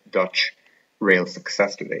source of Dutch rail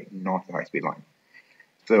success today, not the high-speed line.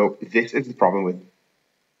 So this is the problem with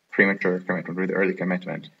premature commitment, with early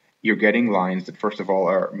commitment. You're getting lines that, first of all,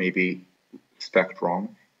 are maybe spec'd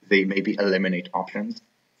wrong. They maybe eliminate options.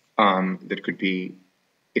 That could be,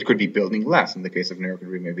 it could be building less. In the case of New York, it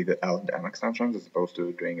could be maybe the L and M extensions as opposed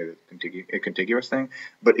to doing a contiguous thing.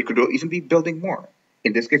 But it could even be building more.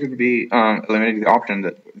 In this case, it would be eliminating the option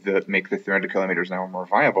that make the 300 kilometers an hour more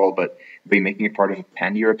viable, but by making it part of a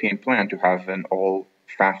pan-European plan to have an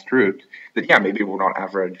all-fast route that, yeah, maybe will not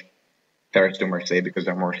average Paris to Marseille because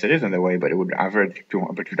there are more cities in the way, but it would average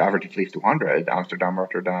at least 200. Amsterdam,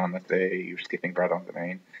 Rotterdam, let's say you're skipping bread on the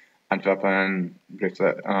main. Antwerpen,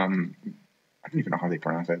 Brussels, I don't even know how they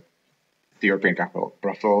pronounce it. The European capital,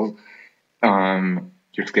 Brussels.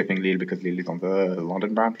 You're skipping Lille because Lille is on the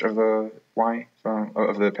London branch of the Y,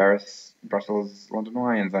 of the Paris, Brussels, London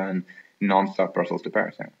Y, and then non-stop Brussels to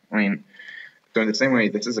Paris. I mean, so in the same way,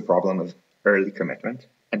 this is a problem of early commitment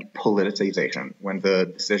and politicization. When the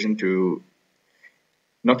decision to,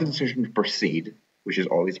 not the decision to proceed, which is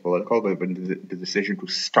always political, but when the decision to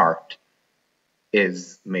start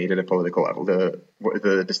is made at a political level.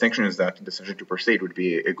 The distinction is that the decision to proceed would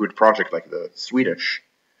be a good project like the Swedish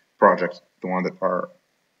project, the one that are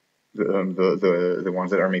the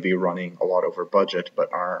ones that are maybe running a lot over budget,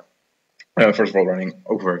 but are first of all running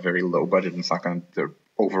over a very low budget, and second, the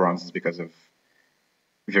overruns is because of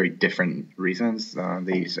very different reasons.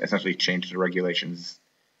 They essentially changed the regulations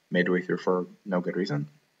midway through for no good reason.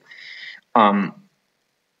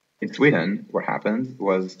 In Sweden, what happened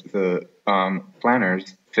was the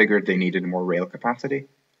planners figured they needed more rail capacity,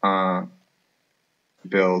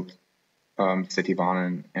 build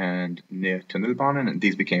Citybanen and Nye Tunnelbanen, and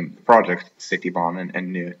these became the projects Citybanen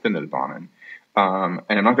and Nye Tunnelbanen. And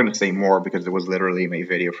I'm not going to say more because it was literally my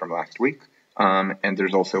video from last week, and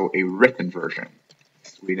there's also a written version.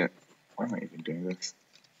 Sweden, why am I even doing this?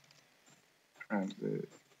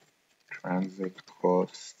 Transit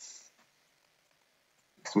costs,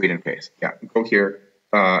 Sweden pace. Yeah, go here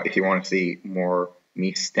if you want to see more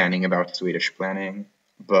me standing about Swedish planning,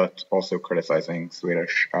 but also criticizing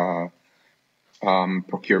Swedish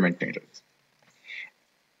procurement changes.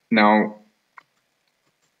 Now,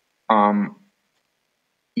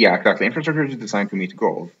 yeah, exactly. Infrastructure is designed to meet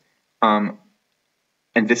goals.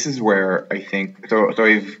 And this is where I think, so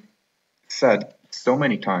I've said so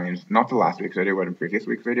many times, not the last week's video, but in previous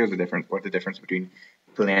week's videos, what the difference between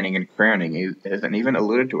planning and crowning is, and even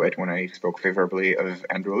alluded to it when I spoke favorably of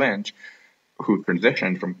Andrew Lynch, who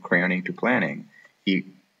transitioned from crowning to planning. He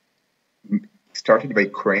started by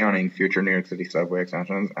crowning future New York City subway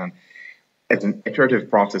extensions, and as an iterative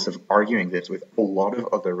process of arguing this with a lot of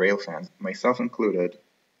other rail fans, myself included,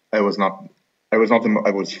 I was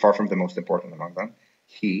far from the most important among them.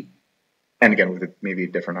 He, and again with maybe a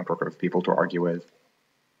different network of people to argue with,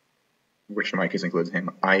 which in my case includes him,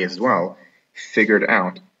 I as well, figured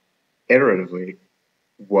out iteratively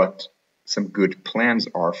what some good plans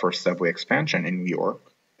are for subway expansion in New York.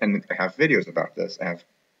 And I have videos about this, I have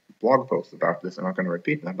blog posts about this, I'm not going to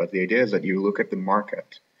repeat them, but the idea is that you look at the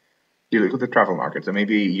market, you look at the travel market, so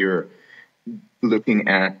maybe you're looking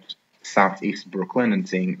at Southeast Brooklyn and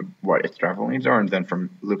seeing what its travel needs are, and then from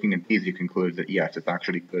looking at these, you conclude that yes, it's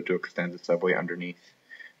actually good to extend the subway underneath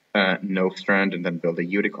Nostrand and then build a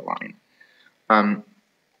Utica line.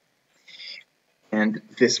 And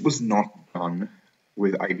this was not done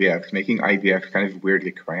with IBX, making IBX kind of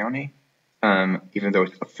weirdly crayony, even though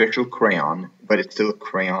it's official crayon, but it's still a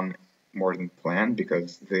crayon more than planned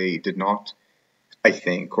because they did not, I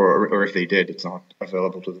think, or if they did, it's not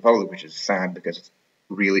available to the public, which is sad because it's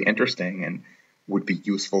really interesting and would be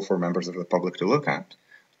useful for members of the public to look at,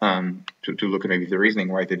 to look at maybe the reasoning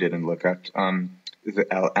why they didn't look at the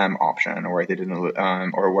LM option, or why they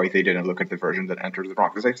didn't, look at the version that enters the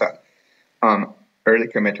wrong. As I said, early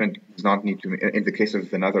commitment does not need to. In the case of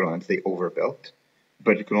the Netherlands, they overbuilt.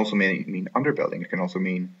 but it can also mean underbuilding. It can also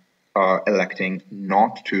mean electing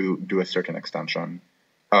not to do a certain extension,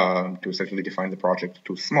 to essentially define the project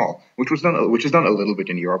too small, which is done a little bit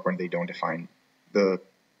in Europe when they don't define the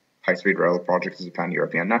high-speed rail project as a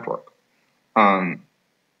pan-European network.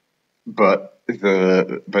 But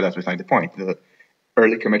that's beside the point. The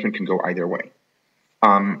early commitment can go either way,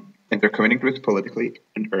 and they're committing to it politically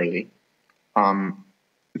and early.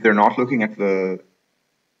 They're not looking at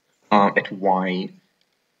at why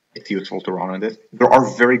it's useful to run on this. There are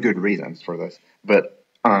very good reasons for this, but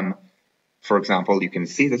for example, you can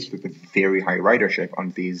see this with the very high ridership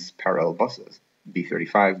on these parallel buses,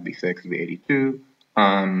 B35, B6, B82,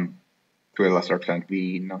 to a lesser extent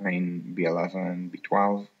B9, B11,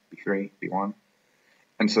 B12, B3, B1,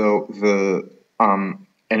 and so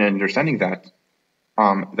and understanding that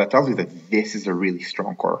that tells you that this is a really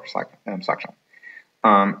strong core section.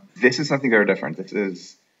 This is something very different. This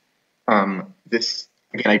is this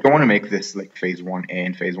again. I don't want to make this like phase 1A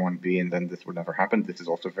and phase 1B, and then this would never happen. This is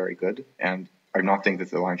also very good, and I'm not saying that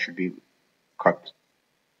the line should be cut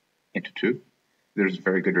into two. There's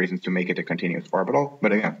very good reasons to make it a continuous orbital,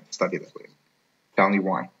 but again, study this, please. Tell me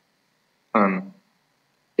why.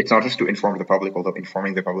 It's not just to inform the public, although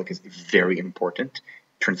informing the public is very important.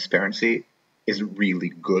 Transparency is really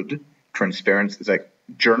good. Transparency is like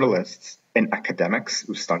journalists and academics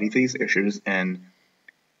who study these issues, and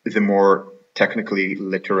the more technically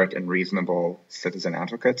literate and reasonable citizen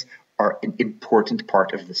advocates are an important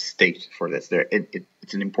part of the state for this.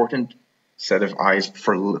 It's an important set of eyes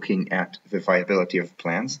for looking at the viability of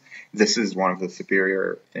plans. This is one of the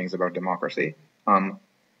superior things about democracy.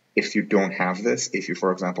 If you don't have this, if you,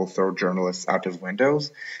 for example, throw journalists out of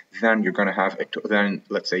windows, then you're going to have it. Then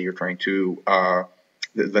let's say you're trying to,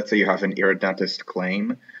 let's say you have an irredentist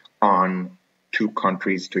claim on two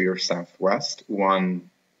countries to your southwest, one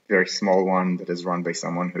very small one that is run by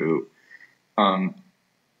someone who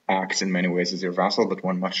acts in many ways as your vassal, but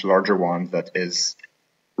one much larger one that is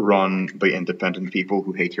run by independent people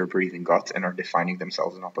who hate your breathing guts and are defining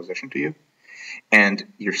themselves in opposition to you. And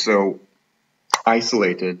you're so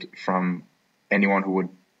isolated from anyone who would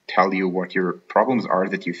tell you what your problems are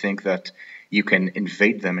that you think that you can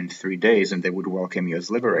invade them in 3 days and they would welcome you as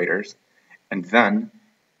liberators. And then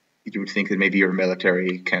you would think that maybe your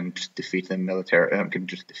military can just defeat them,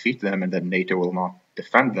 and then NATO will not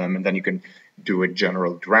defend them, and then you can do a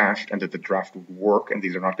general draft, and that the draft would work, and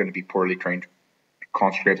these are not going to be poorly trained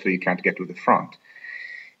conscripts, so you can't get to the front.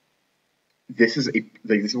 This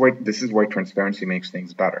is why transparency makes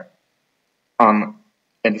things better. And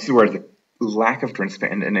this is where the lack of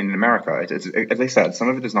transparency, and in America, as I said, some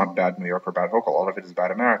of it is not bad New York or bad Hochul, all of it is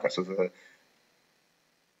bad America. So the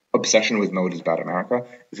obsession with mode is bad America.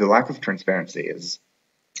 The lack of transparency is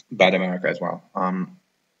bad America as well.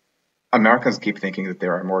 Americans keep thinking that they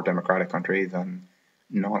are a more democratic country than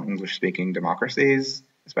non-English speaking democracies,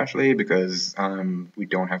 especially because we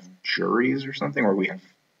don't have juries or something, or we have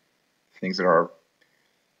things that are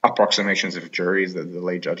approximations of juries, the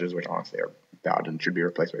lay judges, which honestly are bad and should be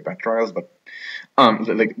replaced by bench trials. But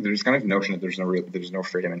like there's kind of notion that there's no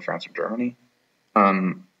freedom in France or Germany,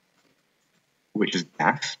 which is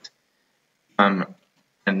daft. And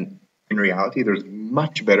in reality, there's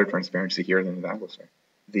much better transparency here than in the Anglosphere.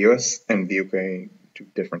 The US and the UK, two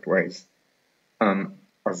different ways, are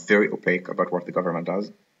very opaque about what the government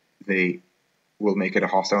does. They will make it a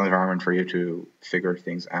hostile environment for you to figure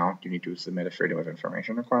things out. You need to submit a Freedom of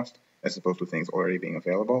Information request as opposed to things already being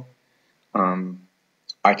available.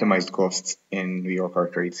 Itemized costs in New York are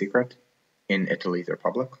trade secret. In Italy, they're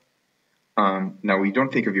public. Now, we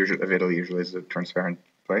don't think of Italy usually as a transparent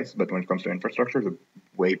place, but when it comes to infrastructure, they're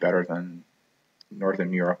way better than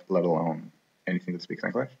Northern Europe, let alone anything that speaks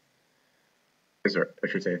English. I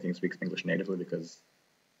should say anything that speaks English natively, because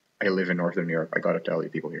I live in Northern Europe. I gotta tell you,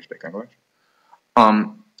 people here speak English.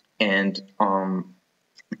 And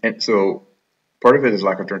so part of it is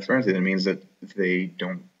lack of transparency. That means that they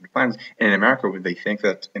don't have plans. And in America, they think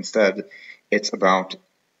that instead it's about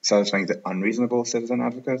satisfying the unreasonable citizen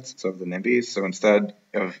advocates, so the NIMBYs. So instead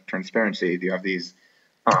of transparency, you have these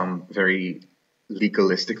very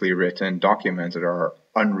legalistically written documents that are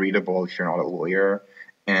unreadable if you're not a lawyer,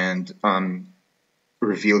 and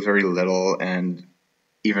reveal very little, and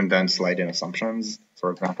even then slide in assumptions.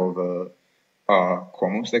 For example, the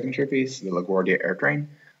Cuomo signature piece, the LaGuardia Air Train,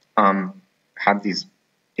 had these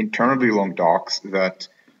interminably long docs that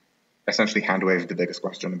essentially hand-waved the biggest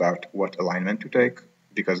question about what alignment to take,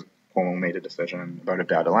 because Cuomo made a decision about a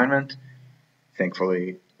bad alignment.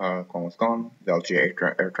 Thankfully, Cuomo's gone. The LGA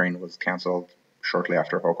Air Train was canceled shortly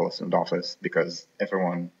after Hochul assumed office, because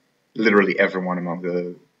literally everyone among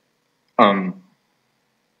the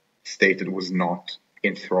stated was not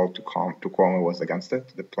enthralled to Cuomo was against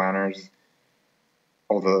it. The planners,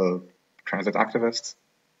 all the transit activists.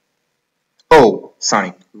 Oh,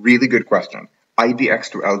 Sonny, really good question.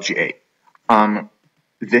 IBX to LGA.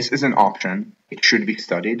 This is an option. It should be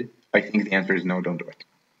studied. I think the answer is no, don't do it.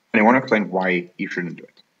 And I want to explain why you shouldn't do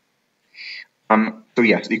it. So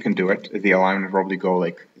yes, you can do it. The alignment will probably go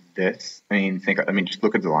like this. Just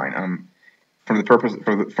look at the line. From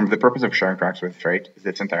the purpose of sharing tracks with freight,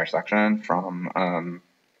 this entire section from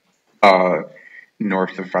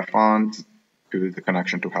north of Freshpond to the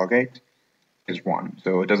connection to Hellgate is one.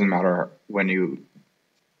 So it doesn't matter when you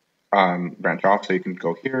branch off. So you can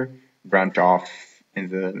go here, branch off in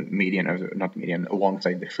the median, or not the median,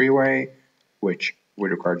 alongside the freeway, which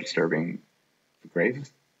would require disturbing the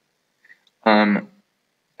graves. And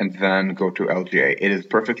then go to LGA. It is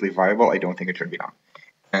perfectly viable. I don't think it should be done.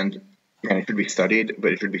 And again, it should be studied,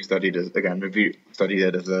 but it should be studied as, again, maybe studied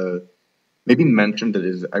it as a, maybe mentioned it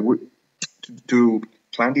as, I would, to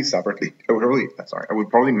plan these separately, I would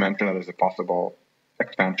probably mention it as a possible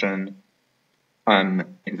expansion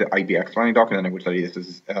in the IBX planning doc, and then I would study this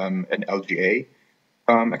as an LGA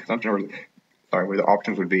extension, where the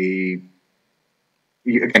options would be,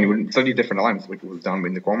 again, you would study different alignments, which was done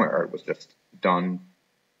in the Cuomo era. It was just done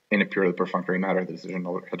in a purely perfunctory matter. The decision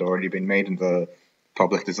had already been made, and the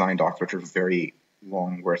public design docs, which are very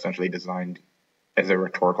long, were essentially designed as a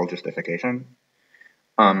rhetorical justification.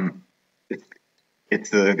 It's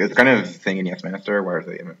kind of thing in Yes Minister where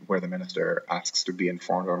the minister asks to be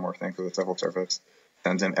informed on more things, so the civil service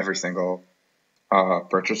sends him every single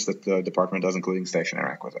purchase that the department does, including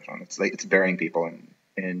stationary acquisition. It's burying people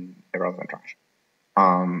in irrelevant trash.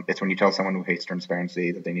 It's when you tell someone who hates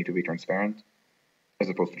transparency that they need to be transparent, as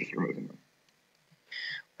opposed to just removing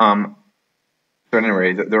them. So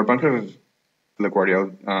anyway, there are a bunch of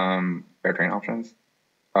LaGuardia air train options.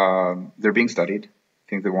 They're being studied. I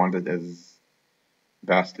think the one that is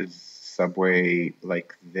best is subway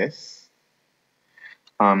like this.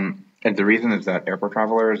 And the reason is that airport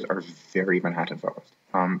travelers are very Manhattan focused.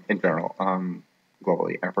 In general,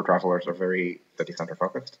 globally, airport travelers are very city center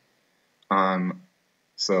focused.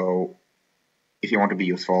 So if you want to be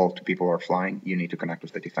useful to people who are flying, you need to connect to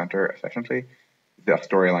city center efficiently. The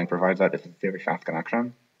Astoria line provides that. It's a very fast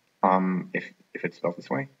connection, if it's built this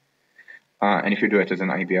way. And if you do it as an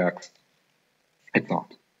IBX, it's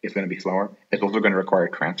not. It's going to be slower. It's also going to require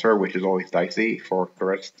transfer, which is always dicey for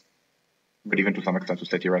tourists, but even to some extent to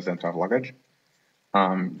city residents who have luggage.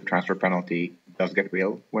 The transfer penalty does get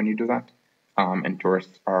real when you do that. And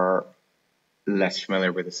tourists are less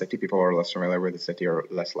familiar with the city. People who are less familiar with the city are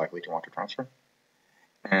less likely to want to transfer.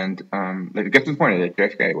 And the Gibson's point at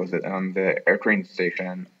JFK was that the air train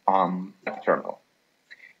station at the terminal.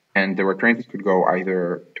 And there were trains that could go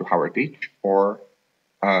either to Howard Beach or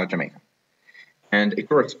Jamaica. And a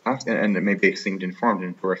tourist asked, and maybe they seemed informed,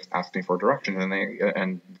 and tourists asked me for directions,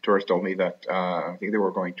 and the tourist told me that I think they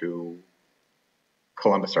were going to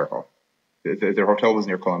Columbus Circle. Their hotel was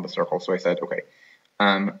near Columbus Circle, so I said, okay.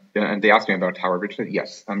 And they asked me about Howard Beach. I said,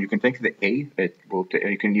 yes, you can take the A.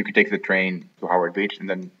 You can take the train to Howard Beach and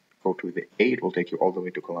then go to the A. It will take you all the way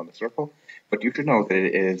to Columbus Circle. But you should know that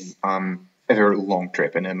it is a very long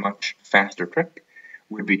trip, and a much faster trip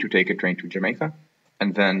would be to take a train to Jamaica.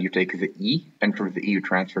 And then you take the E, and from the E you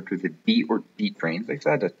transfer to the B or D trains, they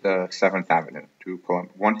said, at the 7th Avenue, to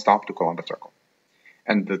one stop to Columbus Circle.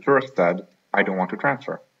 And the tourist said, I don't want to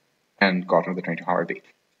transfer, and got on the train to Howard Beach.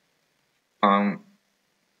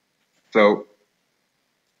 So,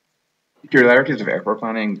 peculiarities of airport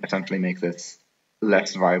planning essentially make this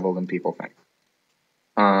less viable than people think.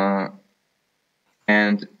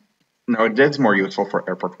 And now it is more useful for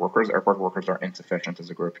airport workers. Airport workers are insufficient as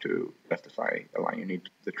a group to justify a line. You need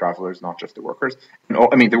the travelers, not just the workers. And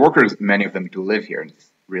the workers, many of them do live here, and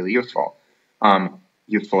it's really useful.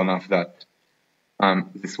 Useful enough that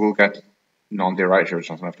this will get non-day rideshare, which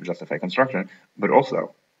doesn't have to justify construction. But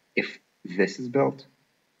also, if this is built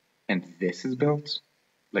and this is built,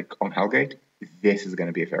 like on Hellgate, this is going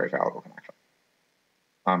to be a very valuable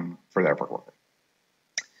connection for the airport worker.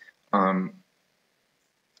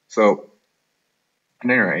 So, at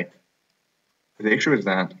any rate, the issue is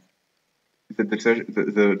that the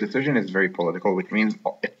decision is very political, which means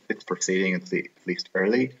it's proceeding at least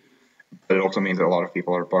early, but it also means that a lot of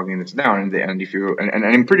people are bogging this down. And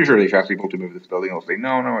I'm pretty sure if you ask people to move this building, they'll say,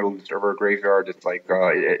 no, it will disturb our graveyard. It's like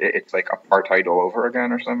apartheid all over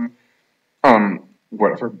again or something.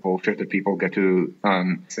 Whatever bullshit that people get to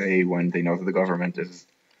say when they know that the government is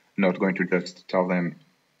not going to just tell them,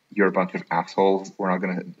 you're a bunch of assholes, we're not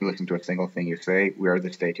going to listen to a single thing you say, we are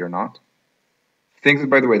the state, you're not. things that,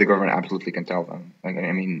 by the way, the government absolutely can tell them. Like,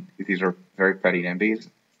 I mean, these are very petty NIMBYs,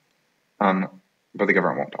 but the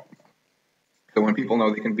government won't tell them. So when people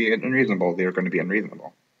know they can be unreasonable, they're going to be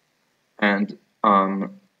unreasonable. And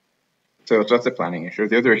so that's a planning issue.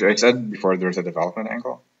 The other issue, I said before, there's a development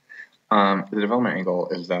angle. The development angle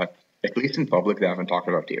is that, at least in public, they haven't talked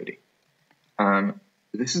about TOD.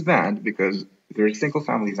 This is bad because there's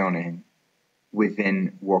single-family zoning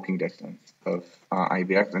within walking distance of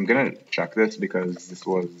IBX. I'm going to check this because this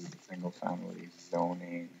was single-family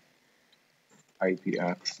zoning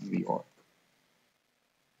IBX New York.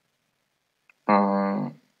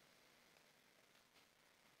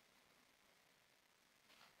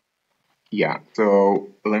 Yeah, so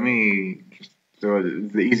let me just, so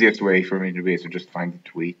the easiest way for me to be is to just find the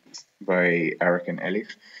tweets by Eric and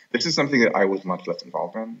Elif. This is something that I was much less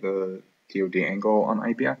involved in, the TOD angle on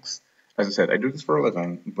IBX. As I said, I do this for a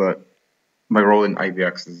living, but my role in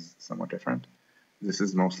IBX is somewhat different. This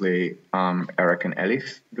is mostly Eric and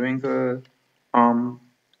Elif doing the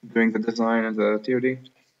design and the TOD.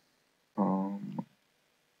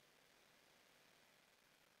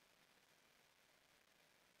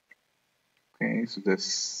 Okay, so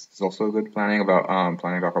this is also a good planning about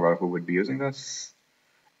planning talk about who would be using this.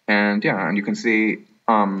 And yeah, and you can see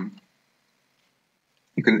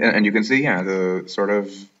you can see the sort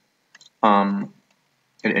of and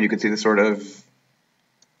you can see the sort of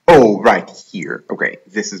right here. Okay,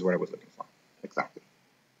 this is what I was looking for. Exactly.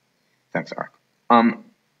 Thanks, Eric.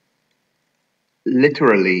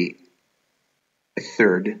 Literally a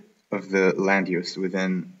third of the land use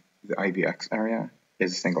within the IBX area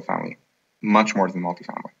is single family, much more than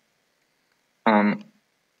multifamily.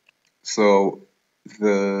 So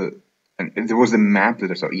there was a map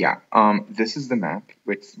that I saw. Yeah. This is the map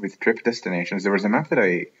with trip destinations. There was a map that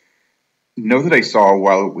I know that I saw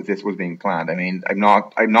while this was being planned. I mean, I'm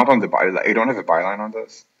not on the byline. I don't have a byline on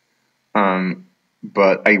this.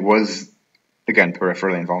 But I was, again,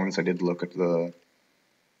 peripherally involved in this. I did look at the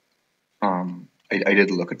I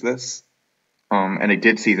did look at this. And I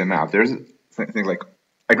did see the map. There's things like,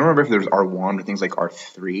 I don't remember if there's R1 or things like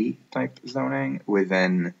R3 type zoning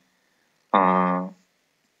within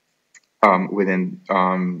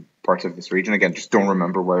parts of this region. Again, just don't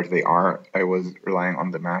remember where they are. I was relying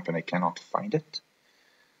on the map and I cannot find it.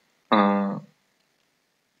 Does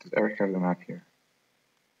Eric have the map here?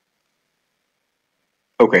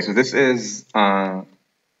 Okay, so this is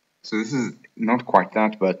not quite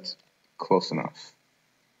that, but close enough.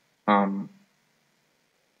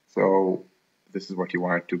 So this is what you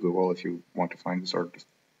want to Google if you want to find this, or just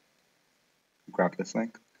grab this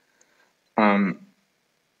link.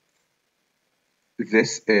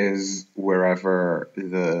 This is wherever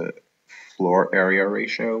the floor area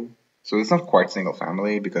ratio. So it's not quite single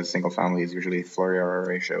family, because single family is usually a floor area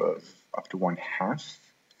ratio of up to 1/2.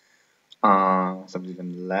 Sometimes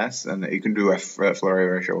even less, and you can do a floor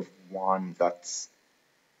area ratio of 1 that's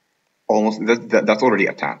almost that's already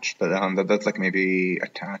attached. That's like maybe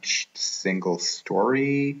attached single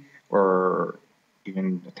story, or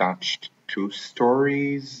even attached 2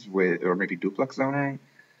 stories with, or maybe duplex zoning.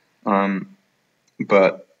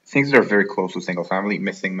 But things that are very close to single family,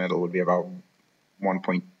 missing middle would be about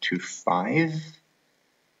 1.25.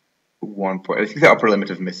 I think the upper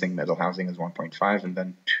limit of missing middle housing is 1.5, and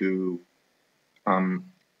then 2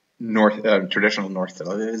 traditional North Tel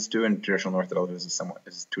Aviv is 2, and traditional North Tel Aviv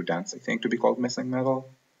is too dense, I think, to be called missing middle.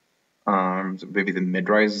 So maybe the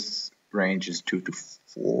mid-rise range is 2 to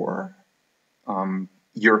 4.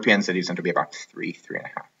 European cities tend to be about 3,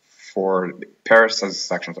 3.5. For Paris has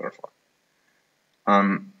sections that are 4.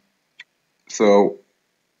 So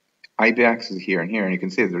IBX is here and here, and you can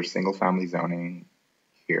see that there's single family zoning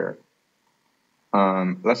here.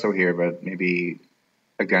 Less so here, but maybe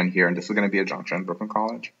again here, and this is going to be a junction, Brooklyn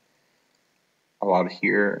College. A lot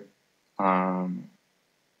here.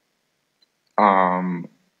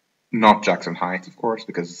 Not Jackson Heights, of course,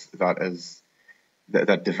 because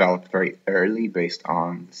that developed very early based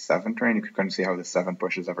on the 7 train. You can kind of see how the 7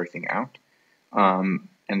 pushes everything out.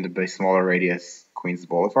 And by smaller radius, Queens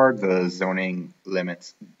Boulevard, the zoning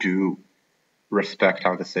limits do respect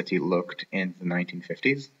how the city looked in the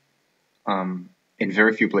 1950s. In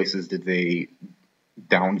very few places did they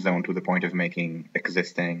downzone to the point of making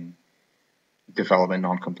existing development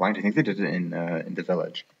non-compliant. I think they did it in the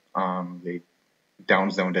Village. They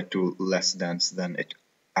downzoned it to less dense than it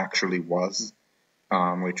actually was,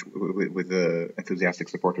 which with the enthusiastic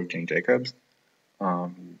support of Jane Jacobs,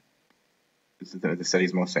 the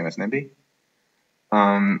city's most famous NIMBY.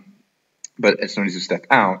 But as soon as you step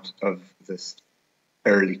out of this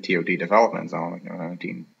early TOD development zone, like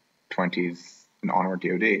 1920s and onward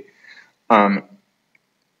TOD,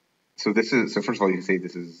 so first of all, you say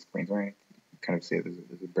this is Queensway, kind of say this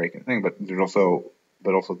is a breaking thing, but there's also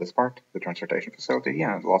this part, the transportation facility.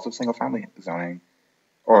 Yeah, lots of single family zoning,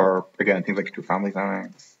 or again things like 2-family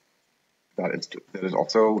zoning. That is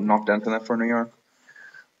also not dense enough for New York.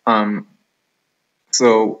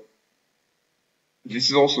 So this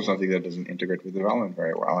is also something that doesn't integrate with development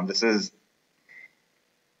very well, and this is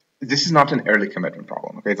not an early commitment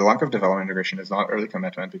problem. Okay, the lack of development integration is not early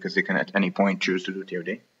commitment because you can at any point choose to do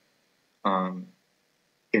TOD.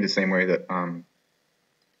 In the same way that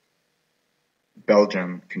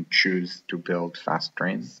Belgium can choose to build fast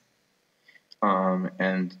trains,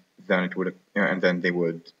 and then they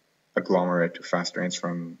would agglomerate to fast trains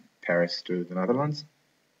from Paris to the Netherlands.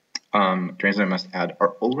 Trains they must add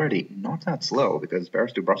are already not that slow because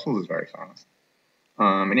Paris to Brussels is very fast.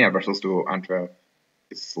 And yeah, Brussels to Antwerp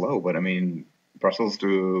is slow, but I mean, Brussels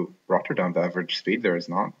to Rotterdam, the average speed there is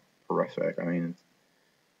not horrific. I mean,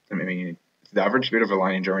 the average speed of a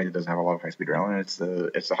line in Germany that doesn't have a lot of high-speed rail, and it's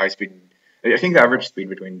the high speed. I think the average speed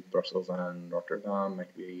between Brussels and Rotterdam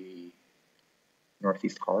might be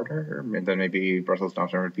Northeast Corridor, and then maybe Brussels to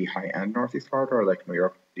Amsterdam would be high-end Northeast Corridor, like New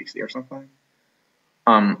York DC or something.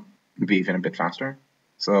 Be even a bit faster.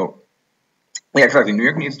 So, yeah, exactly. New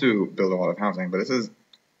York needs to build a lot of housing, but this is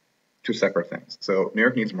two separate things. So New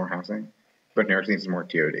York needs more housing, but New York needs more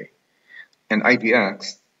TOD. And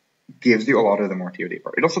IPX gives you a lot of the more TOD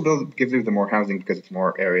part. It also gives you the more housing because it's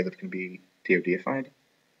more area that can be TOD-ified.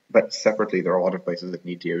 But separately, there are a lot of places that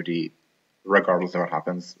need TOD regardless of what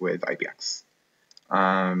happens with IPX.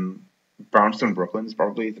 Brownstone, Brooklyn is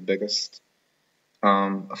probably the biggest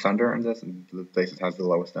offender in this, and the place that has the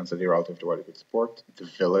lowest density relative to what it could support. The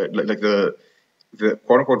village, like the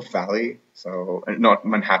quote-unquote valley, so not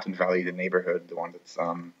Manhattan Valley, the neighborhood, the one that's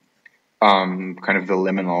kind of the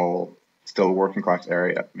liminal, still working class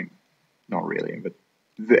area. I mean, not really, but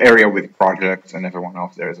the area with projects and everyone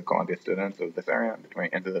else there is a Columbia student. So this area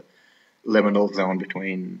and the liminal zone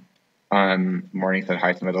between Morningside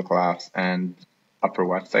Heights middle class and Upper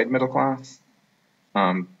West Side middle class.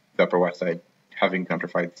 The Upper West Side having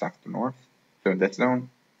gentrified south to north. So in this zone,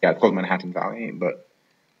 yeah, it's called Manhattan Valley, but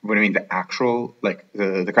what I mean, the actual, like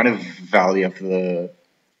the kind of valley of the,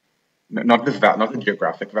 not the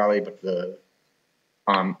geographic valley, but the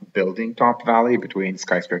building top valley between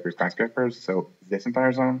skyscrapers. So this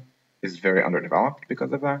entire zone is very underdeveloped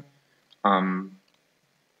because of that.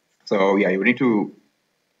 So yeah, you would need to,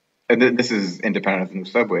 and this is independent of the new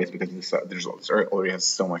subways because this already has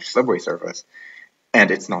so much subway service. And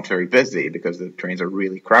it's not very busy because the trains are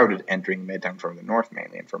really crowded entering Midtown from the north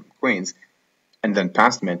mainly and from Queens. And then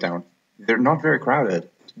past Midtown, they're not very crowded.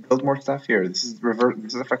 Build more stuff here. This is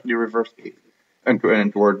effectively reverse peak. And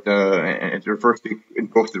toward it's reverse peak in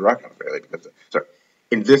both directions really because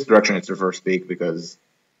in this direction it's reverse peak because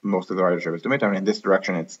most of the ridership is to Midtown. In this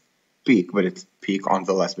direction it's peak, but it's peak on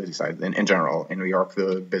the less busy side. In general, in New York,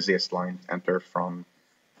 the busiest lines enter from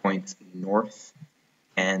points north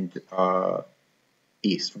and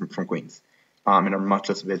east from Queens, and are much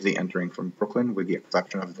less busy entering from Brooklyn, with the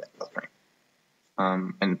exception of the L train.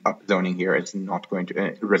 And upzoning here is not going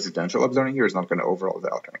to residential upzoning here is not going to overhaul the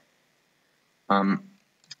L train.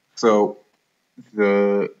 So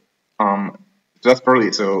that's probably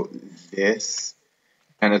this,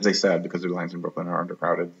 and as I said, because the lines in Brooklyn are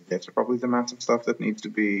undercrowded, this are probably the massive stuff that needs to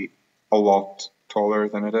be a lot taller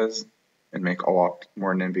than it is, and make a lot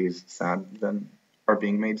more NIMBYs sad than are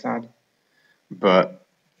being made sad. But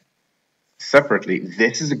separately,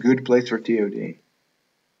 this is a good place for TOD.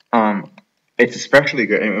 It's especially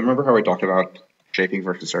good. And remember how I talked about shaping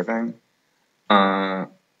versus surveying?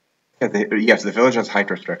 Yes, the village has height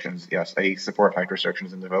restrictions. Yes, I support height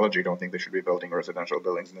restrictions in the village. I don't think they should be building residential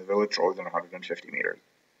buildings in the village taller than 150 meters.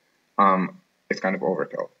 It's kind of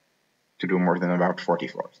overkill to do more than about 40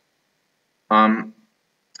 floors.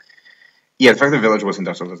 Yeah, the fact the village was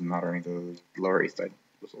industrial doesn't matter. I mean, the Lower East Side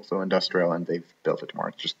was also industrial, and they've built it more.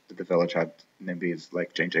 It's just that the village had NIMBYs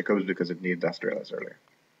like Jane Jacobs because it needed industrialized earlier.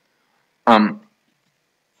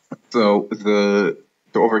 So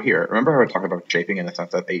over here, remember how I talked about shaping in the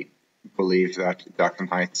sense that they believe that Jackson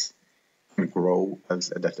Heights can grow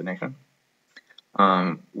as a destination,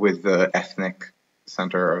 with the ethnic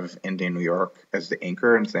center of Indian New York as the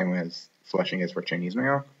anchor, in the same way as Flushing is for Chinese New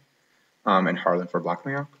York, and Harlem for Black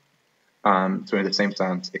New York. So in the same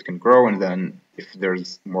sense, it can grow, and then if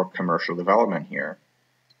there's more commercial development here,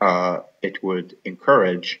 it would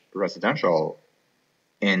encourage residential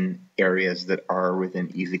in areas that are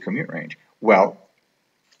within easy commute range. Well,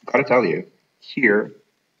 gotta tell you, here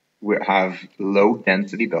we have low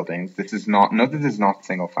density buildings. This is not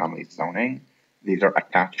single family zoning, these are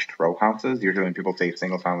attached row houses. Usually when people say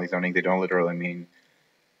single family zoning, they don't literally mean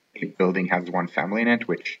a building has one family in it,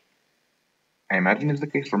 which I imagine is the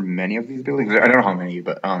case for many of these buildings. I don't know how many,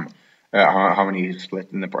 but how many split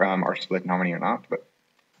in the are split and how many are not. But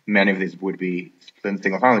many of these would be split in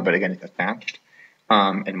single family. But again, it's attached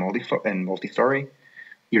and multi-story.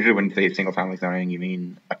 Usually, when you say single family zoning, you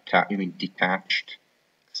mean detached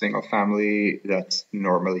single family that's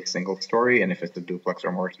normally single story, and if it's a duplex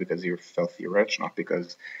or more, it's because you're filthy rich, not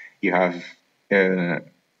because you have.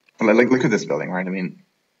 Look at this building, right? I mean,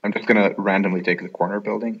 I'm just gonna randomly take the corner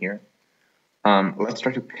building here. Let's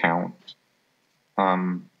try to count.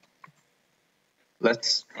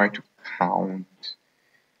 Let's try to count.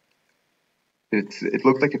 It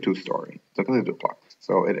looks like a two-story. It's like a duplex.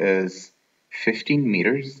 So it is 15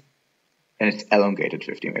 meters, and it's elongated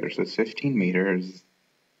 15 meters. So it's 15 meters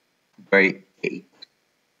by 8.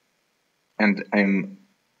 And I'm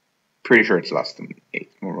pretty sure it's less than 8,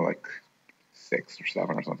 more like 6 or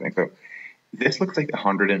 7 or something. So this looks like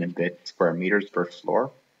 100 and a bit square meters per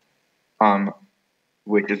floor,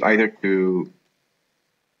 which is either two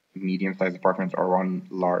medium-sized apartments or one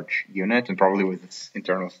large unit, and probably with its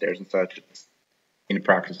internal stairs and such, it's in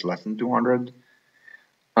practice less than 200.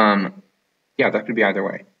 Yeah, that could be either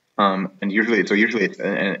way. And usually it's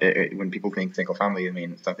when people think single family, I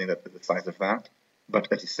mean something that is the size of that, but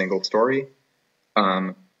it's a single story,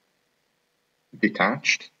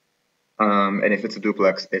 detached. And if it's a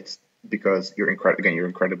duplex, it's because you're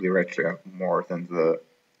incredibly rich. You have more than the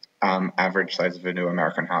average size of a new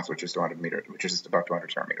American house, which is 200 meters, which is about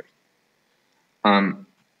 200 square meters.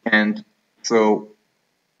 And so,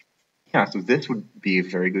 yeah, so this would be a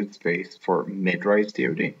very good space for mid-rise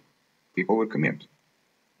TOD. People would commute.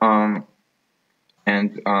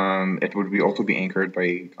 It would also be anchored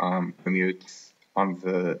by commutes on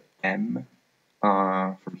the M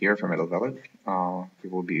from here, from Middle Village.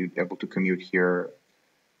 People would be able to commute here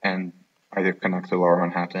and either connect to Lower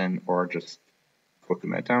Manhattan or just go to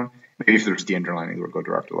Midtown. Maybe if there's the interlining, they would go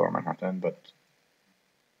direct to Lower Manhattan, but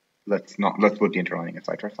let's put the interlining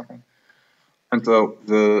aside for a second. And so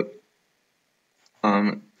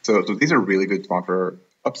so these are really good spots for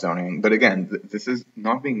upzoning, but again, this is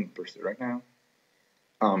not being pursued right now.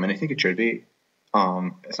 And I think it should be,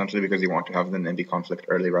 essentially because you want to have the NIMBY conflict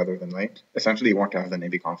early rather than late. Essentially, you want to have the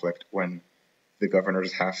NIMBY conflict when the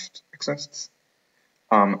governor's heft exists.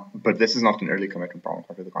 But this is not an early commitment problem,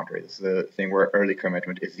 quite to the contrary. This is a thing where early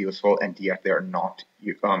commitment is useful, and yet they are not,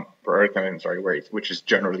 for early commitment, which is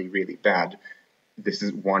generally really bad. This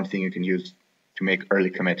is one thing you can use to make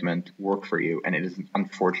early commitment work for you, and it is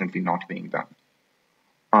unfortunately not being done.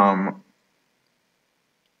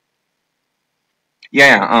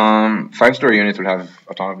 Yeah, 5-story units would have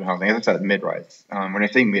autonomous housing. As I said, mid-rise. When I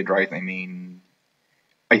say mid-rise, I mean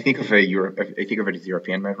I think of it as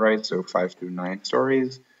European mid-rise, so 5 to 9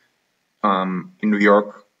 stories. In New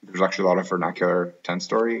York, there's actually a lot of vernacular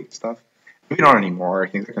 10-story stuff. Maybe not anymore. I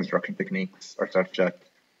think the construction techniques are such that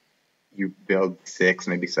you build 6,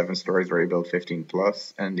 maybe 7 stories, where you build 15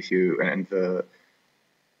 plus, and the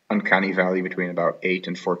uncanny valley between about 8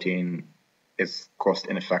 and 14 is cost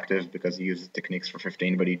ineffective because you use techniques for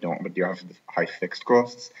 15, but you have high fixed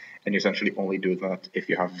costs, and you essentially only do that if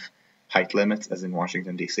you have height limits, as in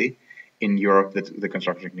Washington, D.C. In Europe, the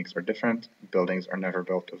construction techniques are different. Buildings are never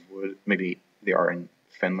built of wood. Maybe they are in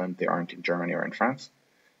Finland, they aren't in Germany or in France.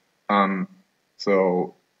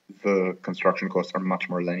 So the construction costs are much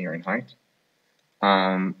more linear in height.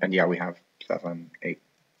 And yeah, we have 7, 8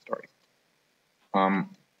 stories.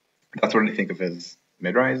 That's what I think of as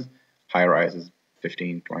mid-rise. High-rise is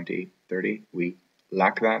 15, 20, 30. We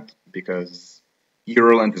lack that because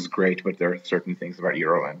Euroland is great, but there are certain things about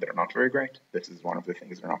Euroland that are not very great. This is one of the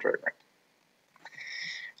things that are not very great.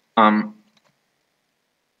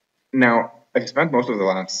 Now, I've spent most of the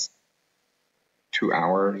last 2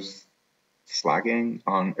 hours slagging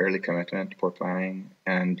on early commitment, poor planning,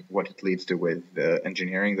 and what it leads to with the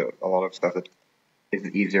engineering. A lot of stuff that is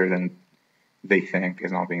easier than they think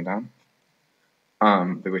is not being done.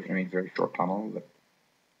 Which I mean, very short tunnel that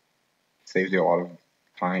saves you a lot of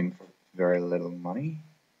time for very little money.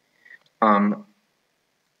 As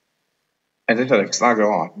I said, I've slagged a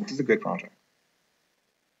lot. This is a good project.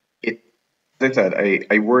 As I said,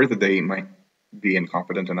 I worry that they might be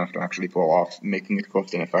incompetent enough to actually pull off making it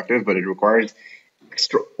cost ineffective, but it requires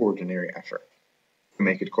extraordinary effort to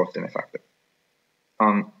make it cost ineffective.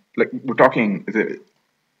 Like we're talking,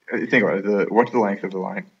 think about it. What's the length of the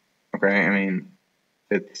line? Okay, I mean,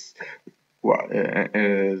 it's what it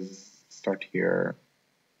is. Start here.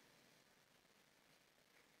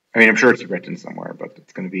 I mean, I'm sure it's written somewhere, but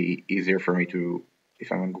it's going to be easier for me to,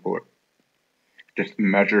 if I'm on Google. just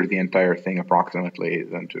measure the entire thing approximately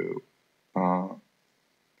than to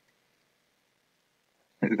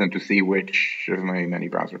see which of my many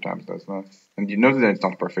browser tabs does this. And you notice that it's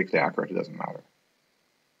not perfectly accurate, it doesn't matter.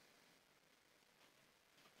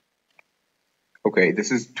 Okay,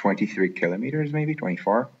 this is 23 kilometers, maybe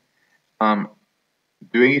 24.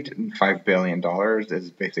 Doing it in $5 billion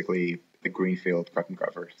is basically the greenfield cut and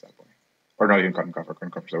cover subway. Or not even cut and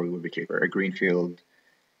cover subway would be cheaper. A greenfield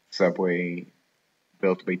subway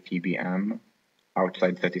built by TBM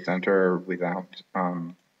outside city center without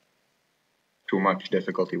too much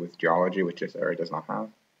difficulty with geology, which this area does not have.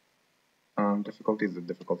 Difficulties. The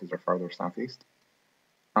difficulties are farther southeast.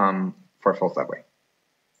 For a full subway,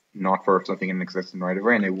 not for something in existence right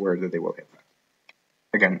away, and I worry that they will hit that.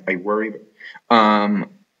 Again, I worry.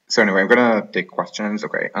 So anyway, I'm gonna take questions.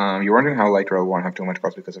 Okay. You're wondering how light rail won't have too much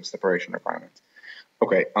cost because of separation requirements.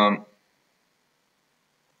 Okay.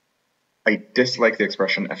 I dislike the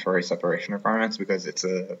expression FRA separation requirements because it's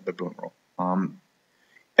a baboon rule.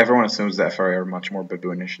 Everyone assumes the FRA are much more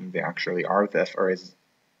baboonish than they actually are. The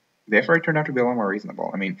FRA turned out to be a lot more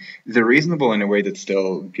reasonable. I mean, they're reasonable in a way that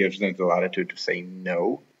still gives them the latitude to say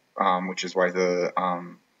no, which is why the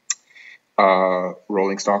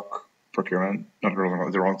rolling stock procurement, not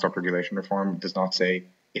the rolling stock regulation reform does not say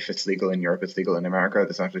if it's legal in Europe, it's legal in America. It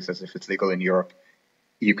essentially says if it's legal in Europe,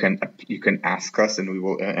 you can ask us and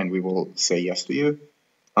we will say yes to you.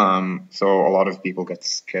 So a lot of people get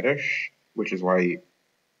skittish, which is why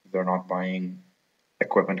they're not buying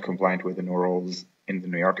equipment compliant with the new rules in the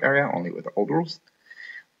New York area, only with the old rules.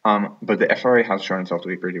 But the FRA has shown itself to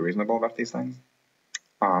be pretty reasonable about these things.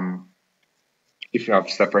 If you have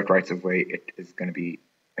separate rights of way, it is going to be,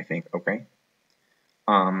 I think, okay.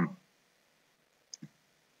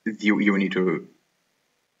 You need to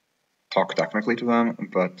talk technically to them,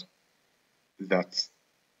 but that's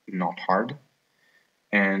not hard.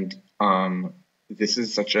 And this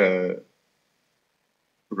is such a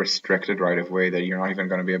restricted right of way that you're not even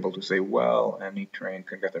going to be able to say, well, any train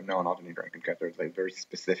can get there. No, not any train can get there. It's like very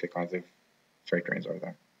specific kinds of freight trains are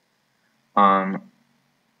there.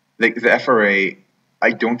 Like the FRA,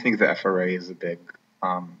 I don't think the FRA is a big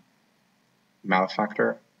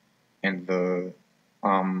malefactor in the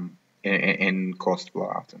in cost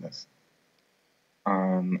blowouts in this.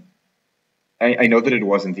 I know that it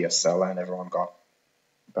wasn't the SL and everyone got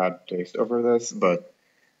bad taste over this, but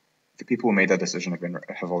the people who made that decision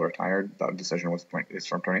have all retired. That decision is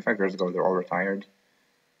from 25 years ago. They're all retired.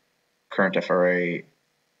 Current FRA,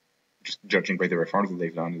 just judging by the reforms that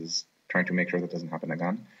they've done, is trying to make sure that doesn't happen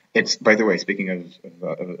again. It's, by the way, speaking of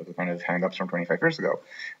the kind of hang-ups from 25 years ago,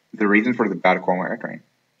 the reason for the bad Cuomo air train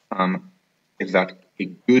is that a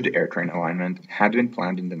good air train alignment had been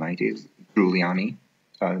planned in the 90s.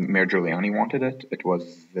 Mayor Giuliani wanted it. It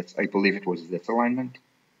was this, I believe it was this alignment.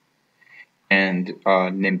 And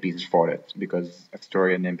NIMBYs fought it because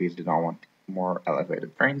Astoria and NIMBYs did not want more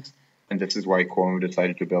elevated trains. And this is why Cuomo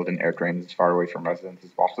decided to build an air train as far away from residents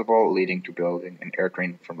as possible, leading to building an air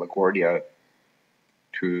train from LaGuardia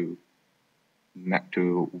to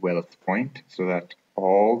Willets Point, so that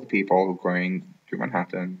all the people going to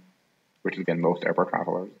Manhattan, which is again most airport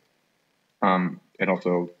travelers, and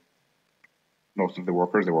also most of the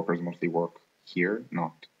workers mostly work here,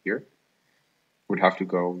 not here, would have to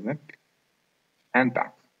go Nick and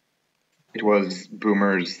back. It was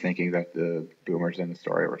boomers thinking that the boomers in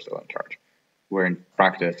Astoria were still in charge, where in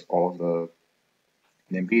practice all of the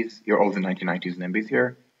NIMBYs, all of the 1990s NIMBYs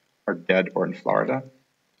here are dead or in Florida.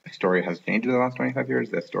 Astoria has changed in the last 25 years.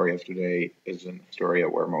 The Astoria of today is an Astoria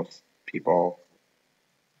where most people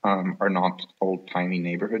are not old-timey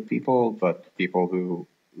neighborhood people, but people who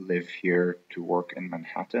live here to work in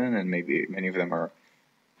Manhattan, and maybe many of them are.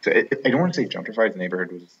 So I don't want to say gentrified. The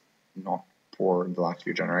neighborhood was not poor in the last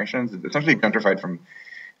few generations. It's essentially gentrified from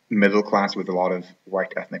middle class with a lot of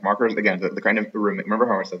white ethnic markers. Again, the kind of remember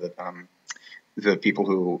how I said that the people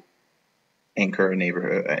who anchor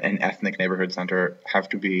an ethnic neighborhood center have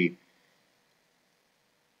to be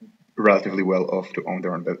relatively well off to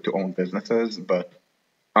own businesses, but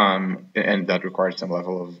and that requires some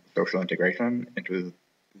level of social integration into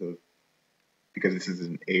the because this is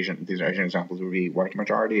these are Asian examples would be white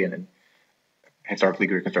majority, and historically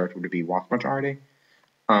Greek historically would be white majority.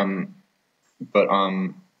 But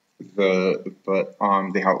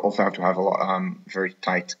they also have to have a lot, very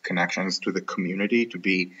tight connections to the community to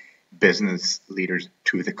be business leaders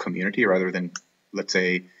to the community, rather than, let's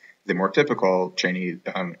say, the more typical Chinese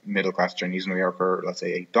middle-class Chinese New Yorker, let's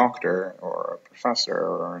say a doctor or a professor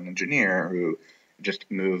or an engineer who just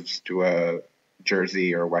moves to a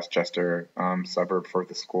Jersey or Westchester suburb for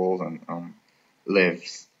the schools and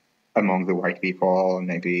lives among the white people, and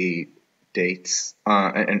maybe dates,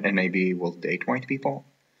 and maybe will date white people.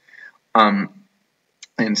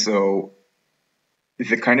 And so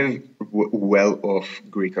the kind of well-off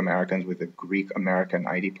Greek Americans with a Greek American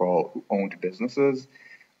ID pool who owned businesses,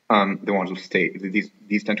 the ones who stay,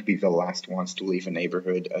 these tend to be the last ones to leave a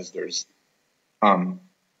neighborhood, as there's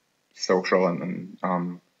social and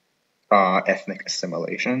ethnic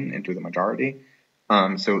assimilation into the majority.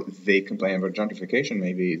 So they complain about gentrification.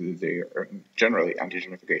 Maybe they are generally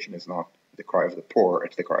anti-gentrification is not the cry of the poor;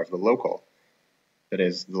 it's the cry of the local. That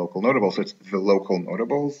is the local notables. So it's the local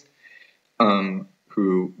notables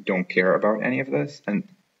who don't care about any of this, and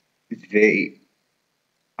they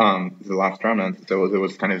the last round. So there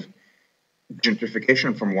was kind of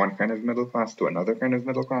gentrification from one kind of middle class to another kind of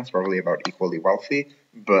middle class, probably about equally wealthy,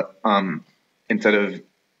 but instead of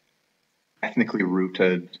ethnically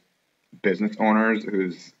rooted business owners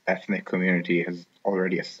whose ethnic community has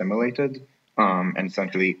already assimilated and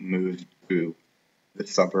essentially moved to the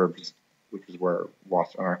suburbs, which is where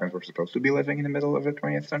West Americans were supposed to be living in the middle of the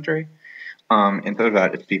 20th century. Instead of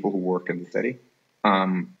that, it's people who work in the city. I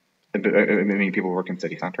mean, people who work in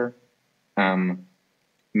city center.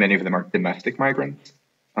 Many of them are domestic migrants.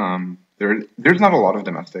 There's not a lot of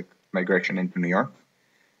domestic migration into New York,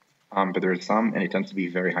 but there's some, and it tends to be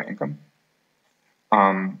very high income.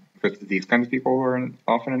 Because these kinds of people are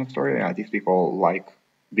often in a story. Yeah, these people like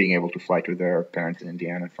being able to fly to their parents in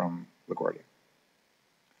Indiana from LaGuardia.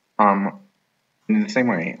 In the same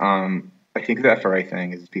way, I think the FRA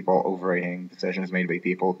thing is people overrating decisions made by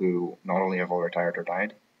people who not only have all retired or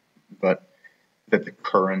died, but that the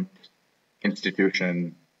current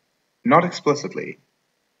institution, not explicitly,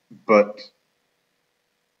 but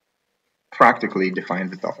practically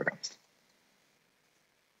defines itself against.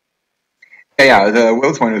 Yeah, the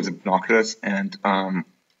Will's point was obnoxious, and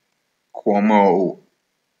Cuomo.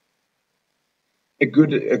 A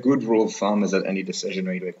good rule of thumb is that any decision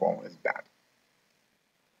made by Cuomo is bad.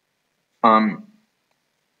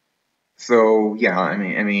 So yeah,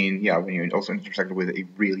 yeah, when you also intersect with a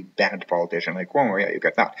really bad politician like Cuomo, yeah, you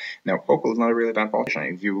get that. Now, Hochul is not a really bad politician.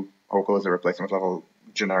 I view Hochul as a replacement level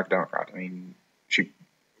generic Democrat. I mean, she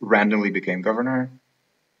randomly became governor.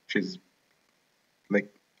 She's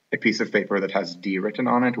like a piece of paper that has D written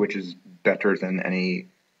on it, which is better than any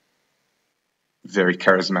very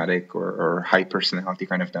charismatic or high personality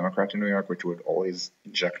kind of Democrat in New York, which would always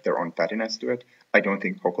inject their own pettiness to it. I don't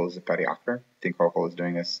think Hochul is a petty actor. I think Hochul is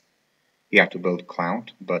doing this. He had to build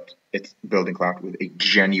clout, but it's building clout with a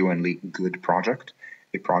genuinely good project,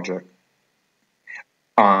 a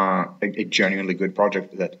genuinely good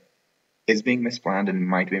project that is being misplanned and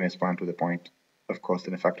might be misplanned to the point of cost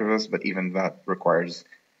ineffectiveness, but even that requires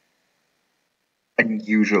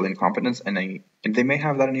unusual incompetence, and they may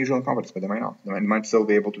have that unusual incompetence, but they might not. They might still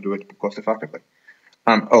be able to do it cost effectively.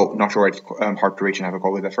 Not sure it's hard to reach and have a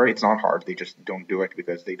call with FRA. It's not hard. They just don't do it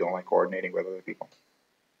because they don't like coordinating with other people.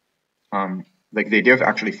 Like the idea of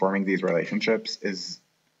actually forming these relationships is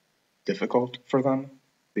difficult for them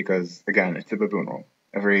because, again, it's a baboon rule.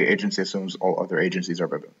 Every agency assumes all other agencies are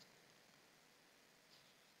baboons.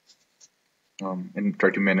 And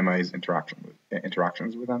try to minimize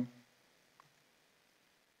interactions with them.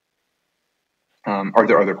 Are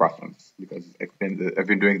there other questions? Because I've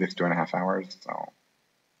been doing this 2.5 hours, so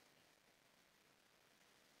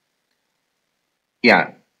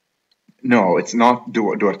yeah. No, it's not do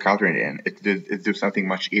what Caltrain did. It's do something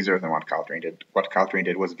much easier than what Caltrain did. What Caltrain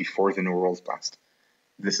did was before the new rules passed.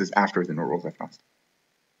 This is after the new rules have passed.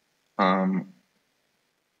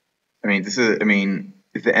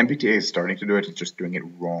 If the MBTA is starting to do it, it's just doing it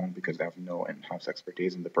wrong because they have no in-house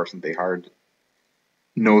expertise, and the person they hired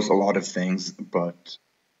knows a lot of things, but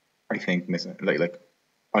I think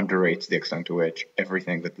underrates the extent to which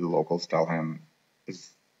everything that the locals tell him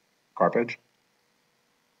is garbage.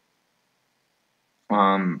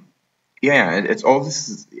 It's all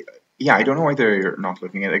this. Yeah, I don't know why they're not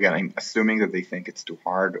looking at it. Again, I'm assuming that they think it's too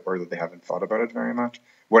hard or that they haven't thought about it very much.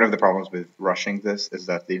 One of the problems with rushing this is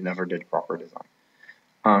that they never did proper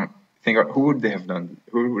design. Think about who would they have done?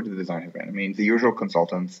 Who would the design have been? I mean, the usual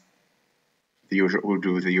consultants, who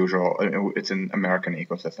do the usual. It's an American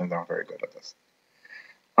ecosystem. They're not very good at this.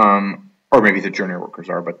 Or maybe the junior workers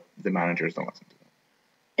are, but the managers don't listen to them.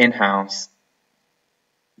 In-house,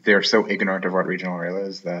 they're so ignorant of what regional rail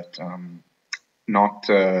is that not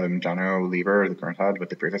Jano Lieber, the current head, but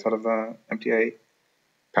the previous head of the MTA,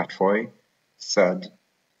 Pat Foy, said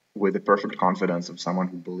with the perfect confidence of someone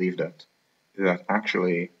who believed it, that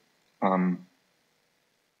actually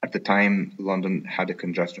at the time London had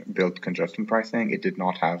built congestion pricing, it did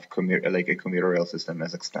not have a commuter rail system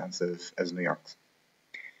as extensive as New York's.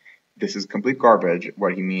 this is complete garbage.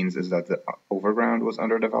 What he means is that the overground was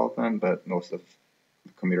under development, but most of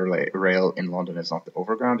the commuter rail in London is not the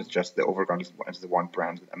overground. It's just the overground is the one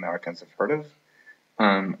brand that Americans have heard of.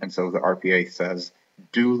 And so the RPA says,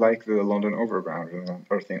 do like the London Overground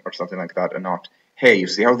or something like that, and not, hey, you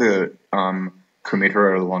see how the commuter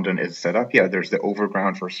rail London is set up? Yeah, there's the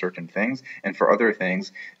overground for certain things, and for other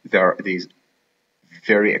things, there are these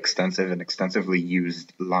very extensive and extensively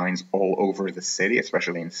used lines all over the city,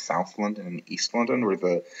 especially in South London and East London, where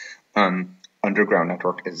the underground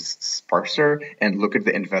network is sparser. And look at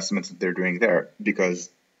the investments that they're doing there, because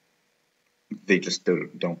they just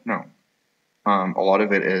don't know. A lot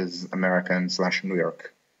of it is American/New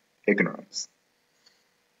York ignorance.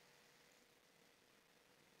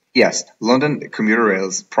 Yes, London commuter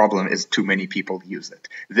rail's problem is too many people use it.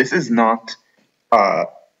 This is not,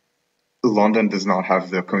 London does not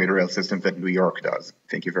have the commuter rail system that New York does.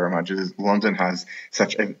 Thank you very much. London has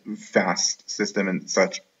such a vast system and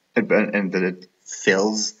that it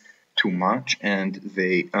fills too much, and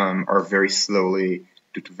they are very slowly,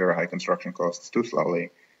 due to very high construction costs, too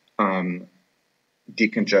slowly,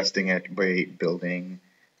 decongesting it by building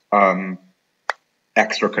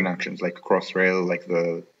extra connections like Crossrail, like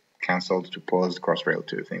the cancelled to paused Crossrail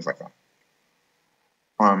 2, things like that.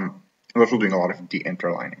 We're also doing a lot of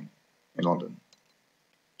de-interlining in London.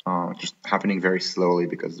 Just happening very slowly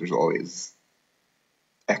because there's always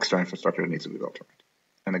extra infrastructure that needs to be built, right?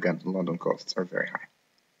 And again, London costs are very high.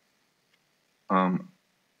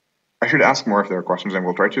 I should ask more if there are questions, and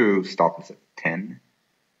we'll try to stop this at 10,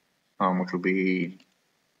 which will be,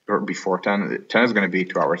 or before 10. 10 is going to be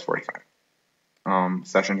 2 hours 45.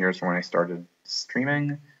 Session here is from when I started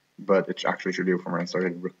streaming, but it actually should be from when I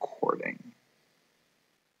started recording.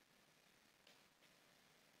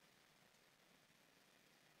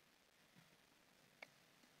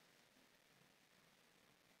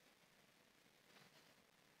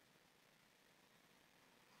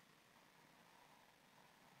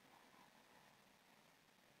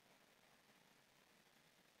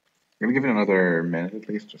 I'm going to give it another minute at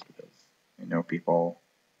least, just because I know people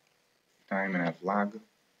time and have lag.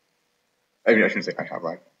 I mean, I shouldn't say I have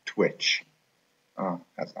lag. Twitch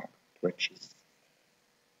has lag. Twitch is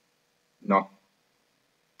not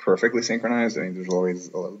perfectly synchronized. I mean, there's always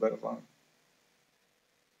a little bit of lag.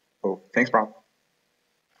 Oh, thanks, Bob.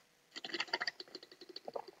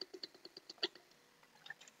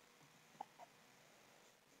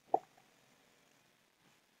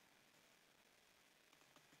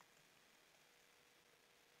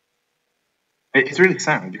 It's really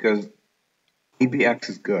sad because ABX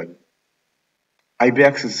is good.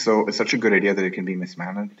 IBX is such a good idea that it can be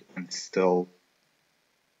mismanaged and still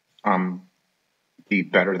be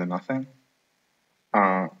better than nothing.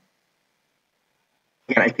 Again,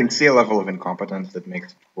 I can see a level of incompetence that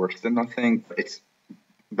makes it worse than nothing,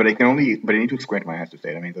 but I need to squint my eyes to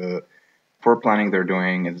say it. I mean, the poor planning they're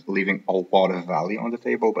doing is leaving a lot of value on the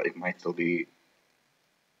table, but it might still be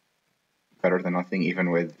better than nothing, even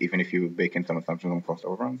if you bake in some assumptions on cost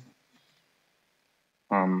overruns.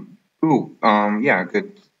 Yeah,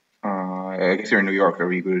 good. I guess you're in New York.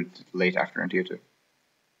 Are you good late after NTO too?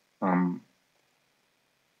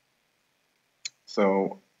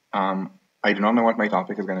 I do not know what my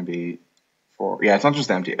topic is going to be for. Yeah, it's not just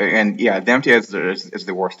the MTA, and yeah, the MTA is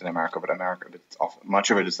the worst in America, but it's often, much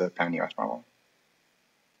of it is a pan-US problem.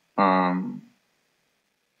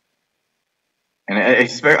 And I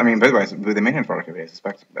expect, I mean, by the way, with the maintenance productivity, I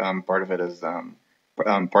suspect part of it is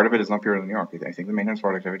not pure in New York. I think the maintenance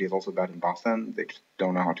productivity is also bad in Boston. They just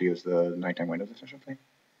don't know how to use the nighttime windows efficiently.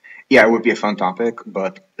 Yeah, it would be a fun topic,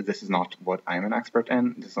 but this is not what I'm an expert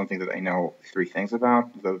in. This is something that I know 3 things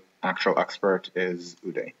about. The actual expert is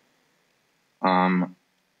Uday.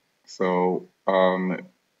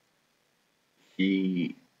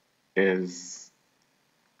 He is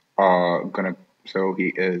he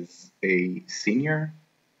is a senior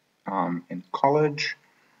in college,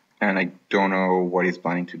 and I don't know what he's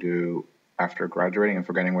planning to do after graduating. I'm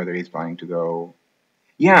forgetting whether he's planning to go.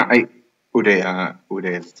 Yeah, Uday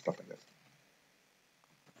is stuff like this.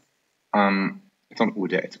 It's not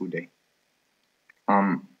Uday, it's Uday.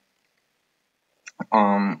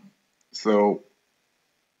 So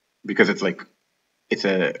because it's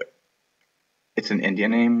an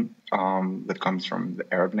Indian name that comes from the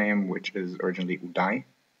Arab name, which is originally Uday.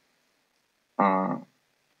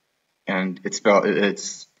 And it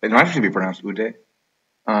might actually be pronounced Uday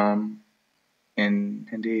in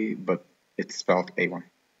Hindi, but it's spelled A-Y.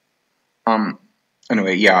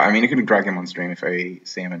 Anyway, yeah, I mean, I could drag him on stream if I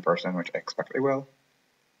see him in person, which I expect I will.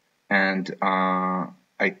 And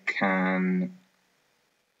I can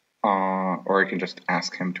or I can just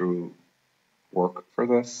ask him to work for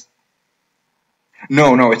this.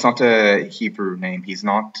 No, it's not a Hebrew name. He's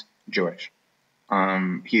not Jewish.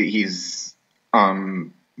 He's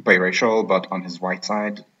biracial, but on his white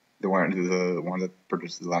side, the one that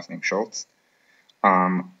produces the last name Schultz.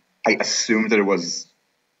 I assumed that it was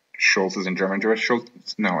Schultz is in German Jewish.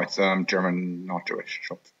 Schultz, no, it's German not Jewish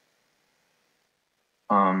Schultz.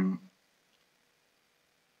 Um,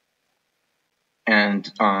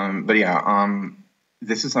 but yeah,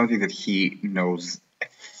 this is something that he knows a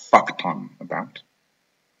fuck ton about.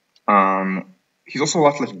 He's also a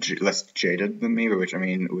lot less jaded than me, by which I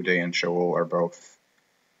mean Uday and Shaul are both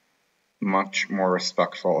much more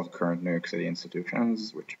respectful of current New York City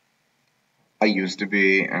institutions, which I used to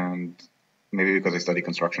be, and maybe because I study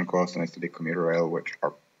construction costs and I study commuter rail, which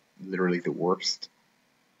are literally the worst,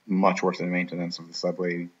 much worse than maintenance of the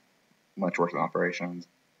subway, much worse than operations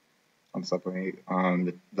on the subway.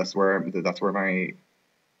 That's where my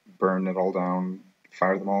burn it all down,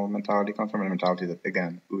 fire them all mentality comes from, a mentality that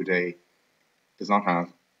again Uday does not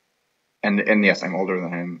have. And yes, I'm older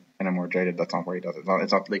than him and I'm more jaded. That's not where he does it.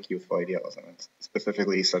 It's not like youthful idealism. It's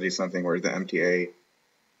specifically he studies something where the MTA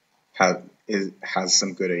has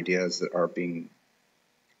some good ideas that are being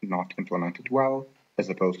not implemented well, as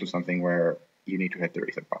opposed to something where you need to hit the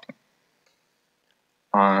reset button.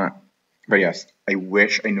 But yes, I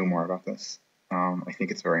wish I knew more about this. I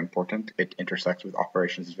think it's very important. It intersects with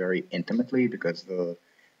operations very intimately because the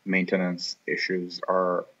maintenance issues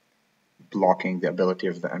are blocking the ability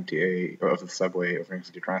of the MTA or of the subway of New York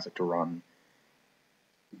City Transit to run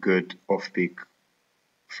good off-peak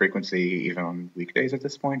frequency even on weekdays at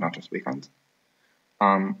this point, not just weekends.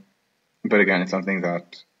 But again, it's something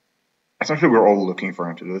that essentially we're all looking for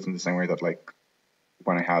him to do this in the same way that like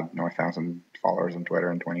when I had 1,000 followers on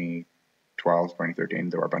Twitter in 2012, 2013,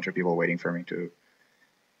 there were a bunch of people waiting for me to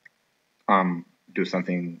do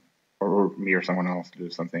something, or me or someone else to do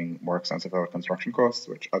something more extensive about construction costs,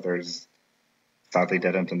 which others sadly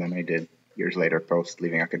didn't, and then I did years later post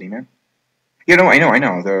leaving academia. I know. I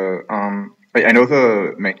know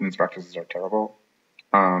the maintenance practices are terrible.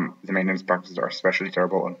 The maintenance practices are especially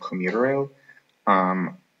terrible on commuter rail.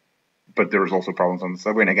 But there's also problems on the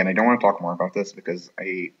subway. And again, I don't want to talk more about this because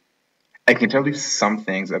I can tell you some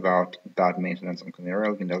things about bad maintenance on commuter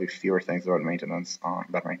rail. I can tell you fewer things about maintenance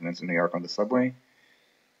in New York on the subway.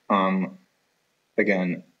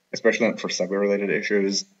 Again, especially for subway related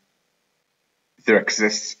issues, there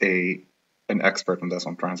exists an expert on this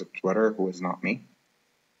on transit Twitter who is not me.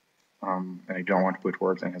 And I don't want to put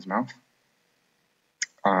words in his mouth.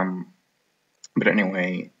 But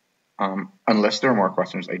anyway, unless there are more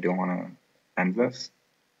questions, I do want to end this.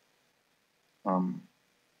 I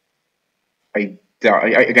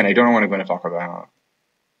don't know what I'm going to talk about.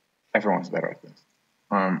 Everyone's better at this.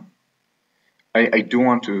 I do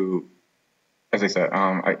want to, as I said,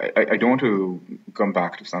 I do want to come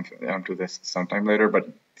back to something to this sometime later, but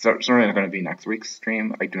it's certainly not going to be next week's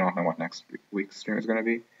stream. I do not know what next week's stream is going to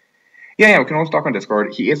be. Yeah, we can also talk on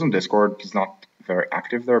Discord. He is on Discord. He's not very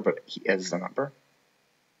active there, but he is a member.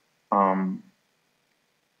 But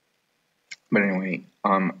anyway,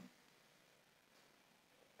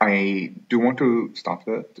 I do want to stop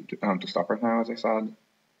right now, as I said.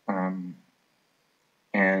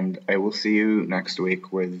 And I will see you next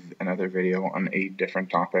week with another video on a different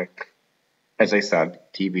topic. As I said,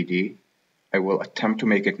 TBD. I will attempt to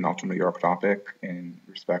make it not a New York topic in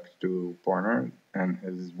respect to Borner and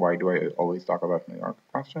his why do I always talk about New York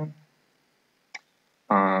question.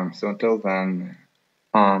 So until then,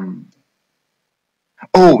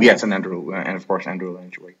 oh yes, and Andrew, and of course Andrew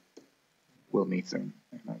Lynch, we'll meet soon.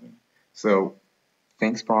 So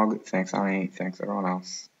thanks Prague, thanks Annie, thanks everyone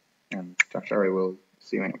else, and Josh Sherry will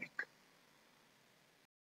see you in a week.